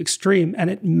unbelievably extreme, and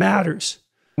it matters.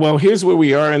 Well, here's where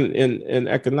we are in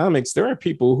economics. There are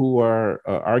people who are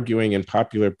arguing in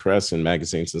popular press and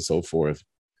magazines and so forth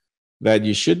that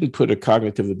you shouldn't put a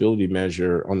cognitive ability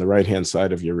measure on the right-hand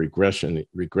side of your regression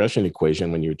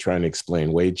equation when you're trying to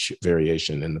explain wage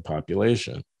variation in the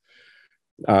population.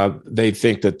 They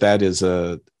think that is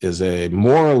a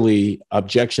morally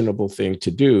objectionable thing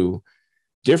to do.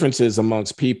 Differences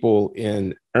amongst people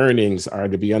in earnings are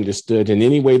to be understood in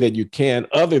any way that you can,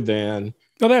 other than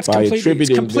it's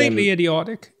completely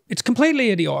idiotic. It's completely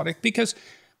idiotic, because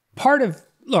part of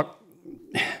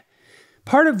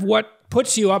what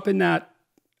puts you up in that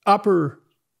upper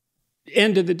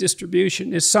end of the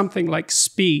distribution is something like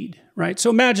speed, right?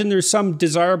 So imagine there's some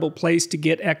desirable place to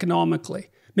get economically.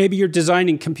 Maybe you're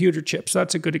designing computer chips.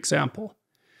 That's a good example.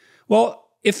 Well,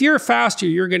 if you're faster,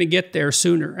 you're going to get there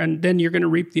sooner, and then you're going to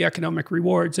reap the economic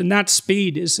rewards. And that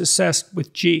speed is assessed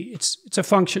with G. It's a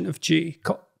function of G,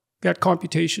 that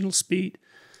computational speed.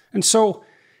 And so,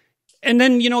 and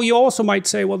then, you know, you also might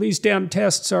say, well, these damn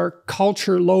tests are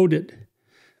culture loaded.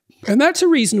 And that's a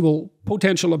reasonable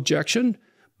potential objection,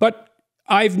 but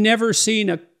I've never seen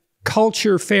a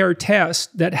culture fair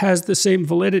test that has the same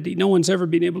validity. No one's ever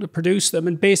been able to produce them,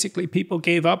 and basically people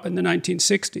gave up in the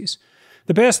 1960s.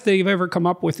 The best they've ever come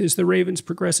up with is the Raven's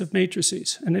progressive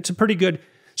matrices, and it's a pretty good.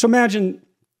 So imagine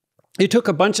you took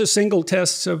a bunch of single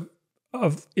tests of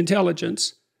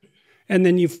intelligence, and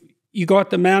then you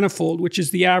got the manifold, which is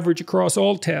the average across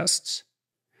all tests.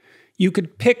 you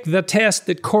could pick the test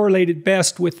that correlated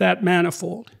best with that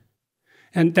manifold.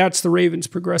 And that's the Raven's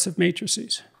progressive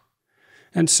matrices.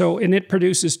 And it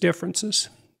produces differences.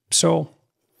 So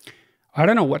I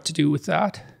don't know what to do with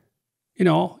that.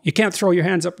 You can't throw your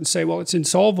hands up and say, well, it's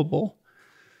insolvable.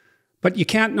 But you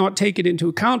can't not take it into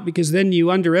account, because then you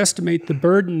underestimate the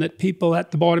burden that people at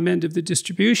the bottom end of the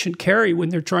distribution carry when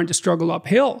they're trying to struggle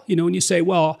uphill. And you say,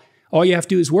 well, all you have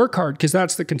to do is work hard, because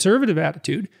that's the conservative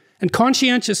attitude. And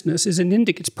conscientiousness is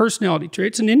it's personality trait.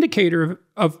 It's an indicator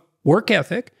of work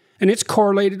ethic, and it's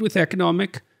correlated with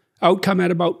economic outcome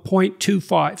at about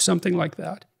 0.25, something like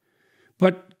that.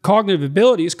 But cognitive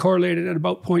ability is correlated at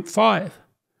about 0.5.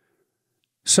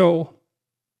 So,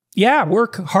 yeah,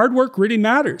 hard work really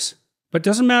matters, but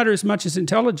doesn't matter as much as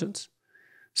intelligence.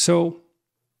 So,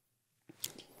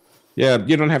 yeah,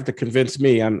 you don't have to convince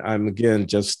me. I'm again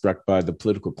just struck by the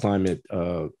political climate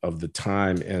of the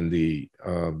time and the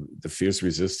fierce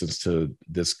resistance to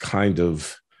this kind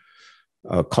of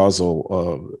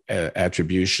causal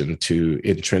attribution to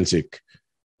intrinsic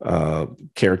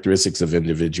characteristics of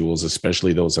individuals,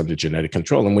 especially those under genetic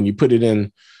control. And when you put it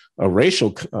in a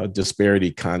racial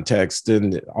disparity context,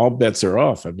 then all bets are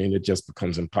off. I mean, it just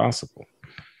becomes impossible.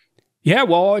 Yeah,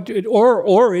 well,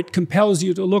 or it compels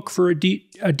you to look for a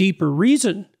deeper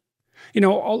reason.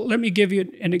 Let me give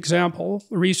you an example,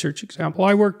 a research example.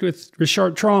 I worked with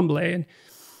Richard Tremblay, and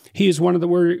he is one of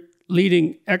the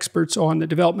leading experts on the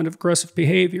development of aggressive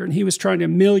behavior, and he was trying to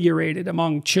ameliorate it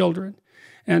among children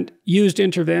and used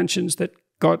interventions that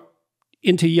got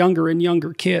into younger and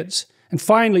younger kids, and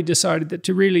finally decided that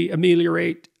to really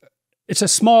ameliorate, it's a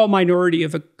small minority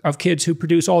of kids who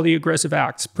produce all the aggressive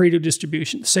acts. Pareto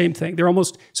distribution, same thing.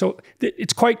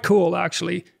 It's quite cool,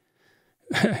 actually,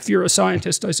 if you're a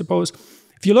scientist, I suppose.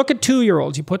 If you look at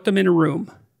 2-year-olds, you put them in a room,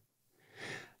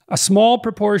 a small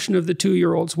proportion of the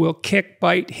 2-year-olds will kick,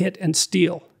 bite, hit, and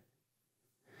steal.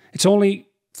 It's only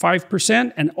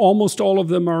 5%, and almost all of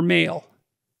them are male.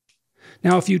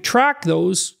 Now, if you track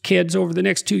those kids over the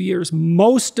next 2 years,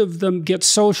 most of them get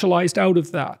socialized out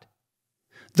of that.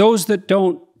 Those that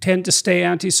don't tend to stay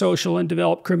antisocial and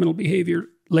develop criminal behavior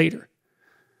later.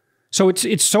 So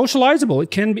it's socializable.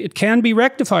 It can be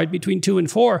rectified between 2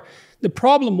 and 4. The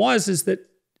problem is that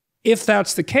if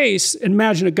that's the case,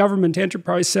 imagine a government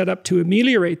enterprise set up to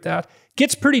ameliorate that. It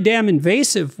gets pretty damn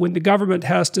invasive when the government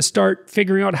has to start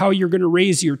figuring out how you're going to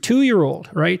raise your 2-year-old,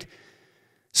 right?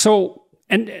 So,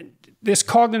 and this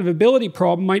cognitive ability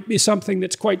problem might be something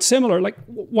that's quite similar. Like,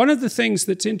 one of the things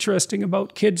that's interesting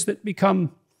about kids that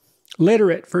become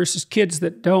literate versus kids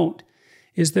that don't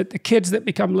is that the kids that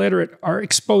become literate are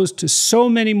exposed to so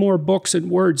many more books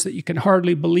and words that you can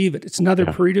hardly believe it. It's another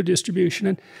Pareto distribution.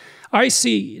 And I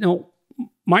see,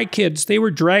 my kids, they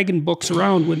were dragging books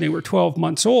around when they were 12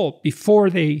 months old,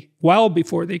 well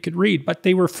before they could read, but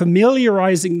they were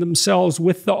familiarizing themselves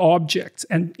with the objects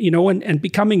and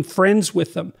becoming friends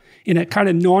with them in a kind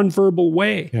of nonverbal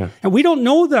way. Yeah. And we don't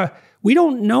know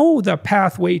the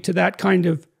pathway to that kind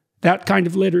of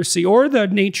literacy, or the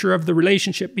nature of the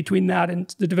relationship between that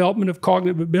and the development of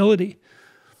cognitive ability.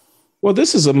 Well,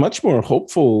 this is a much more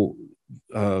hopeful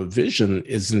vision,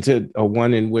 isn't it?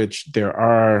 One in which there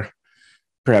are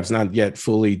perhaps not yet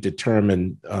fully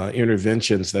determined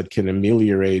interventions that can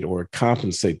ameliorate or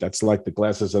compensate. That's like the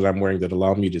glasses that I'm wearing that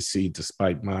allow me to see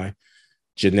despite my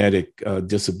genetic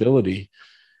disability.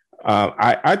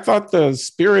 I thought the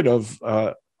spirit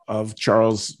of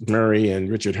Charles Murray and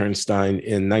Richard Herrnstein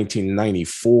in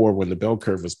 1994, when the bell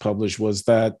curve was published, was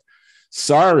that,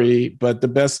 sorry, but the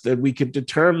best that we could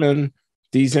determine,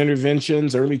 these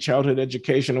interventions, early childhood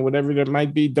education or whatever that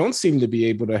might be, don't seem to be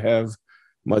able to have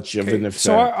much of an effect.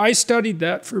 So I studied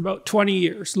that for about 20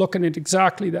 years, looking at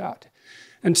exactly that.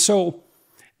 And so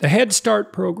the Head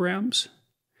Start programs,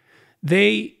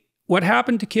 what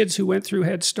happened to kids who went through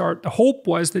Head Start, the hope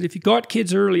was that if you got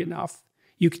kids early enough,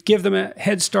 you could give them a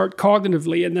head start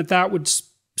cognitively, and that would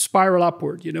spiral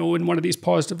upward, in one of these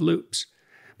positive loops.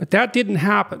 But that didn't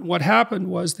happen. What happened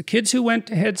was the kids who went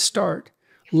to Head Start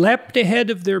leapt ahead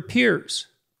of their peers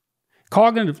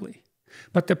cognitively,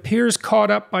 but the peers caught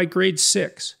up by grade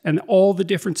 6, and all the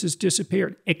differences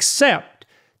disappeared, except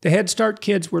the Head Start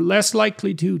kids were less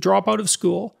likely to drop out of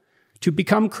school, to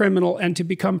become criminal, and to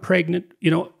become pregnant,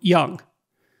 young.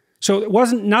 So it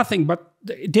wasn't nothing, but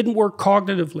it didn't work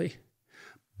cognitively.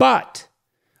 But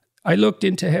I looked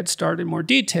into Head Start in more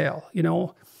detail.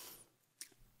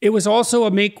 It was also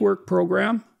a make-work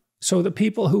program. So the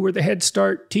people who were the Head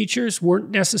Start teachers weren't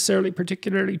necessarily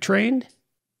particularly trained.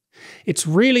 It's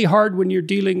really hard when you're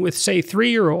dealing with, say,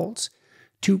 3-year-olds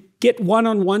to get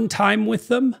one-on-one time with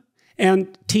them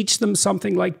and teach them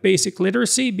something like basic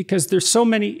literacy, because there's so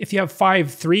many, if you have 5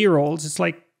 3-year-olds, it's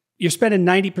like you're spending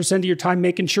 90% of your time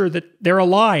making sure that they're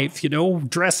alive,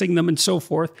 dressing them and so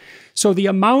forth. So the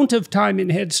amount of time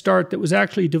in Head Start that was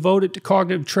actually devoted to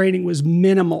cognitive training was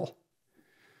minimal.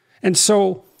 And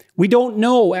so we don't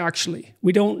know, actually.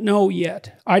 We don't know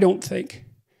yet, I don't think.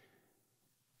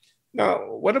 Now,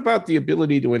 what about the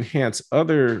ability to enhance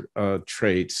other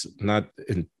traits, not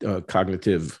in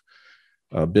cognitive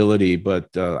ability,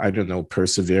 but I don't know,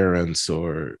 perseverance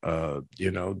or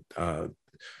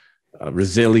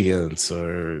resilience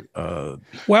or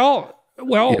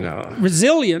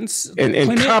resilience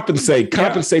and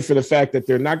compensate for the fact that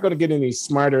they're not going to get any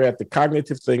smarter at the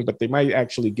cognitive thing, but they might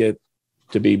actually get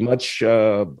to be much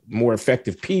more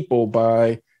effective people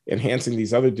by enhancing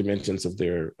these other dimensions of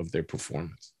their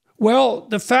performance. Well,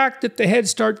 the fact that the Head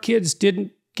Start kids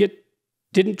didn't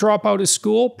drop out of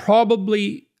school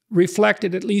probably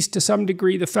reflected, at least to some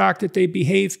degree, the fact that they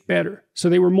behaved better. So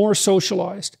they were more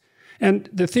socialized. And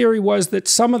the theory was that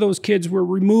some of those kids were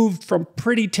removed from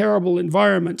pretty terrible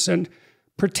environments and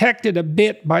protected a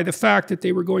bit by the fact that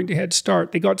they were going to Head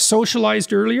Start. They got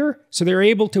socialized earlier, so they were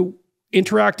able to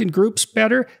interact in groups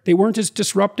better. They weren't as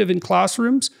disruptive in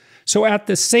classrooms. So at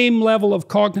the same level of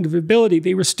cognitive ability,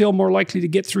 they were still more likely to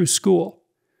get through school.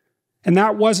 And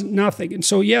that wasn't nothing. And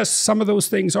so yes, some of those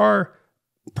things are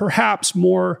perhaps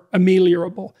more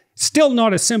ameliorable. Still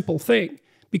not a simple thing,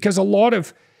 because a lot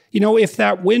of, if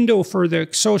that window for the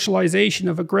socialization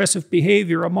of aggressive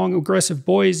behavior among aggressive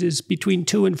boys is between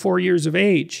 2 and 4 years of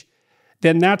age,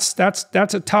 then that's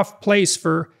a tough place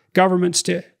for governments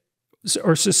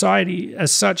or society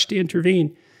as such to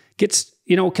intervene.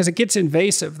 Because it gets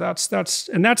invasive. That's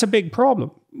a big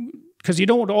problem, because you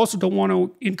don't want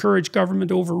to encourage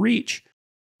government overreach.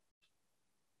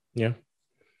 Yeah.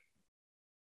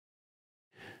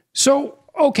 So,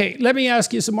 okay, let me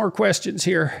ask you some more questions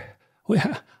here. One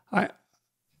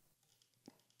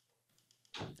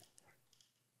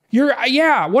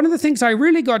of the things I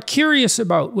really got curious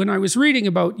about when I was reading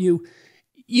about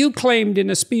you claimed in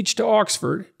a speech to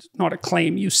Oxford, not a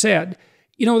claim, you said,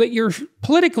 that your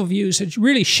political views had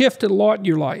really shifted a lot in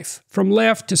your life, from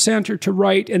left to center to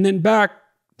right, and then back,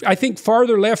 I think,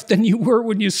 farther left than you were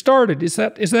when you started. Is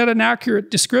that an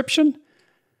accurate description?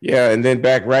 Yeah, and then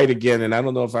back right again. And I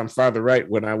don't know if I'm farther right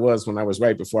when I was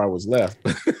right before I was left.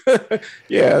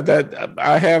 Yeah, that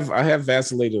I have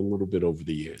vacillated a little bit over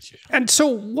the years. Yeah. And so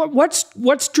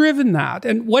what's driven that?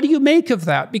 And what do you make of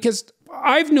that? Because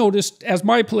I've noticed, as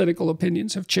my political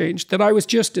opinions have changed, that I was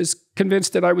just as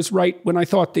convinced that I was right when I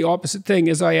thought the opposite thing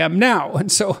as I am now.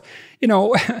 And so,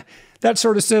 that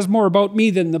sort of says more about me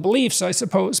than the beliefs, I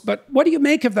suppose. But what do you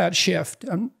make of that shift?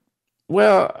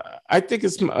 Well, I think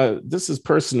this is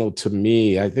personal to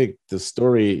me. I think the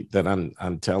story that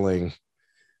I'm telling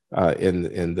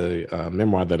in the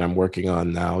memoir that I'm working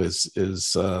on now is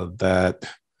that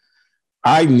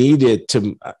I needed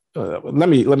to. Let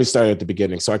me start at the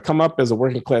beginning. So I come up as a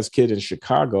working class kid in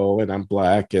Chicago, and I'm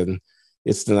Black, and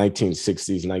it's the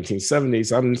 1960s,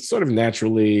 1970s. I'm sort of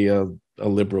naturally a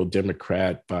liberal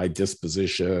Democrat by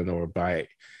disposition or by,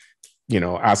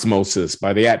 osmosis,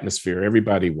 by the atmosphere.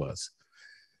 Everybody was.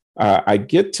 I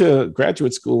get to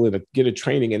graduate school and get a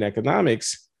training in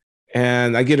economics,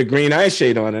 and I get a green eye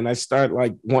shade on, and I start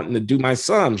wanting to do my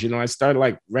sums. I start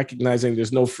recognizing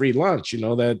there's no free lunch.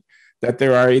 That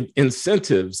there are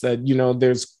incentives, that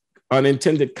there's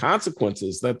unintended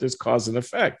consequences, that there's cause and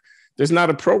effect. There's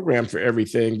not a program for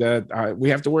everything, that we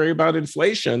have to worry about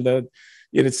inflation,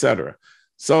 et cetera.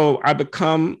 So I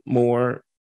become more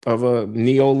of a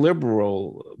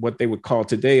neoliberal, what they would call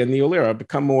today a neoliberal. I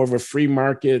become more of a free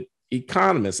market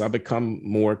economist. I become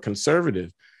more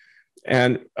conservative.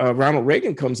 And Ronald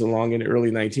Reagan comes along in the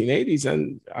early 1980s,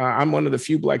 and I'm one of the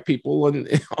few Black people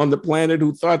on the planet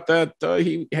who thought that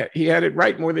he had it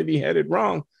right more than he had it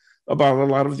wrong about a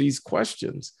lot of these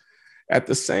questions. At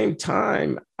the same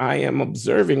time, I am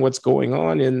observing what's going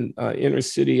on in inner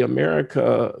city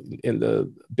America, in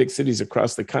the big cities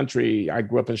across the country. I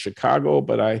grew up in Chicago,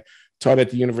 but I taught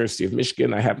at the University of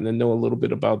Michigan. I happen to know a little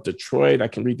bit about Detroit. I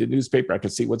can read the newspaper. I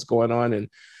can see what's going on in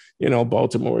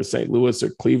Baltimore or St. Louis or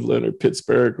Cleveland or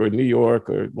Pittsburgh or New York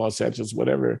or Los Angeles,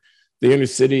 whatever. The inner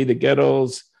city, the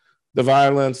ghettos, the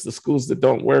violence, the schools that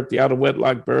don't work, the out of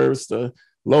wedlock births, the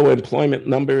low employment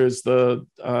numbers, the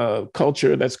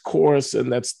culture that's coarse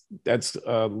and that's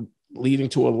leading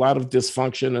to a lot of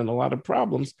dysfunction and a lot of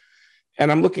problems.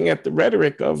 And I'm looking at the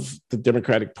rhetoric of the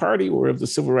Democratic Party or of the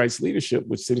civil rights leadership,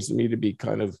 which seems to me to be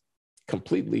kind of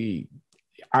completely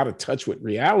out of touch with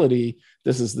reality.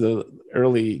 This is the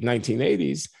early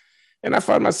 1980s. And I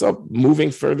find myself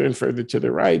moving further and further to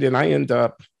the right, and I end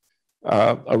up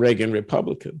a Reagan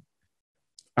Republican.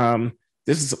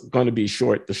 This is going to be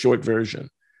the short version.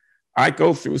 I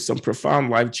go through some profound,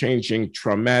 life-changing,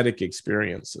 traumatic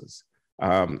experiences.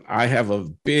 I have a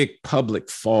big public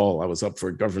fall. I was up for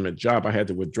a government job. I had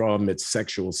to withdraw amid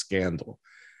sexual scandal.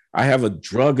 I have a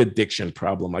drug addiction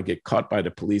problem. I get caught by the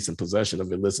police in possession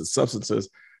of illicit substances.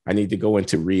 I need to go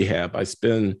into rehab. I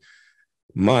spend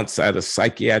months at a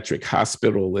psychiatric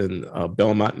hospital in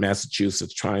Belmont,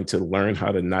 Massachusetts, trying to learn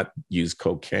how to not use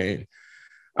cocaine.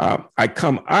 I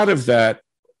come out of that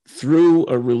through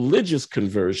a religious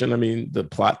conversion. I mean, the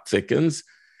plot thickens.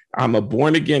 I'm a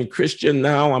born again Christian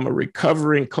now. I'm a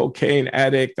recovering cocaine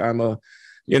addict. I'm a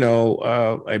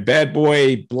bad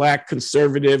boy, Black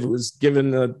conservative who's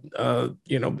given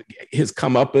his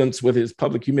comeuppance with his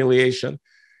public humiliation.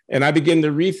 And I begin to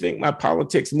rethink my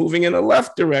politics, moving in a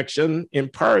left direction, in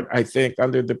part, I think,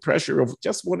 under the pressure of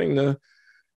just wanting to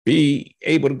be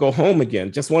able to go home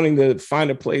again, just wanting to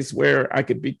find a place where I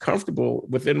could be comfortable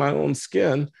within my own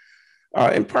skin,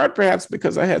 in part, perhaps,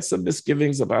 because I had some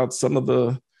misgivings about some of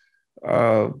the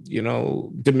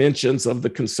dimensions of the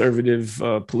conservative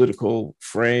political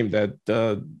frame that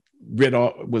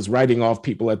was writing off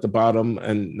people at the bottom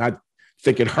and not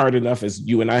thinking hard enough, as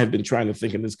you and I have been trying to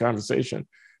think in this conversation,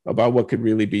 about what could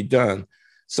really be done.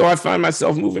 So I find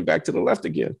myself moving back to the left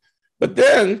again. But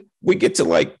then we get to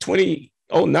like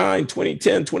 2009,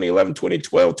 2010, 2011,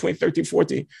 2012, 2013,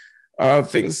 14.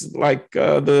 Things like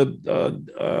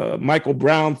the Michael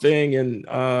Brown thing in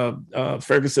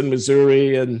Ferguson,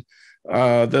 Missouri, and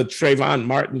the Trayvon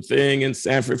Martin thing in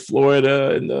Sanford,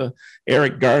 Florida, and the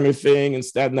Eric Garner thing in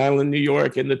Staten Island, New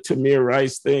York, and the Tamir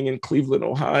Rice thing in Cleveland,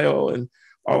 Ohio, and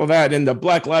all of that. And the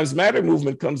Black Lives Matter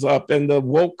movement comes up, and the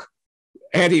woke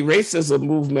anti-racism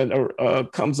movement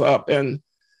comes up. And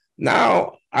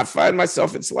now I find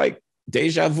myself, it's like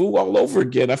deja vu all over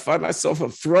again. I find myself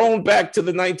thrown back to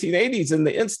the 1980s, and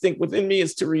the instinct within me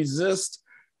is to resist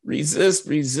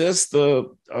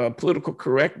the political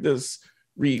correctness.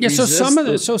 So some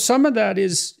of that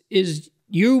is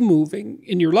you moving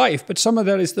in your life, but some of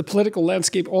that is the political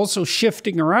landscape also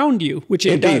shifting around you, which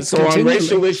it does. So on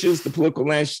racial issues, the political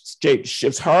landscape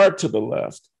shifts hard to the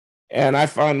left. And I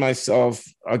find myself,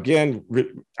 lamenting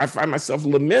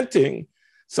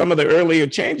some of the earlier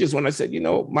changes when I said,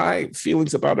 my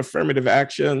feelings about affirmative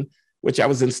action, which I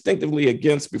was instinctively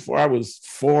against before I was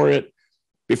for it,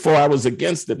 before I was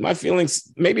against it, my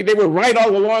feelings, maybe they were right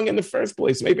all along in the first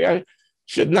place. Maybe I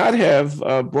should not have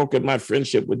broken my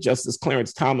friendship with Justice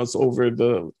Clarence Thomas over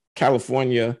the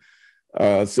California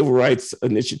Civil Rights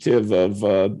Initiative of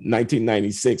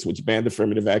 1996, which banned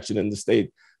affirmative action in the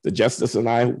state. The justice and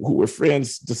I, who were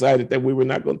friends, decided that we were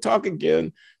not going to talk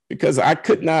again because I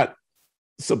could not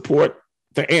support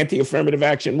the anti-affirmative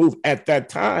action move at that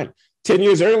time. 10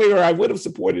 years earlier, I would have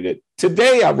supported it.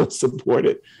 Today, I would support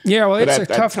it. Yeah, well, it's a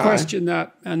tough question,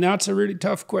 and that's a really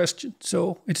tough question.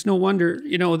 So it's no wonder,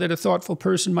 that a thoughtful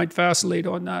person might vacillate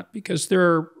on that, because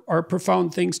there are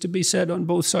profound things to be said on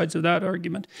both sides of that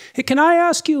argument. Hey, can I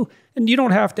ask you, and you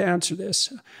don't have to answer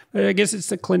this, but I guess it's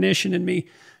the clinician in me.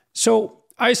 So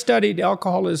I studied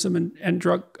alcoholism and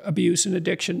drug abuse and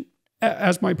addiction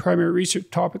as my primary research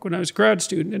topic when I was a grad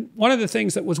student. And one of the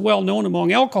things that was well known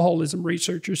among alcoholism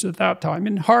researchers at that time,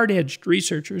 and hard-edged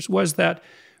researchers, was that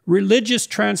religious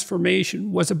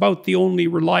transformation was about the only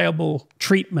reliable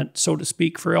treatment, so to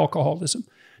speak, for alcoholism.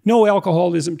 No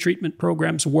alcoholism treatment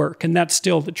programs work, and that's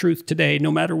still the truth today,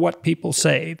 no matter what people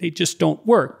say. They just don't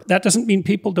work. That doesn't mean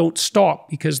people don't stop,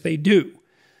 because they do.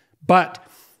 But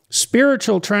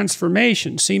spiritual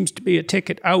transformation seems to be a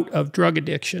ticket out of drug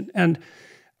addiction. And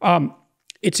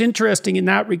it's interesting in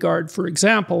that regard, for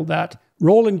example, that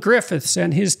Roland Griffiths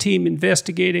and his team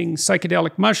investigating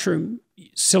psychedelic mushroom,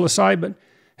 psilocybin,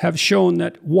 have shown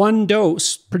that one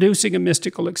dose producing a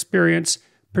mystical experience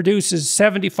produces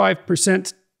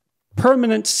 75%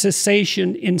 permanent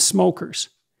cessation in smokers.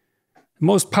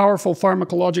 Most powerful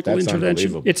pharmacological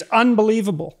intervention. It's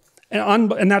unbelievable.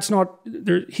 And that's not,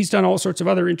 he's done all sorts of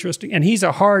other interesting, and he's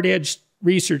a hard-edged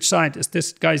research scientist.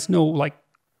 This guy's no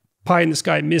pie in the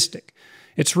sky mystic.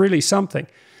 It's really something.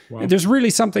 Wow. There's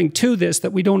really something to this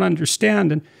that we don't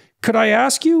understand. And could I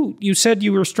ask you, you said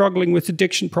you were struggling with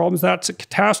addiction problems. That's a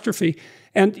catastrophe.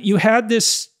 And you had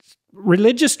this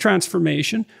religious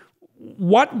transformation.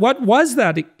 What was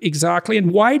that exactly?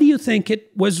 And why do you think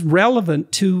it was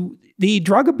relevant to the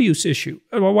drug abuse issue?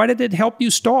 Why did it help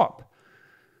you stop?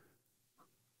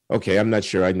 Okay, I'm not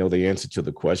sure I know the answer to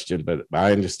the question, but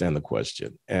I understand the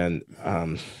question. And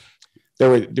there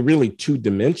were really two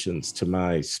dimensions to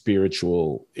my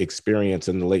spiritual experience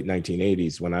in the late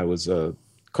 1980s when I was a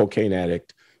cocaine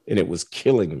addict, and it was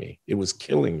killing me. It was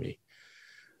killing me.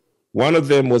 One of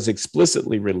them was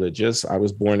explicitly religious. I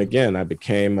was born again. I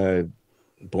became a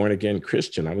born again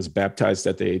Christian. I was baptized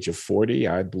at the age of 40.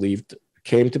 I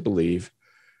came to believe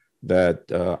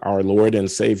that our Lord and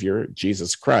Savior,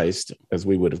 Jesus Christ, as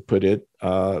we would have put it,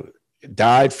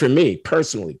 died for me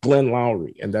personally, Glenn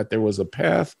Loury, and that there was a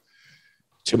path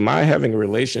to my having a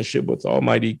relationship with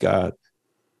Almighty God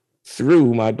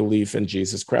through my belief in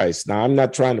Jesus Christ. Now, I'm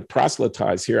not trying to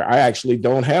proselytize here. I actually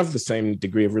don't have the same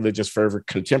degree of religious fervor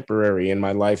contemporary in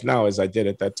my life now as I did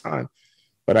at that time.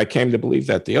 But I came to believe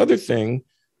that. The other thing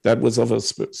that was of a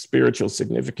spiritual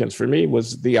significance for me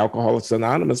was the Alcoholics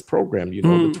Anonymous program,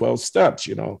 the 12 steps,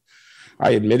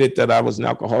 I admitted that I was an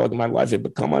alcoholic in my life. It had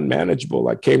become unmanageable.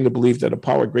 I came to believe that a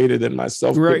power greater than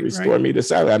myself could restore me to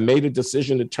sanity. I made a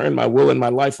decision to turn my will and my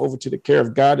life over to the care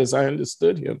of God as I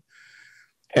understood him.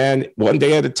 And one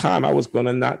day at a time, I was going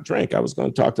to not drink. I was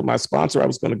going to talk to my sponsor. I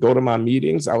was going to go to my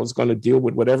meetings. I was going to deal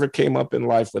with whatever came up in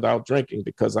life without drinking,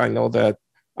 because I know that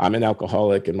I'm an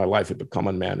alcoholic and my life had become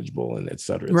unmanageable, and et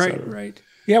cetera, et cetera. Right.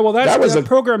 Yeah, well, that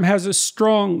program has a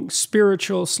strong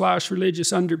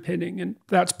spiritual/religious underpinning, and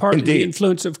that's partly the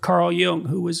influence of Carl Jung,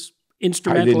 who was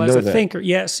instrumental as a thinker.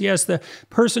 Yes, the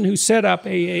person who set up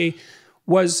AA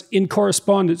was in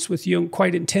correspondence with Jung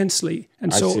quite intensely,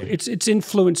 and so it's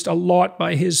influenced a lot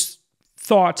by his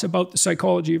thoughts about the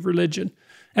psychology of religion.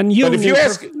 And Jung, but if you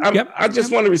ask, I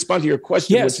just want to respond to your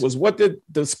question, which was, what did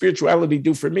the spirituality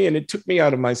do for me? And it took me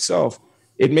out of myself.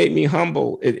 It made me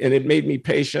humble, and it made me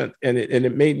patient, and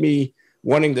it made me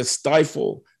wanting to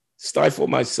stifle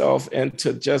myself and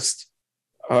to just,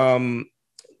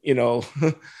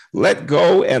 let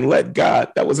go and let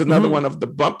God. That was another one of the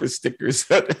bumper stickers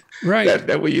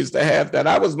that we used to have, that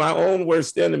I was my own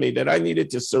worst enemy, that I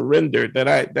needed to surrender,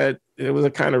 that it was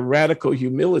a kind of radical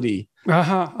humility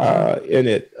in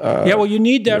it. Well, you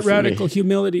need that radical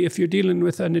humility if you're dealing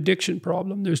with an addiction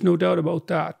problem. There's no doubt about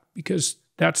that, because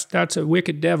that's a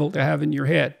wicked devil to have in your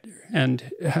head.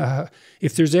 And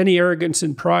if there's any arrogance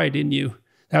and pride in you,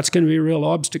 that's going to be a real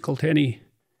obstacle to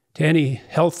any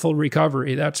healthful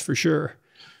recovery, that's for sure.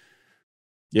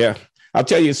 Yeah. I'll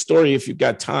tell you a story if you've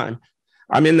got time.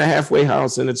 I'm in the halfway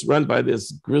house, and it's run by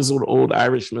this grizzled old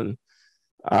Irishman.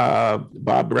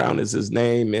 Bob Brown is his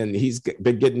name, and he's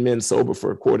been getting men sober for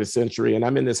a quarter century. And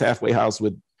I'm in this halfway house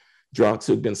with drunks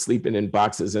who've been sleeping in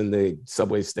boxes in the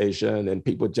subway station, and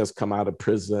people just come out of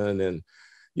prison and,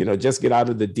 just get out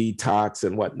of the detox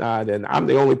and whatnot. And I'm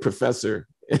the only professor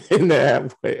in the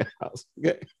halfway house.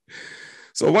 Okay.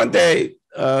 So one day,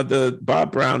 the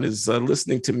Bob Brown is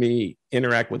listening to me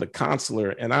interact with a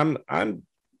counselor, and I'm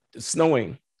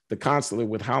snowing the counselor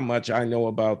with how much I know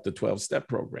about the 12-step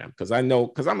program, because I'm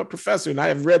a professor and I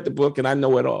have read the book and I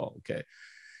know it all. Okay.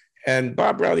 And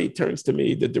Bob Brown, he turns to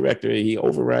me, the director, he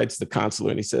overrides the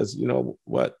counselor, and he says, "You know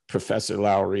what, Professor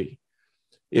Loury,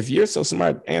 if you're so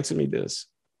smart, answer me this.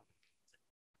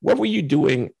 What were you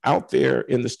doing out there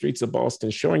in the streets of Boston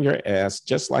showing your ass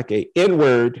just like a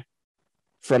N-word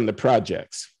from the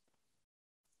projects?"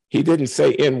 He didn't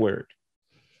say N-word.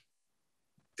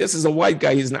 This is a white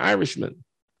guy. He's an Irishman.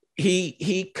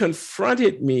 He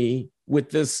confronted me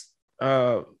with this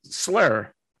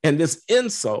slur and this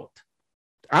insult.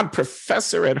 I'm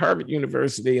professor at Harvard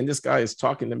University, and this guy is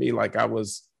talking to me like I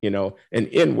was, an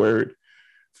N-word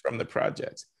from the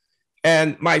projects.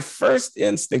 And my first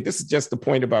instinct, this is just the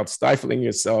point about stifling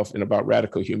yourself and about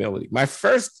radical humility. My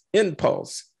first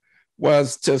impulse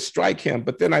was to strike him,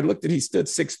 but then I looked at, he stood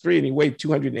 6'3" and he weighed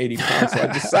 280 pounds, so I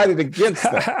decided against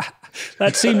that.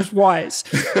 That seems wise.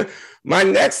 My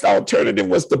next alternative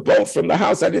was to bolt from the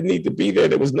house. I didn't need to be there.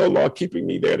 There was no law keeping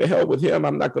me there. To hell with him.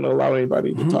 I'm not going to allow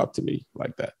anybody to talk to me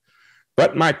like that.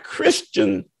 But my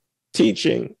Christian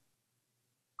teaching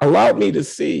allowed me to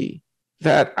see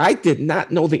that I did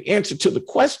not know the answer to the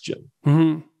question.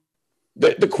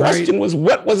 The question was,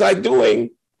 what was I doing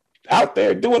out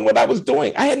there doing what I was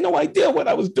doing? I had no idea what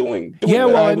I was doing.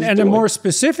 And a more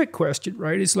specific question,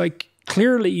 right, is like,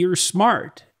 clearly you're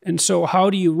smart. And so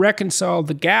how do you reconcile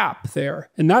the gap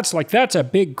there? And that's a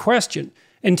big question.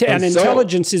 And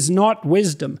intelligence is not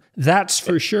wisdom. That's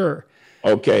for sure.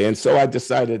 Okay. And so I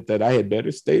decided that I had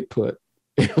better stay put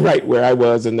right where I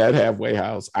was in that halfway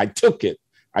house. I took it.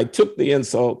 I took the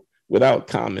insult without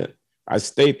comment. I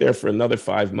stayed there for another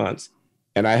 5 months,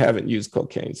 and I haven't used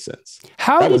cocaine since.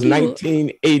 That was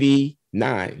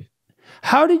 1989.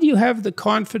 How did you have the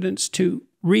confidence to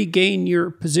regain your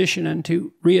position and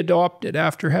to readopt it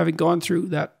after having gone through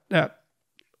that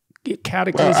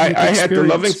cataclysmic I had the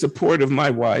loving experience? support of my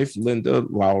wife, Linda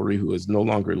Loury, who is no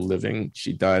longer living.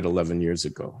 She died 11 years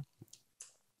ago.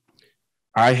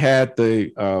 I had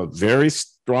the very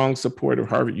strong support of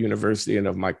Harvard University and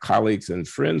of my colleagues and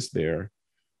friends there,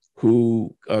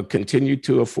 who continued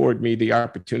to afford me the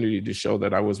opportunity to show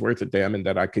that I was worth a damn and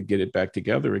that I could get it back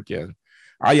together again.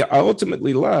 I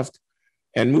ultimately left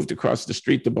and moved across the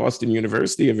street to Boston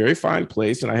University, a very fine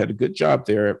place, and I had a good job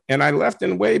there. And I left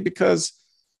in a way because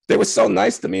they were so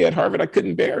nice to me at Harvard, I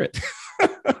couldn't bear it.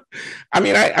 I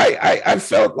mean, I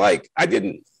felt like I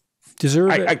didn't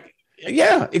deserve it.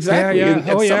 Yeah, exactly. Yeah, yeah. And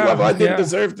at some level, I didn't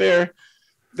deserve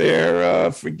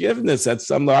their forgiveness at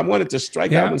some level. I wanted to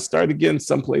strike out and start again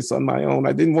someplace on my own.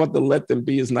 I didn't want to let them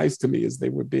be as nice to me as they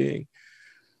were being.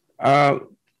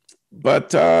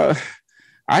 But I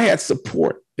had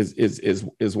support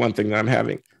is one thing that I'm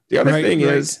having. The other thing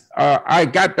is I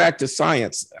got back to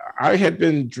science. I had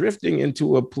been drifting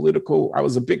into I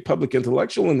was a big public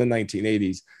intellectual in the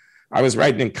 1980s. I was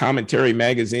writing in Commentary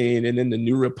magazine and in the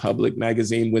New Republic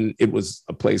magazine when it was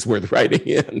a place worth writing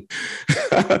in,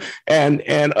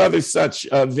 and other such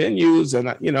venues.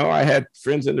 And, you know, I had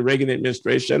friends in the Reagan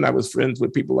administration. I was friends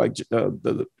with people like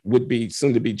the would-be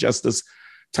soon-to-be Justice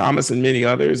Thomas and many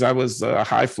others. I was a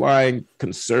high-flying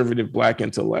conservative Black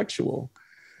intellectual.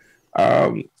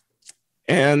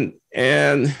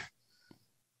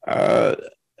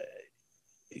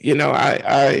 You know,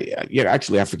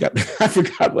 actually, I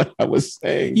forgot what I was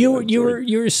saying. You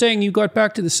were saying you got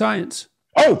back to the science.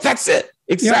 Oh, that's it.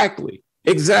 Exactly.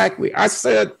 I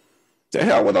said, to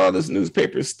hell with all this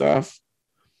newspaper stuff,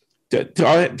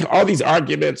 to all these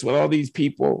arguments with all these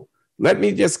people. Let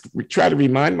me just try to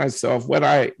remind myself what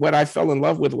I fell in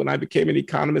love with when I became an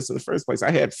economist in the first place. I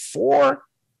had 4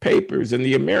 papers in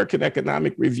the American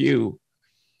Economic Review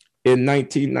in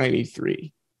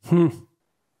 1993.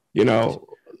 You know,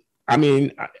 I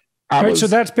mean, so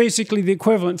that's basically the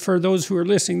equivalent for those who are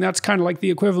listening. That's kind of like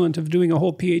the equivalent of doing a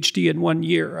whole PhD in 1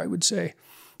 year, I would say.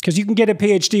 Because you can get a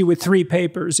PhD with 3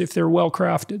 papers if they're well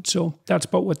crafted. So that's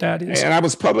about what that is. And I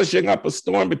was publishing up a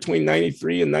storm between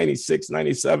 93 and 96,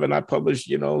 97. I published,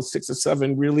 6 or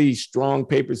 7 really strong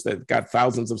papers that got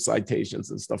thousands of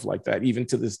citations and stuff like that. Even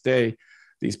to this day,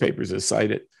 these papers are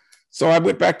cited. So I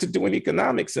went back to doing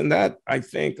economics, and that, I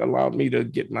think, allowed me to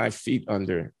get my feet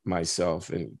under myself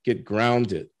and get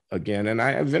grounded again. And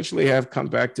I eventually have come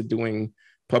back to doing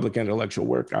public intellectual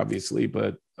work, obviously,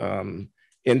 but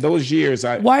in those years,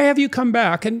 Why have you come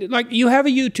back? And like, you have a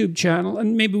YouTube channel,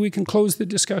 and maybe we can close the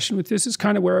discussion with this. Is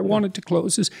kind of where I wanted to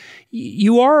close. Is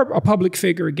you are a public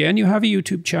figure again. You have a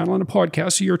YouTube channel and a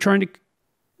podcast, so you're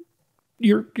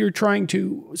trying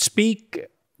to speak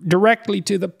directly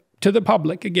to the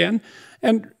public again.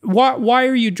 And why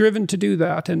are you driven to do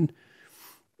that? And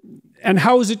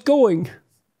how is it going?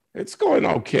 It's going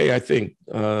okay, I think.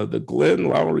 The Glenn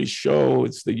Loury Show,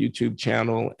 it's the YouTube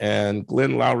channel, and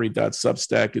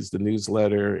glennloury.substack is the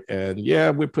newsletter. And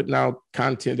yeah, we're putting out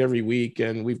content every week,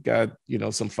 and we've got,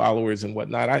 some followers and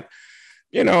whatnot.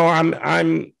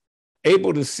 I'm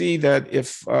able to see that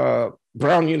if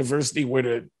Brown University were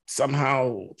to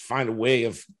somehow find a way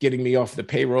of getting me off the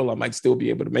payroll, I might still be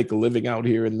able to make a living out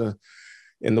here in the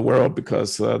world,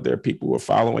 because there are people who are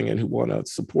following and who want to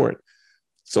support.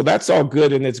 So that's all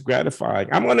good, and it's gratifying.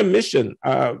 I'm on a mission,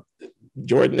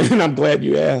 Jordan, and I'm glad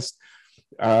you asked.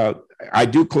 I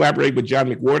do collaborate with John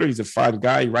McWhorter. He's a fine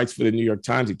guy. He writes for the New York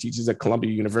Times. He teaches at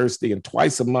Columbia University, and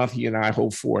twice a month, he and I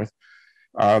hold forth.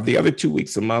 The other 2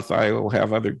 weeks a month, I will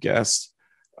have other guests.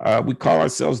 We call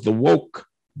ourselves the Woke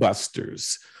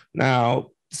Busters.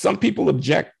 Now, some people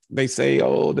object. They say,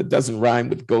 "Oh, that doesn't rhyme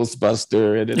with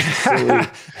Ghostbuster," and it's silly.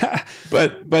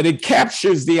 but it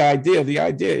captures the idea. The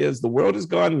idea is the world has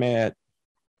gone mad.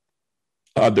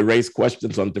 The race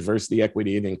questions on diversity,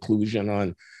 equity, and inclusion,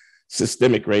 on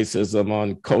systemic racism,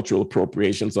 on cultural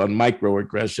appropriations, on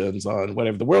microaggressions, on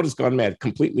whatever. The world has gone mad,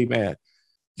 completely mad.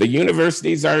 The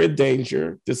universities are in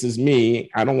danger. This is me.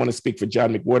 I don't want to speak for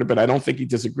John McWhorter, but I don't think he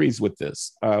disagrees with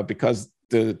this, because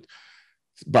the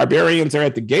barbarians are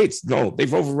at the gates. No,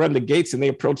 they've overrun the gates and they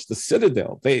approach the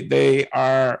citadel. They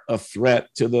are a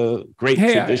threat to the great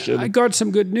tradition. I got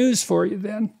some good news for you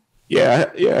then.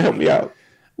 Yeah, help me out.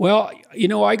 Well,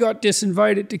 I got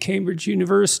disinvited to Cambridge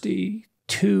University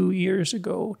 2.5 years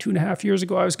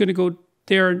ago. I was going to go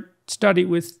there and study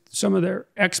with some of their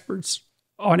experts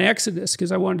on Exodus,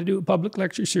 because I wanted to do a public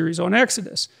lecture series on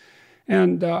Exodus.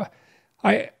 And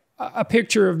a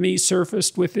picture of me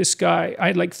surfaced with this guy. I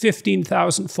had like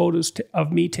 15,000 photos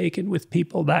of me taken with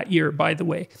people that year, by the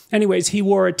way. Anyways, he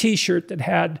wore a T-shirt that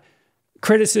had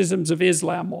criticisms of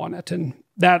Islam on it, and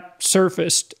that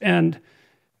surfaced. And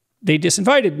they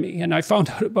disinvited me. And I found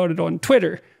out about it on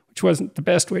Twitter, which wasn't the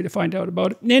best way to find out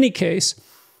about it. In any case,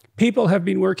 people have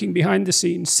been working behind the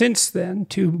scenes since then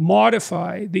to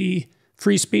modify the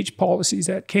free speech policies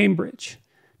at Cambridge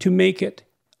to make it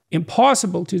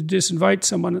impossible to disinvite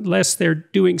someone unless they're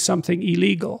doing something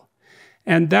illegal.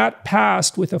 And that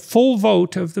passed with a full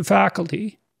vote of the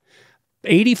faculty.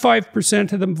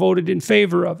 85% of them voted in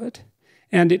favor of it.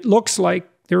 And it looks like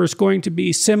there is going to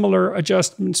be similar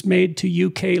adjustments made to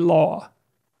UK law.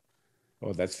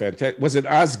 Oh, that's fantastic. Was it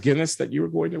Os Guinness that you were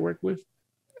going to work with?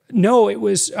 No, it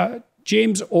was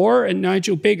James Orr and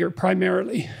Nigel Bigger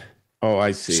primarily. Oh,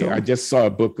 I see. So, I just saw a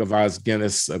book of Os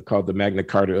Guinness called The Magna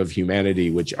Carta of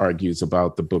Humanity, which argues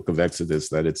about the book of Exodus,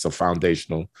 that it's a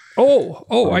foundational.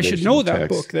 I should know that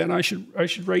book then. I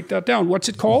should write that down. What's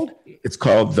it called? It's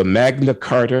called The Magna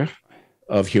Carta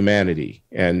of Humanity,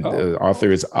 and the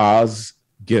author is Os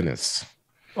Guinness.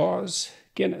 Os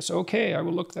Guinness. Okay, I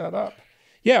will look that up.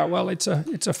 Yeah, well, it's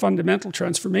a fundamental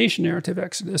transformation narrative,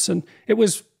 Exodus, and it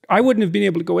was. I wouldn't have been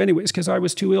able to go anyways because I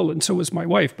was too ill, and so was my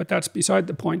wife. But that's beside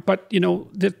the point. But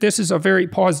this is a very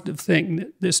positive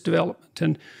thing, this development,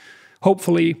 and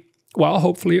hopefully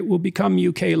it will become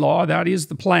UK law. That is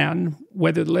the plan.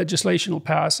 Whether the legislation will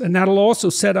pass, and that'll also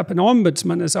set up an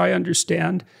ombudsman, as I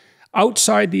understand,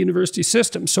 outside the university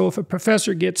system. So if a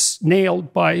professor gets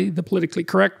nailed by the politically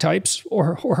correct types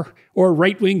or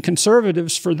right-wing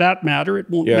conservatives, for that matter, it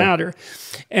won't matter,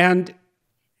 and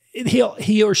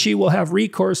he or she will have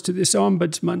recourse to this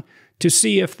ombudsman to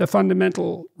see if the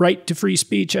fundamental right to free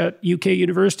speech at UK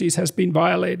universities has been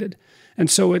violated. And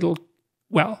so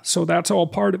so that's all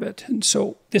part of it. And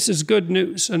so this is good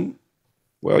news. And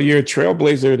well, you're a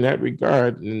trailblazer in that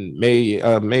regard, and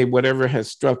may whatever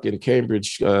has struck in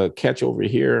Cambridge catch over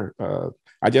here.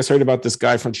 I just heard about this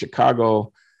guy from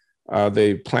Chicago,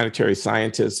 the planetary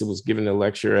scientist who was giving a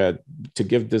lecture to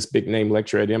give this big name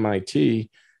lecture at MIT,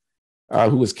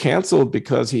 who was canceled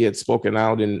because he had spoken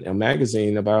out in a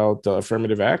magazine about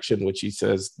affirmative action, which he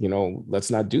says, let's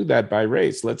not do that by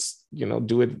race. Let's,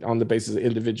 do it on the basis of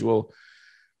individual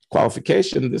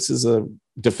qualification. This is a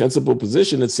defensible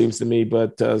position, it seems to me,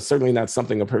 but certainly not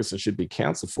something a person should be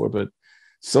canceled for. But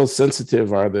so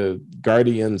sensitive are the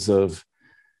guardians of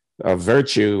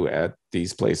virtue at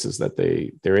these places that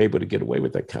they're able to get away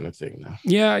with that kind of thing now.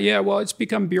 Yeah. Well, it's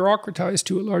become bureaucratized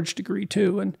to a large degree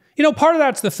too. And, part of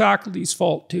that's the faculty's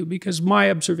fault too, because my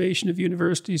observation of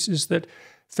universities is that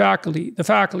the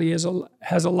faculty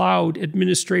has allowed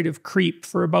administrative creep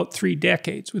for about 3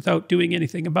 decades without doing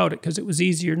anything about it because it was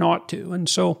easier not to. And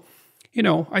so,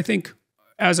 I think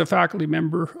as a faculty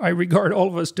member, I regard all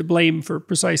of us to blame for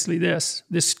precisely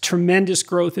this tremendous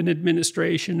growth in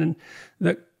administration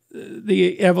and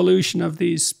the evolution of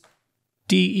these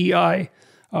DEI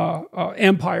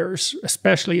empires,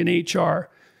 especially in HR.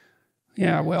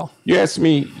 Yeah, well. You asked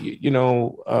me,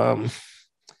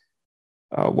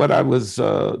 what I was,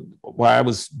 why I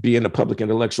was being a public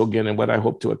intellectual again and what I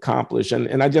hope to accomplish.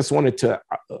 And I just wanted to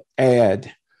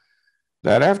add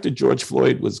that after George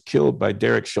Floyd was killed by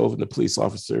Derek Chauvin, the police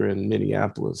officer in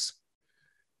Minneapolis,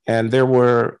 and there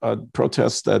were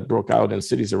protests that broke out in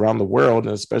cities around the world,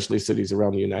 and especially cities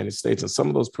around the United States. And some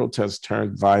of those protests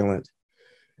turned violent.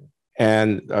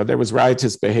 And there was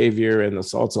riotous behavior and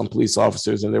assaults on police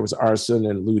officers, and there was arson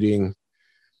and looting.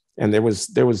 And there was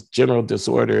general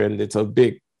disorder, and it's a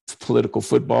big political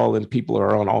football, and people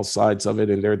are on all sides of it,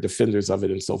 and they're defenders of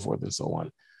it, and so forth and so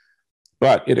on.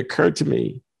 But it occurred to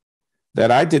me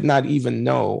that I did not even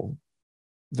know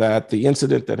that the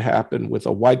incident that happened with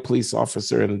a white police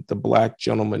officer and the Black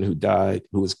gentleman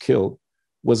who was killed,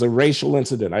 was a racial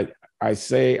incident. I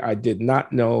say I did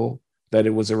not know that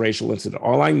it was a racial incident.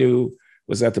 All I knew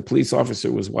was that the police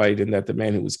officer was white and that the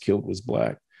man who was killed was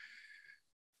Black.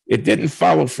 It didn't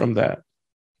follow from that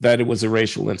it was a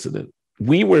racial incident.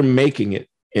 We were making it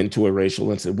into a racial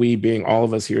incident. We being all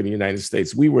of us here in the United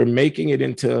States, we were making it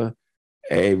into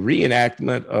a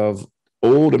reenactment of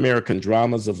old American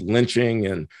dramas of lynching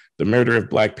and the murder of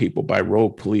Black people by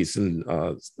rogue police and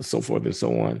so forth and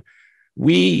so on.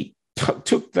 We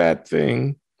took that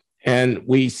thing and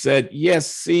we said, yes,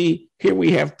 see, here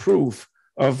we have proof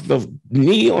of the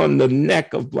knee on the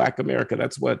neck of Black America.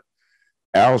 That's what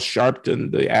Al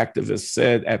Sharpton, the activist,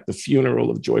 said at the funeral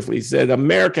of Joy Floyd. He said,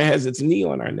 America has its knee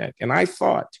on our neck. And I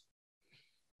thought,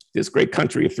 this great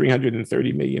country of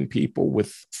 330 million people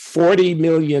with 40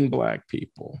 million Black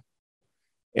people,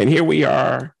 and here we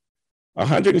are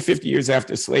 150 years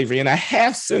after slavery and a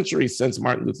half century since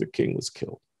Martin Luther King was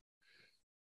killed.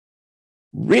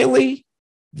 Really?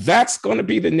 That's going to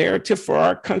be the narrative for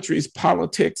our country's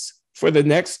politics for the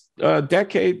next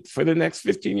decade, for the next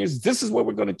 15 years, this is what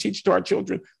we're going to teach to our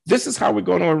children. This is how we're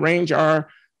going to arrange our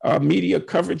media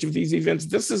coverage of these events.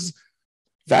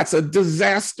 That's a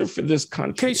disaster for this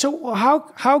country. Okay, so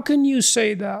how can you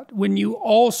say that when you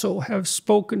also have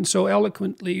spoken so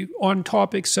eloquently on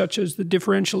topics such as the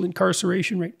differential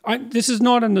incarceration rate? This is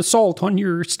not an assault on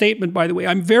your statement, by the way.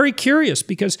 I'm very curious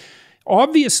because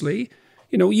obviously,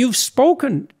 you've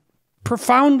spoken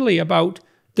profoundly about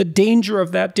the danger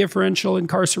of that differential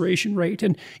incarceration rate.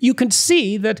 And you can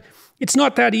see that it's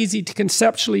not that easy to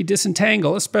conceptually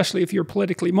disentangle, especially if you're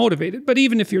politically motivated. But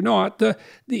even if you're not,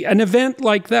 an event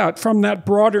like that from that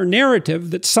broader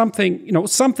narrative that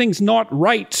something's not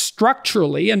right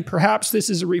structurally, and perhaps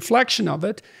this is a reflection of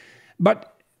it.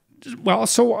 But, well,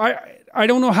 so I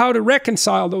don't know how to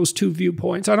reconcile those two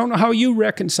viewpoints. I don't know how you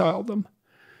reconcile them.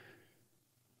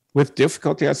 With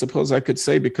difficulty, I suppose I could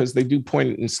say, because they do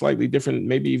point in slightly different,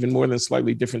 maybe even more than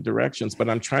slightly different directions, but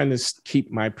I'm trying to keep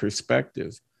my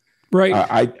perspective. Right.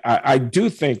 I do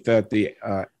think that the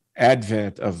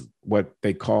advent of what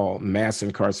they call mass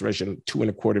incarceration,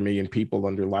 2.25 million people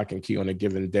under lock and key on a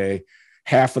given day,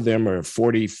 half of them, or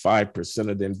 45%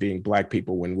 of them, being Black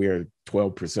people when we're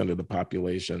 12% of the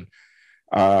population,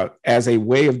 as a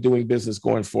way of doing business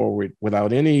going forward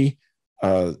without any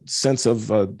sense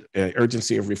of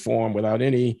urgency of reform, without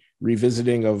any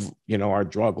revisiting of our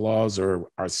drug laws or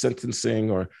our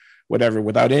sentencing or whatever,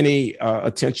 without any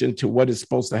attention to what is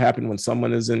supposed to happen when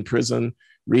someone is in prison,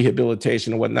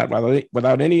 rehabilitation and whatnot,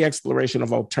 without any exploration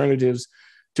of alternatives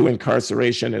to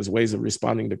incarceration as ways of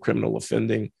responding to criminal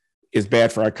offending, is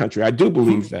bad for our country. I do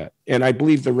believe that. And I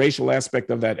believe the racial aspect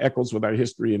of that echoes with our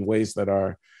history in ways that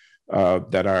are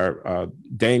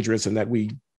dangerous and that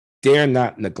we dare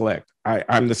not neglect.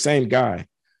 I'm the same guy.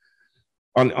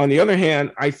 On the other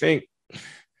hand, I think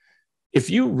if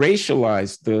you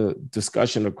racialize the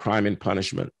discussion of crime and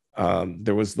punishment,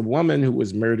 there was the woman who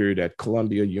was murdered at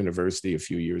Columbia University a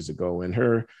few years ago,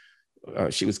 and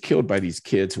she was killed by these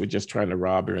kids who were just trying to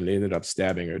rob her, and they ended up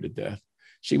stabbing her to death.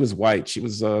 She was white. She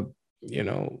was, I'm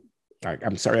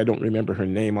sorry, I don't remember her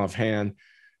name offhand,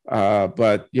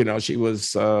 but she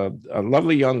was a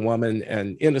lovely young woman,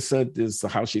 and innocent is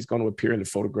how she's going to appear in the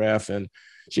photograph. And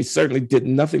she certainly did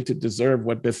nothing to deserve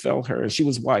what befell her, and she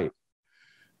was white.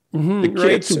 Mm-hmm, the kids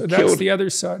right. So that's the other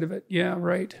side of it. Yeah,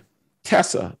 right.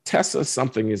 Tessa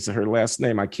something is her last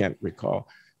name. I can't recall.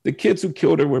 The kids who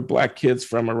killed her were Black kids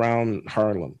from around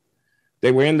Harlem.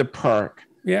 They were in the park.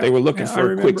 Yeah, they were looking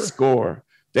for a quick score.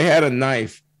 They had a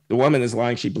knife. The woman is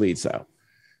lying. She bleeds out.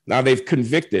 Now they've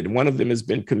convicted. One of them has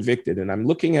been convicted. And I'm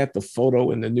looking at the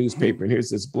photo in the newspaper, and here's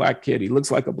this Black kid. He looks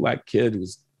like a Black kid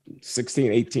who's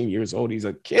 16, 18 years old. He's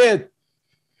a kid.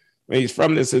 He's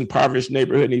from this impoverished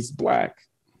neighborhood, and he's Black.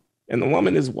 And the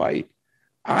woman is white.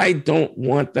 I don't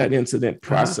want that incident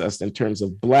processed in terms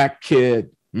of Black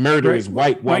kid murders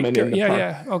white woman in the park.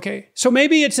 Yeah, okay. So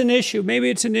maybe it's an issue. Maybe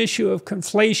it's an issue of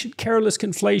conflation, careless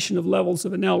conflation of levels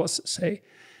of analysis, hey?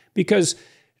 Because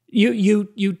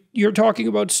you're talking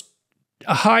about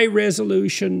a high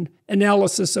resolution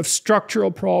analysis of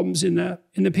structural problems in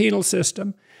the penal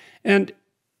system, and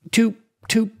to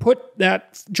put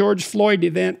that George Floyd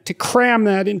event, to cram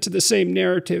that into the same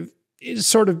narrative, is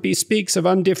sort of bespeaks of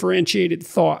undifferentiated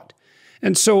thought.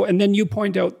 And then you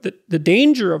point out that the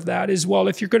danger of that is, well,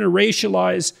 if you're going to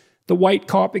racialize the white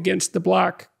cop against the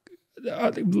black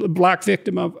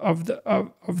victim of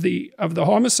the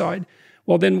homicide,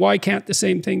 well, then why can't the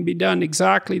same thing be done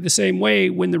exactly the same way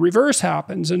when the reverse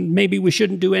happens? And maybe we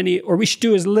shouldn't do we should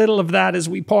do as little of that as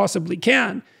we possibly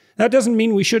can. That doesn't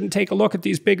mean we shouldn't take a look at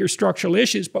these bigger structural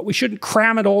issues, but we shouldn't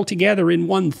cram it all together in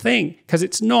one thing, because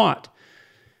it's not.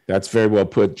 That's very well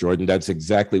put, Jordan. That's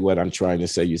exactly what I'm trying to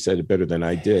say. You said it better than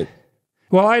I did.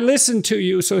 Well, I listened to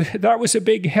you, so that was a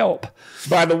big help.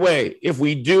 By the way, if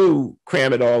we do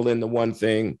cram it all into one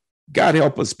thing, God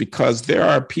help us, because there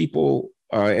are people,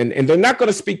 and they're not going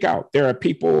to speak out. There are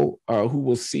people who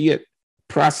will see it,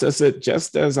 process it,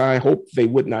 just as I hope they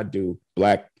would not do.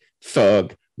 Black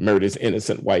thug murders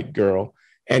innocent white girl,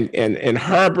 and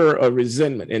harbor a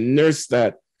resentment and nurse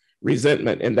that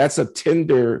resentment. And that's a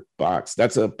tinder box.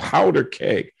 That's a powder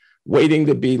keg waiting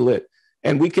to be lit.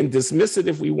 And we can dismiss it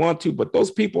if we want to, but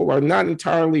those people are not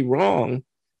entirely wrong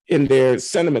in their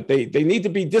sentiment. They need to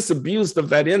be disabused of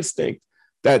that instinct,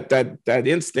 that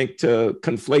instinct to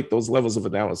conflate those levels of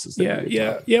analysis.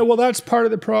 Yeah. Well, that's part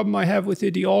of the problem I have with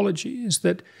ideology, is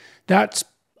that's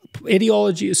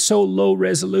ideology is so low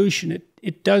resolution.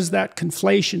 It does that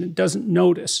conflation. It doesn't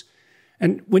notice.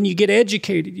 And when you get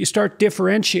educated, you start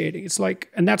differentiating. It's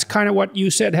like, and that's kind of what you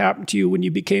said happened to you when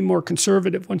you became more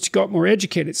conservative. Once you got more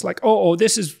educated, it's like,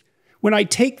 this is, when I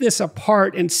take this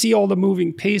apart and see all the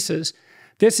moving pieces,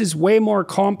 this is way more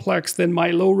complex than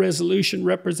my low resolution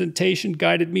representation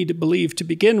guided me to believe to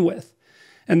begin with.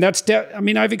 And that's, I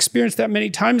mean, I've experienced that many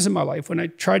times in my life when I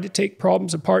tried to take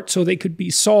problems apart so they could be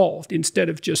solved instead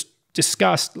of just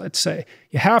discussed, let's say.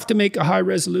 You have to make a high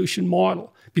resolution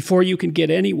model before you can get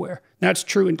anywhere. That's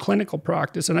true in clinical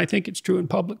practice, and I think it's true in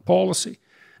public policy.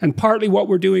 And partly what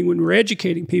we're doing when we're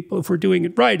educating people, if we're doing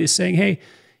it right, is saying, hey,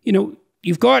 you know,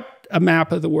 you've got a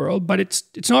map of the world, but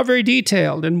it's not very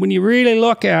detailed. And when you really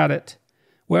look at it,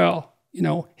 well, you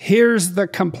know, here's the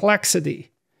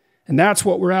complexity. And that's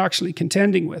what we're actually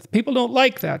contending with. People don't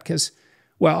like that because,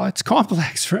 well, it's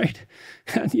complex, right?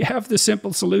 And you have the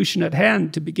simple solution at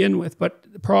hand to begin with.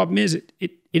 But the problem is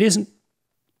it isn't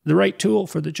the right tool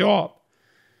for the job.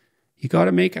 You got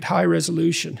to make it high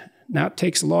resolution. And that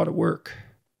takes a lot of work.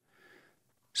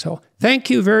 So thank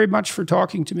you very much for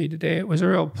talking to me today. It was a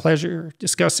real pleasure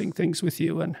discussing things with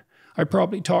you. And I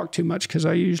probably talk too much because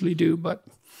I usually do, but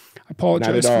I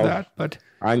apologize for that. But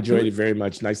I enjoyed it very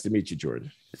much. Nice to meet you,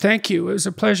 Jordan. Thank you. It was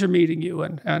a pleasure meeting you,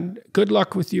 and good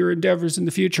luck with your endeavors in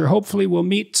the future. Hopefully we'll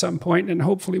meet some point, and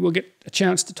hopefully we'll get a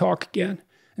chance to talk again.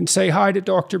 And say hi to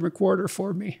Dr. McWhorter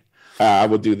for me. I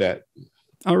will do that.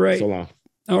 All right. So long.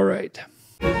 All right.